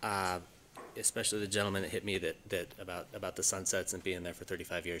especially the gentleman that hit me about the sunsets and being there for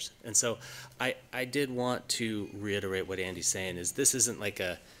 35 years. And so I did want to reiterate what Andy's saying is this isn't like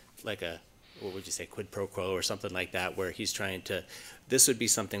a what would you say, quid pro quo or something like that, where he's trying to, this would be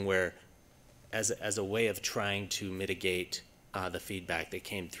something where as a way of trying to mitigate the feedback that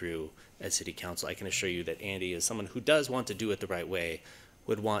came through at City Council. I can assure you that Andy is someone who does want to do it the right way,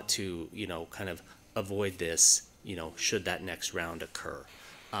 would want to, kind of avoid this, should that next round occur.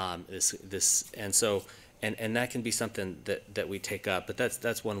 And that can be something that we take up, but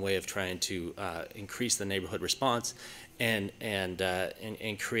that's one way of trying to increase the neighborhood response and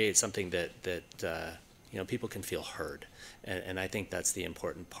create something that people can feel heard. And I think that's the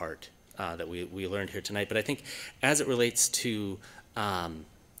important part that we learned here tonight. But I think as it relates to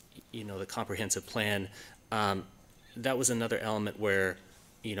the comprehensive plan, that was another element where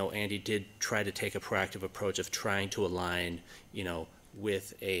Andy did try to take a proactive approach of trying to align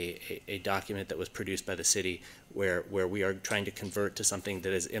with a document that was produced by the city where we are trying to convert to something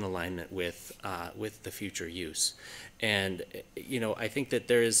that is in alignment with the future use. And I think that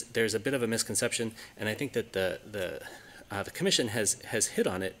there's a bit of a misconception, and I think that the commission has hit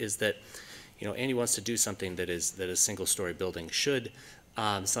on it, is that Andy wants to do something that is single story building. Should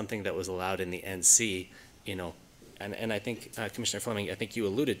something that was allowed in the NC, and I think Commissioner Fleming, I think you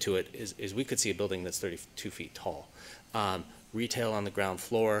alluded to it, is we could see a building that's 32 feet tall. Retail on the ground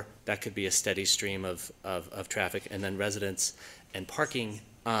floor, that could be a steady stream of traffic, and then residents and parking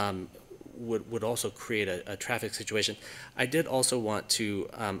would also create a traffic situation. I did also want to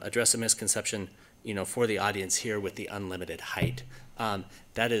address a misconception, for the audience here with the unlimited height.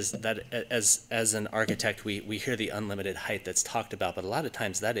 As an architect, we hear the unlimited height that's talked about, but a lot of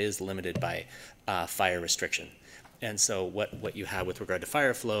times that is limited by fire restriction. And so what you have with regard to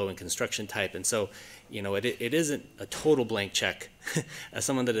fire flow and construction type. And so, it isn't a total blank check as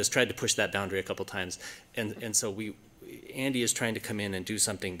someone that has tried to push that boundary a couple times. And so Andy is trying to come in and do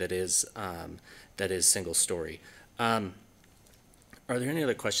something that is single story. Are there any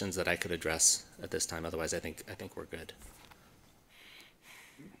other questions that I could address at this time? Otherwise, I think we're good.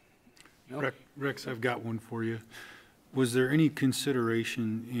 Rex, I've got one for you. Was there any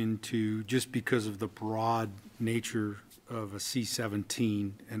consideration into, just because of the broad nature of a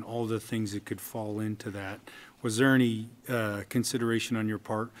C-17 and all the things that could fall into that, was there any consideration on your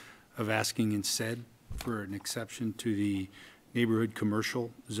part of asking instead for an exception to the neighborhood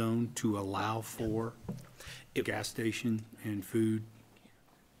commercial zone to allow for gas station and food?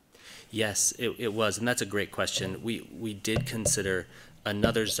 Yes, it was, and that's a great question. We did consider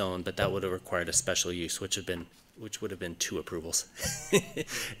another zone, but that would have required a special use, which would have been 2 approvals.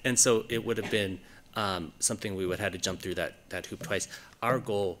 And so it would have been something we would have had to jump through that hoop twice. Our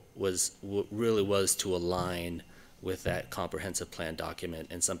goal really was to align with that comprehensive plan document,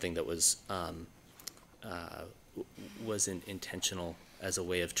 and something that was intentional as a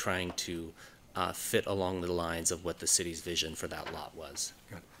way of trying to fit along the lines of what the city's vision for that lot was.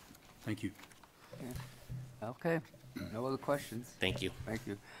 Got it. Thank you. Okay. No other questions? Thank you. Thank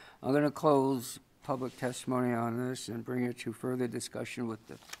you. I'm going to close public testimony on this and bring it to further discussion with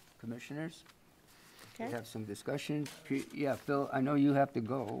the commissioners. Okay. We have some discussion. Yeah, Phil, I know you have to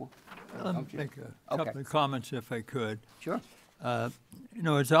go. Let me make a couple of comments if I could. Sure.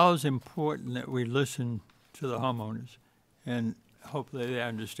 It's always important that we listen to the homeowners, and hopefully they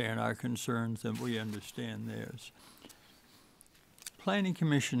understand our concerns and we understand theirs. Planning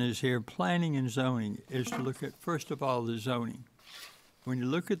Commission is here. Planning and zoning is to look at, first of all, the zoning. when you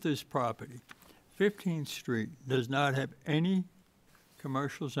look at this property, 15th Street does not have any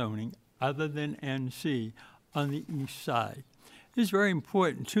commercial zoning other than NC on the east side. It's very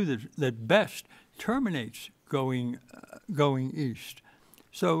important, too, that Best terminates going east.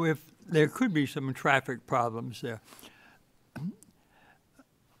 So if there could be some traffic problems there.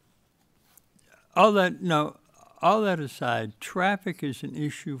 All that aside, traffic is an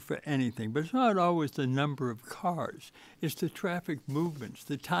issue for anything, but it's not always the number of cars. It's the traffic movements,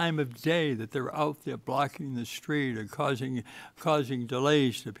 the time of day that they're out there blocking the street or causing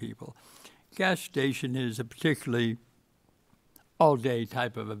delays to people. Gas station is a particularly all-day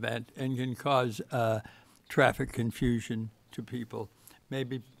type of event and can cause traffic confusion to people,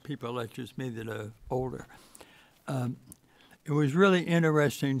 maybe people like just me that are older. It was really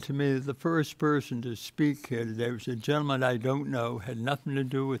interesting to me that the first person to speak here today was a gentleman I don't know, had nothing to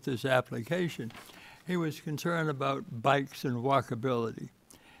do with this application. He was concerned about bikes and walkability.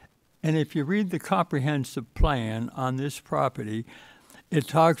 And if you read the comprehensive plan on this property, it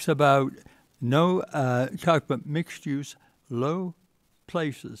talks about mixed use, low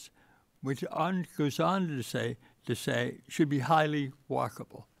places, which goes on to say should be highly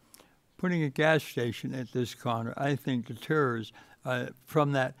walkable. Putting a gas station at this corner, I think, deters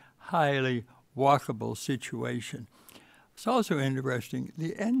from that highly walkable situation. It's also interesting,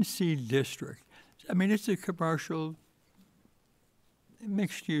 the NC district, I mean, it's a commercial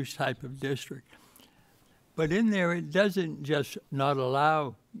mixed-use type of district. But in there, it doesn't just not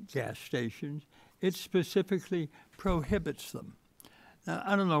allow gas stations, it specifically prohibits them. Now,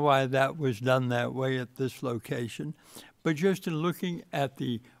 I don't know why that was done that way at this location, but just in looking at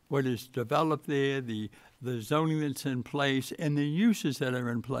what is developed there, the zoning that's in place, and the uses that are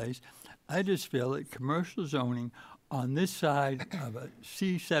in place, I just feel that commercial zoning on this side of a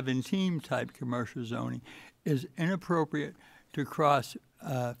C-17 type commercial zoning is inappropriate to cross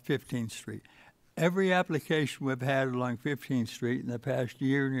 15th Street. Every application we've had along 15th Street in the past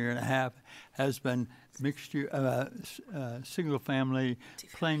year and a half has been mixed single-family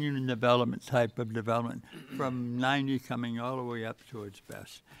plan unit development type of development, from 90 coming all the way up towards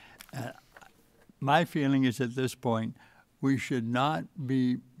Best. My feeling is at this point, we should not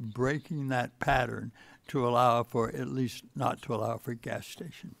be breaking that pattern to allow for, at least not to allow for gas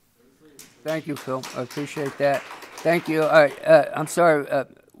station. Thank you, Phil. I appreciate that. Thank you. I'm sorry,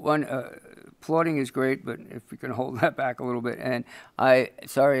 applauding is great, but if we can hold that back a little bit. And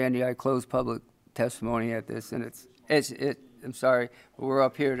sorry, Andy, I closed public testimony at this, and I'm sorry, but we're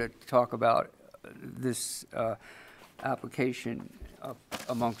up here to talk about this application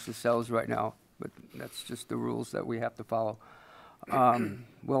amongst ourselves right now, but that's just the rules that we have to follow.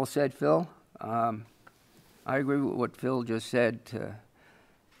 Well said, Phil. I agree with what Phil just said.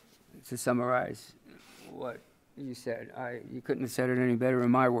 To summarize what you said, you couldn't have said it any better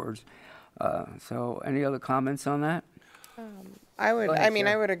in my words. So any other comments on that? I would, ahead, I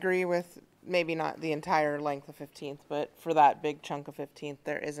Sarah. would agree with maybe not the entire length of 15th, but for that big chunk of 15th,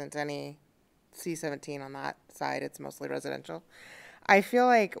 there isn't any C-17 on that side. It's mostly residential. I feel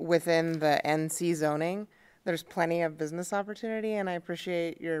like within the NC zoning, there's plenty of business opportunity, and I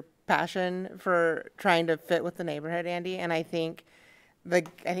appreciate your passion for trying to fit with the neighborhood, Andy. And I think the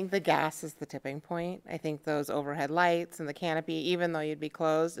gas is the tipping point. I think those overhead lights and the canopy, even though you'd be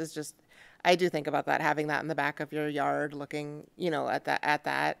closed, is just, I do think about that, having that in the back of your yard, looking, at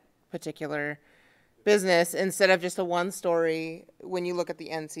that particular business instead of just a one-story. When you look at the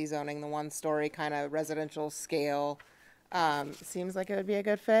NC zoning, the one-story kind of residential scale seems like it would be a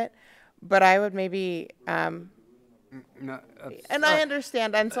good fit. But I would maybe, and I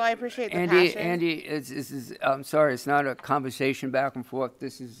understand, and so I appreciate the passion. Andy, I'm sorry, it's not a conversation back and forth.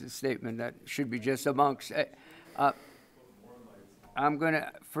 This is a statement that should be just amongst.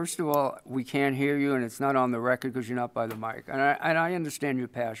 First of all, we can't hear you, and it's not on the record because you're not by the mic. And I understand your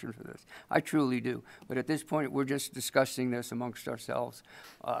passion for this. I truly do. But at this point, we're just discussing this amongst ourselves.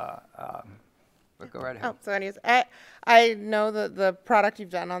 But go right ahead. Oh, so anyways, I know that the product you've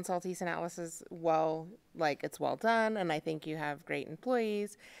done on Saltese and Atlas is it's well done, and I think you have great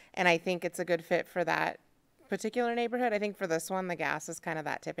employees, and I think it's a good fit for that particular neighborhood. I think for this one, the gas is kind of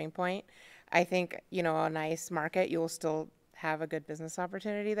that tipping point. I think, a nice market, you'll still have a good business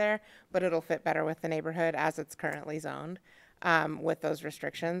opportunity there, but it'll fit better with the neighborhood as it's currently zoned with those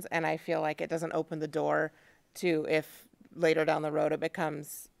restrictions. And I feel like it doesn't open the door to, if later down the road it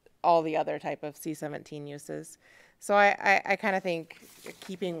becomes all the other type of C17 uses. So I kind of think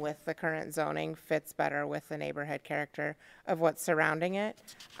keeping with the current zoning fits better with the neighborhood character of what's surrounding it.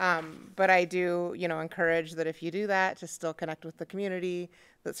 But I do, encourage that if you do that, to still connect with the community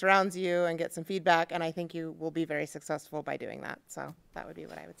that surrounds you and get some feedback. And I think you will be very successful by doing that. So that would be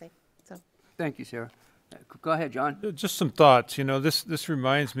what I would say. So. Thank you, Sarah. Go ahead, John. Just some thoughts. This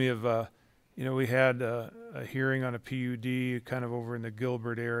reminds me of, we had a hearing on a PUD kind of over in the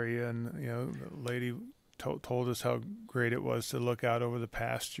Gilbert area, and the lady told us how great it was to look out over the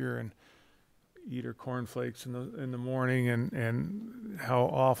pasture and eat her cornflakes in the morning, and how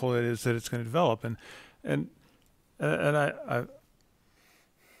awful it is that it's going to develop. And I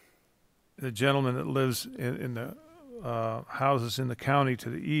the gentleman that lives in the houses in the county to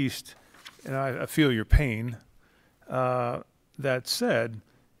the east, and I feel your pain. That said,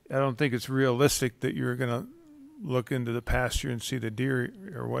 I don't think it's realistic that you're going to look into the pasture and see the deer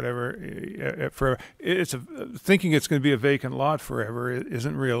or whatever forever. Thinking it's going to be a vacant lot forever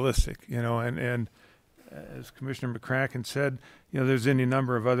isn't realistic, and as Commissioner McCracken said, there's any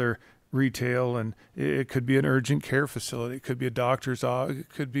number of other retail, and it could be an urgent care facility, it could be a doctor's office, it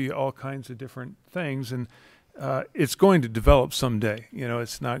could be all kinds of different things, and it's going to develop someday.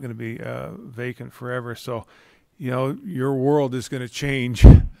 It's not going to be vacant forever. So, your world is going to change,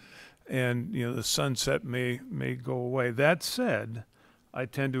 and the sunset may go away. That said, I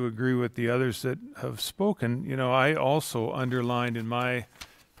tend to agree with the others that have spoken. I also underlined in my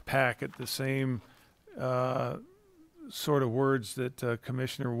packet the same sort of words that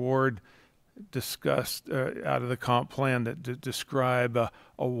Commissioner Ward discussed out of the comp plan that describe a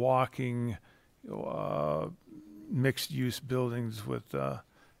walking mixed-use buildings with,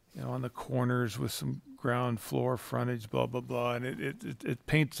 on the corners with some ground floor frontage, blah, blah, blah, and it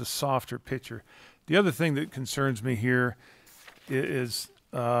paints a softer picture. The other thing that concerns me here is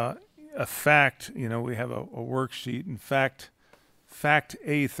a fact. We have a worksheet. In fact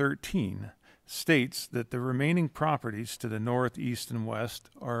A13 states that the remaining properties to the north, east, and west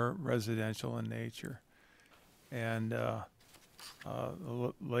are residential in nature. And a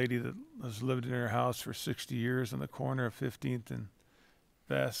lady that has lived in her house for 60 years on the corner of 15th and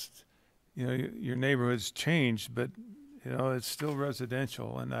Best, your neighborhood's changed, but it's still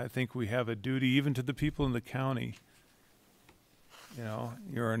residential, and I think we have a duty even to the people in the county,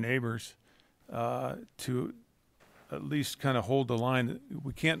 you're our neighbors, to at least kind of hold the line.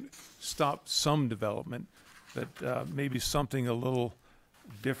 We can't stop some development, but maybe something a little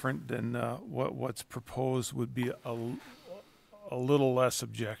different than what's proposed would be a little less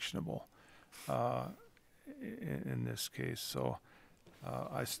objectionable in this case. So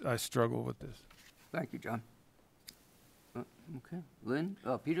I struggle with this. Thank you, John. Okay, Lynn?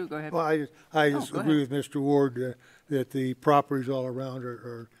 Peter, go ahead. Well, I just go agree ahead. with Mr. Ward that the properties all around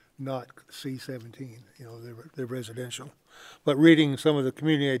are not C17. They're residential. But reading some of the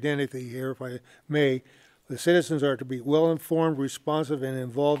community identity here, if I may, the citizens are to be well-informed, responsive, and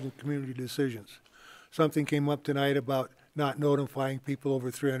involved in community decisions. Something came up tonight about not notifying people over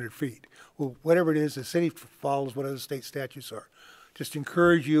 300 feet. Well, whatever it is, the city follows whatever the state statutes are. Just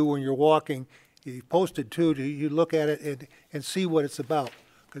encourage you when you're walking, you posted too, you look at it and see what it's about.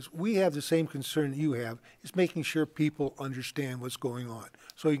 Because we have the same concern that you have, is making sure people understand what's going on,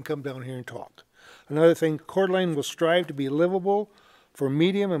 so you can come down here and talk. Another thing, Coeur d'Alene will strive to be livable for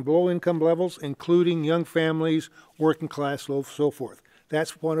medium and low income levels, including young families, working class, so forth.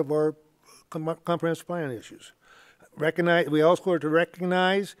 That's one of our comprehensive plan issues. We also are to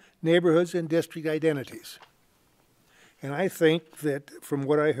recognize neighborhoods and district identities. And I think that from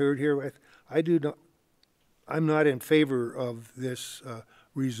what I heard here, I'm not in favor of this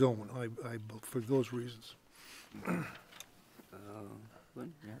rezone for those reasons.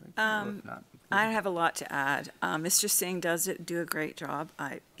 I have a lot to add. Mr. Singh does do a great job.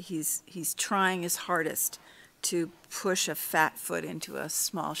 He's trying his hardest to push a fat foot into a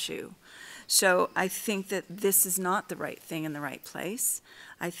small shoe. So I think that this is not the right thing in the right place.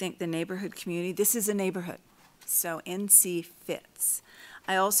 I think the neighborhood community, this is a neighborhood, so NC fits.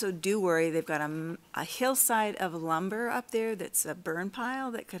 I also do worry they've got a hillside of lumber up there that's a burn pile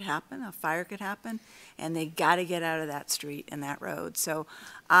that could happen, a fire could happen, and they got to get out of that street and that road. So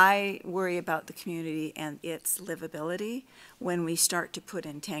I worry about the community and its livability when we start to put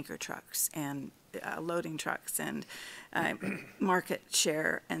in tanker trucks and loading trucks and market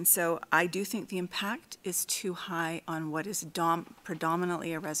share. And so I do think the impact is too high on what is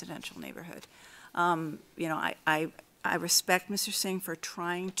predominantly a residential neighborhood. I respect Mr. Singh for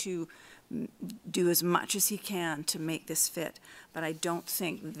trying to do as much as he can to make this fit, but I don't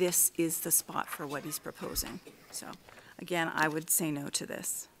think this is the spot for what he's proposing. So again, I would say no to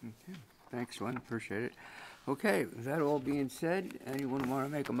this. Okay. Thanks, Lynn, appreciate it. Okay, with that all being said, anyone want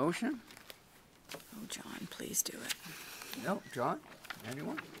to make a motion? Oh, John, please do it. No, John?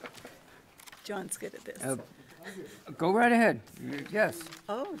 Anyone? John's good at this. Go right ahead. Yes.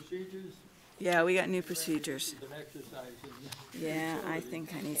 Oh. Yeah, we got new procedures. Yeah, I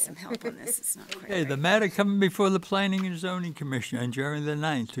think I need some help on this. It's not quite Okay, the matter coming before the Planning and Zoning Commission on January the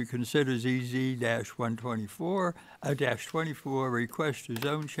 9th to consider ZZ-124, -24, request to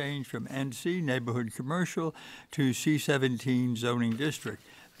zone change from NC Neighborhood Commercial to C17 zoning district.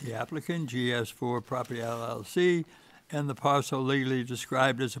 The applicant, GS4 Property LLC, and the parcel legally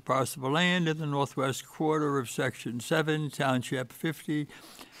described as a parcel of land in the northwest quarter of Section 7, Township 50,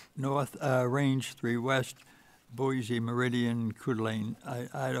 North, Range 3 West, Boise Meridian, Coeur d'Alene,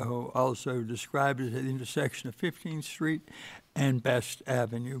 Idaho, also described as at the intersection of 15th Street and Best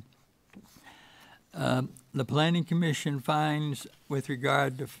Avenue. The Planning Commission finds, with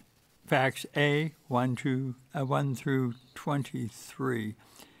regard to facts A, 1 through 23.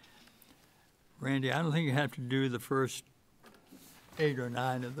 Randy, I don't think you have to do the first 8 or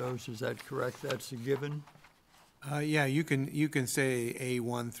 9 of those. Is that correct? That's a given? Yeah, you can say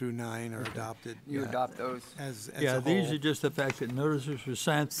A1 through 9 are adopted. You adopt those? As Yeah, a these whole. are just the fact that notices were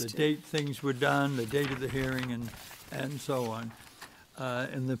sent, the date things were done, the date of the hearing, and so on.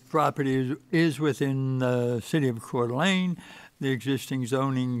 And the property is within the city of Coeur d'Alene, the existing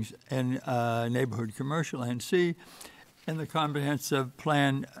zonings and neighborhood commercial NC, and the comprehensive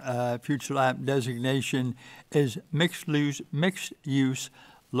plan future lap designation is mixed use,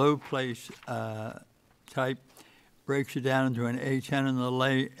 low place type. Breaks it down into an A10 and an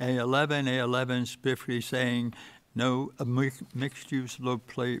A11. A11 specifically saying no mixed use low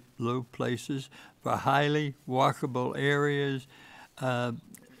places for highly walkable areas,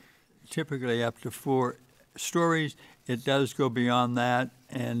 typically up to 4 stories. It does go beyond that,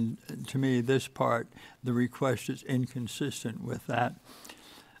 and to me, this part, the request is inconsistent with that.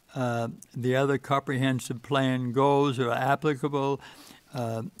 The other comprehensive plan goals are applicable.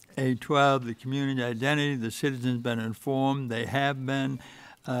 A12, the community identity, the citizens been informed, they have been.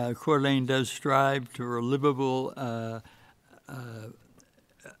 Coeur d'Alene does strive to a livable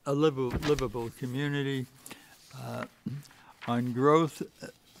community. On growth,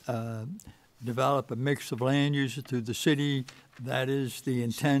 develop a mix of land uses through the city. That is the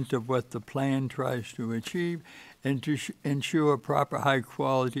intent of what the plan tries to achieve, and to ensure proper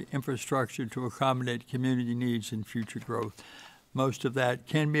high-quality infrastructure to accommodate community needs and future growth. Most of that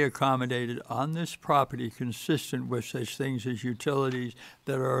can be accommodated on this property consistent with such things as utilities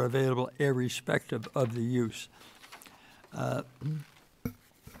that are available irrespective of the use. Let me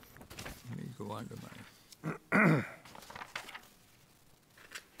go on to my...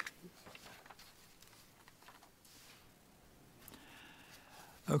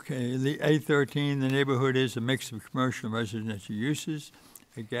 Okay, the A13, the neighborhood is a mix of commercial and residential uses.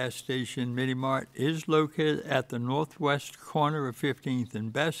 A gas station, Mini Mart, is located at the northwest corner of 15th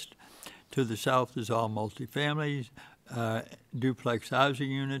and Best. To the south is all multifamilies, duplex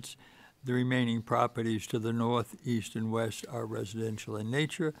housing units. The remaining properties to the north, east, and west are residential in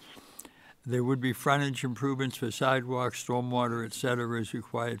nature. There would be frontage improvements for sidewalks, stormwater, et cetera, as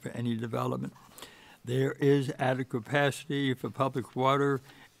required for any development. There is adequate capacity for public water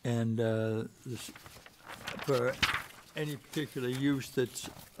and for any particular use that's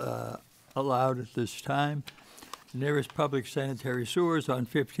allowed at this time. The nearest public sanitary sewer is on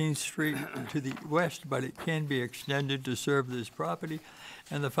 15th Street to the west, but it can be extended to serve this property.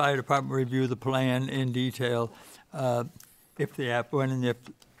 And the fire department review the plan in detail when and if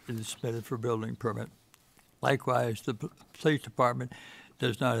it is submitted for building permit. Likewise, the police department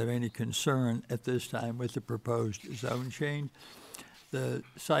does not have any concern at this time with the proposed zone change. The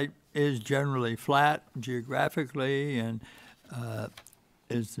site is generally flat geographically and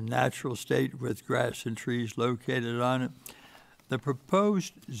is the natural state with grass and trees located on it. The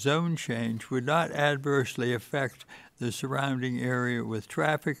proposed zone change would not adversely affect the surrounding area with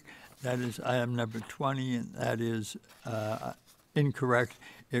traffic. That is item number 20, and that is incorrect.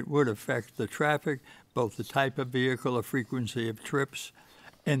 It would affect the traffic, both the type of vehicle, the frequency of trips,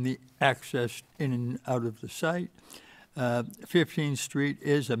 and the access in and out of the site. 15th Street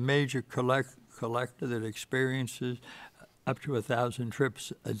is a major collector that experiences up to 1,000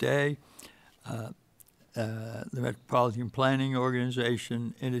 trips a day. The Metropolitan Planning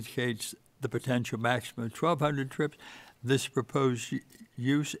Organization indicates the potential maximum of 1,200 trips. This proposed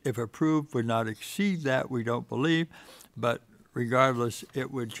use, if approved, would not exceed that, we don't believe, but regardless,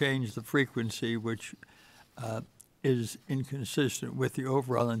 it would change the frequency, which is inconsistent with the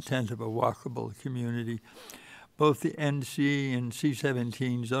overall intent of a walkable community. Both the NC and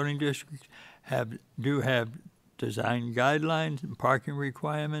C17 zoning districts do have design guidelines and parking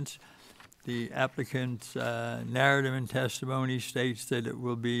requirements. The applicant's narrative and testimony states that it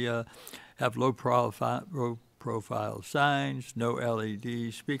will be have low profile signs, no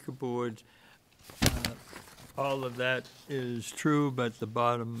LED speaker boards. All of that is true, but the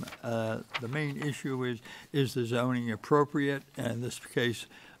main issue is the zoning appropriate? And in this case,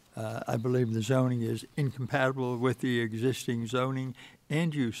 I believe the zoning is incompatible with the existing zoning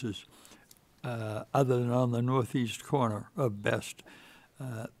and uses, other than on the northeast corner of Best.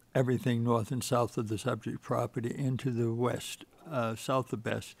 Everything north and south of the subject property into the west, south of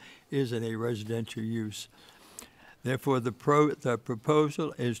Best, is in a residential use. Therefore, the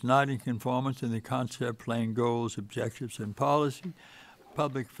proposal is not in conformance in the concept plan goals, objectives, and policy.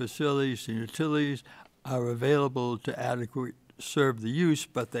 Public facilities and utilities are available to adequately serve the use,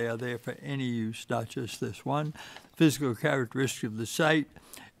 but they are there for any use, not just this one. Physical characteristics of the site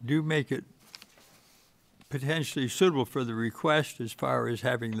do make it potentially suitable for the request as far as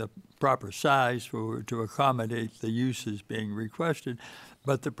having the proper size to accommodate the uses being requested,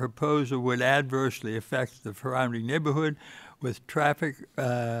 but the proposal would adversely affect the surrounding neighborhood with traffic,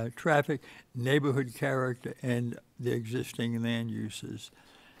 neighborhood character, and the existing land uses.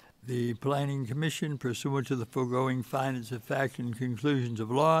 The Planning Commission, pursuant to the foregoing findings of fact and conclusions of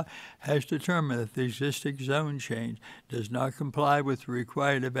law, has determined that the existing zone change does not comply with the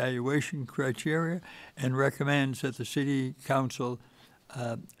required evaluation criteria and recommends that the City Council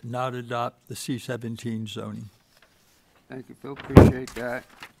not adopt the C17 zoning. Thank you, Phil. Appreciate that.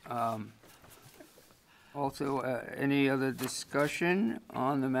 Also, any other discussion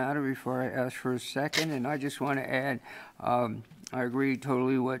on the matter before I ask for a second? And I just want to add, I agree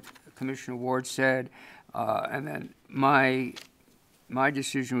totally what Commissioner Ward said, and then my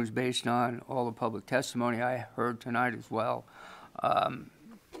decision was based on all the public testimony I heard tonight as well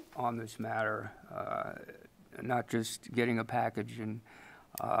on this matter, not just getting a package, and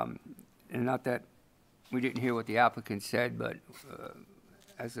not that we didn't hear what the applicant said, but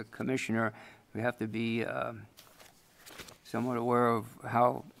as a commissioner, we have to be somewhat aware of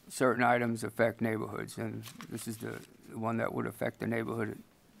how certain items affect neighborhoods, and this is the one that would affect the neighborhood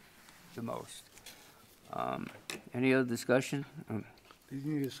the most. Any other discussion? Do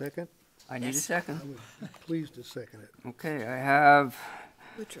you need a second? I need a second. I would be pleased to second it. Okay, I have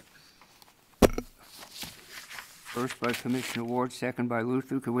first by Commissioner Ward, second by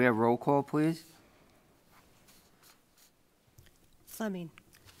Luther. Could we have roll call, please? Fleming.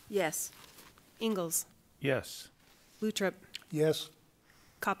 Yes. Ingalls. Yes. Lutrip. Yes.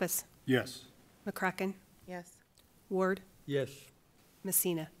 Coppice. Yes. McCracken. Yes. Ward. Yes.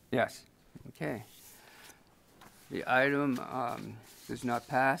 Messina. Yes. Okay. The item does not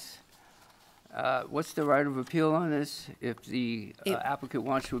pass. What's the right of appeal on this? If the applicant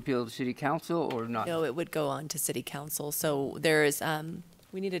wants to appeal to City Council or not? No, it would go on to City Council. So there is,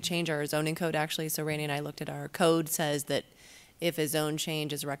 we need to change our zoning code actually. So Randy and I looked at our code, says that if a zone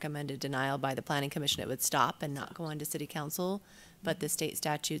change is recommended denial by the Planning Commission, it would stop and not go on to City Council. But the state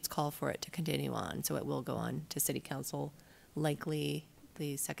statutes call for it to continue on, so it will go on to City Council, likely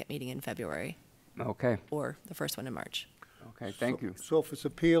the second meeting in February. Okay. Or the first one in March. Okay, thank you. So if it's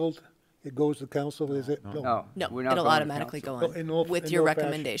appealed, it goes to council, is it? No. No, we're not it'll going to automatically go council. on with your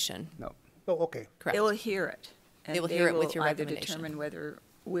recommendation. No. Oh, okay. Correct. They will hear it. They will hear it with your either recommendation. determine whether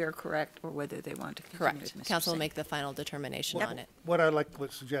we're correct or whether they want to continue Correct. with Mr. Council will Singh. make the final determination on it. What I'd like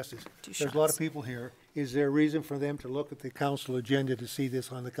to suggest is, there's a lot of people here. Is there a reason for them to look at the council agenda to see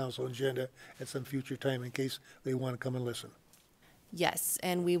this on the council agenda at some future time in case they want to come and listen? Yes,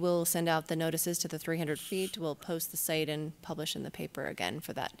 and we will send out the notices to the 300 feet. We'll post the site and publish in the paper again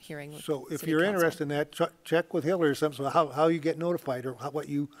for that hearing with So if City you're Council. interested in that, check with Hillary or something, so how you get notified, or what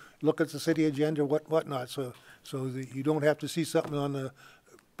you look at the city agenda, whatnot, so that you don't have to see something on the,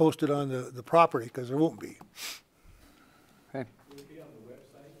 posted on the property, because there won't be. Okay. Will it be on the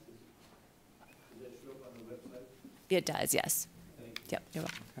website? Does that show up on the website? It does, yes. Thank you. Yep, you're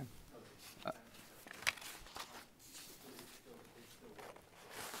welcome. Okay.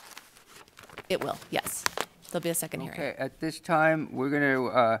 It will, yes. There'll be a second hearing. Okay, at this time, we're going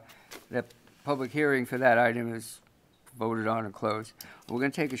to, the public hearing for that item is voted on and closed. We're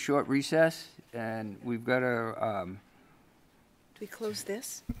going to take a short recess, and we've got to, Do we close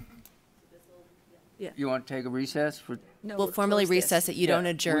this? you want to take a recess for? No, We'll formally close this. recess it. You Yeah, don't we're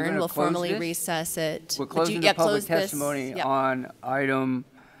adjourn. gonna We'll close formally this. recess it. We're Would closing you- the yeah, public close this. testimony Yeah. on item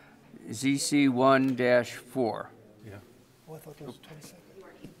ZC 1-4. Oh, I thought that was 22nd.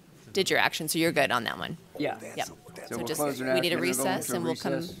 Did your action, so you're good on that one. Yeah. Yep. So we'll just- close it we out. need a We're gonna go recess into and we'll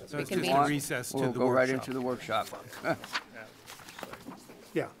come recess. So it's reconvene. just a recess to We'll the go right workshop. into the workshop.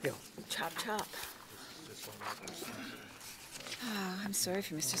 Yeah, yeah. Chop, chop. Oh, I'm sorry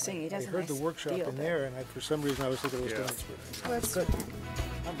for Mr. Singh. He I does a heard the nice workshop deal, in but- there, and for some reason I was thinking it was Yeah. Dunsford. Well, that's Good.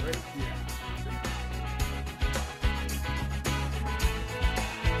 I'm ready.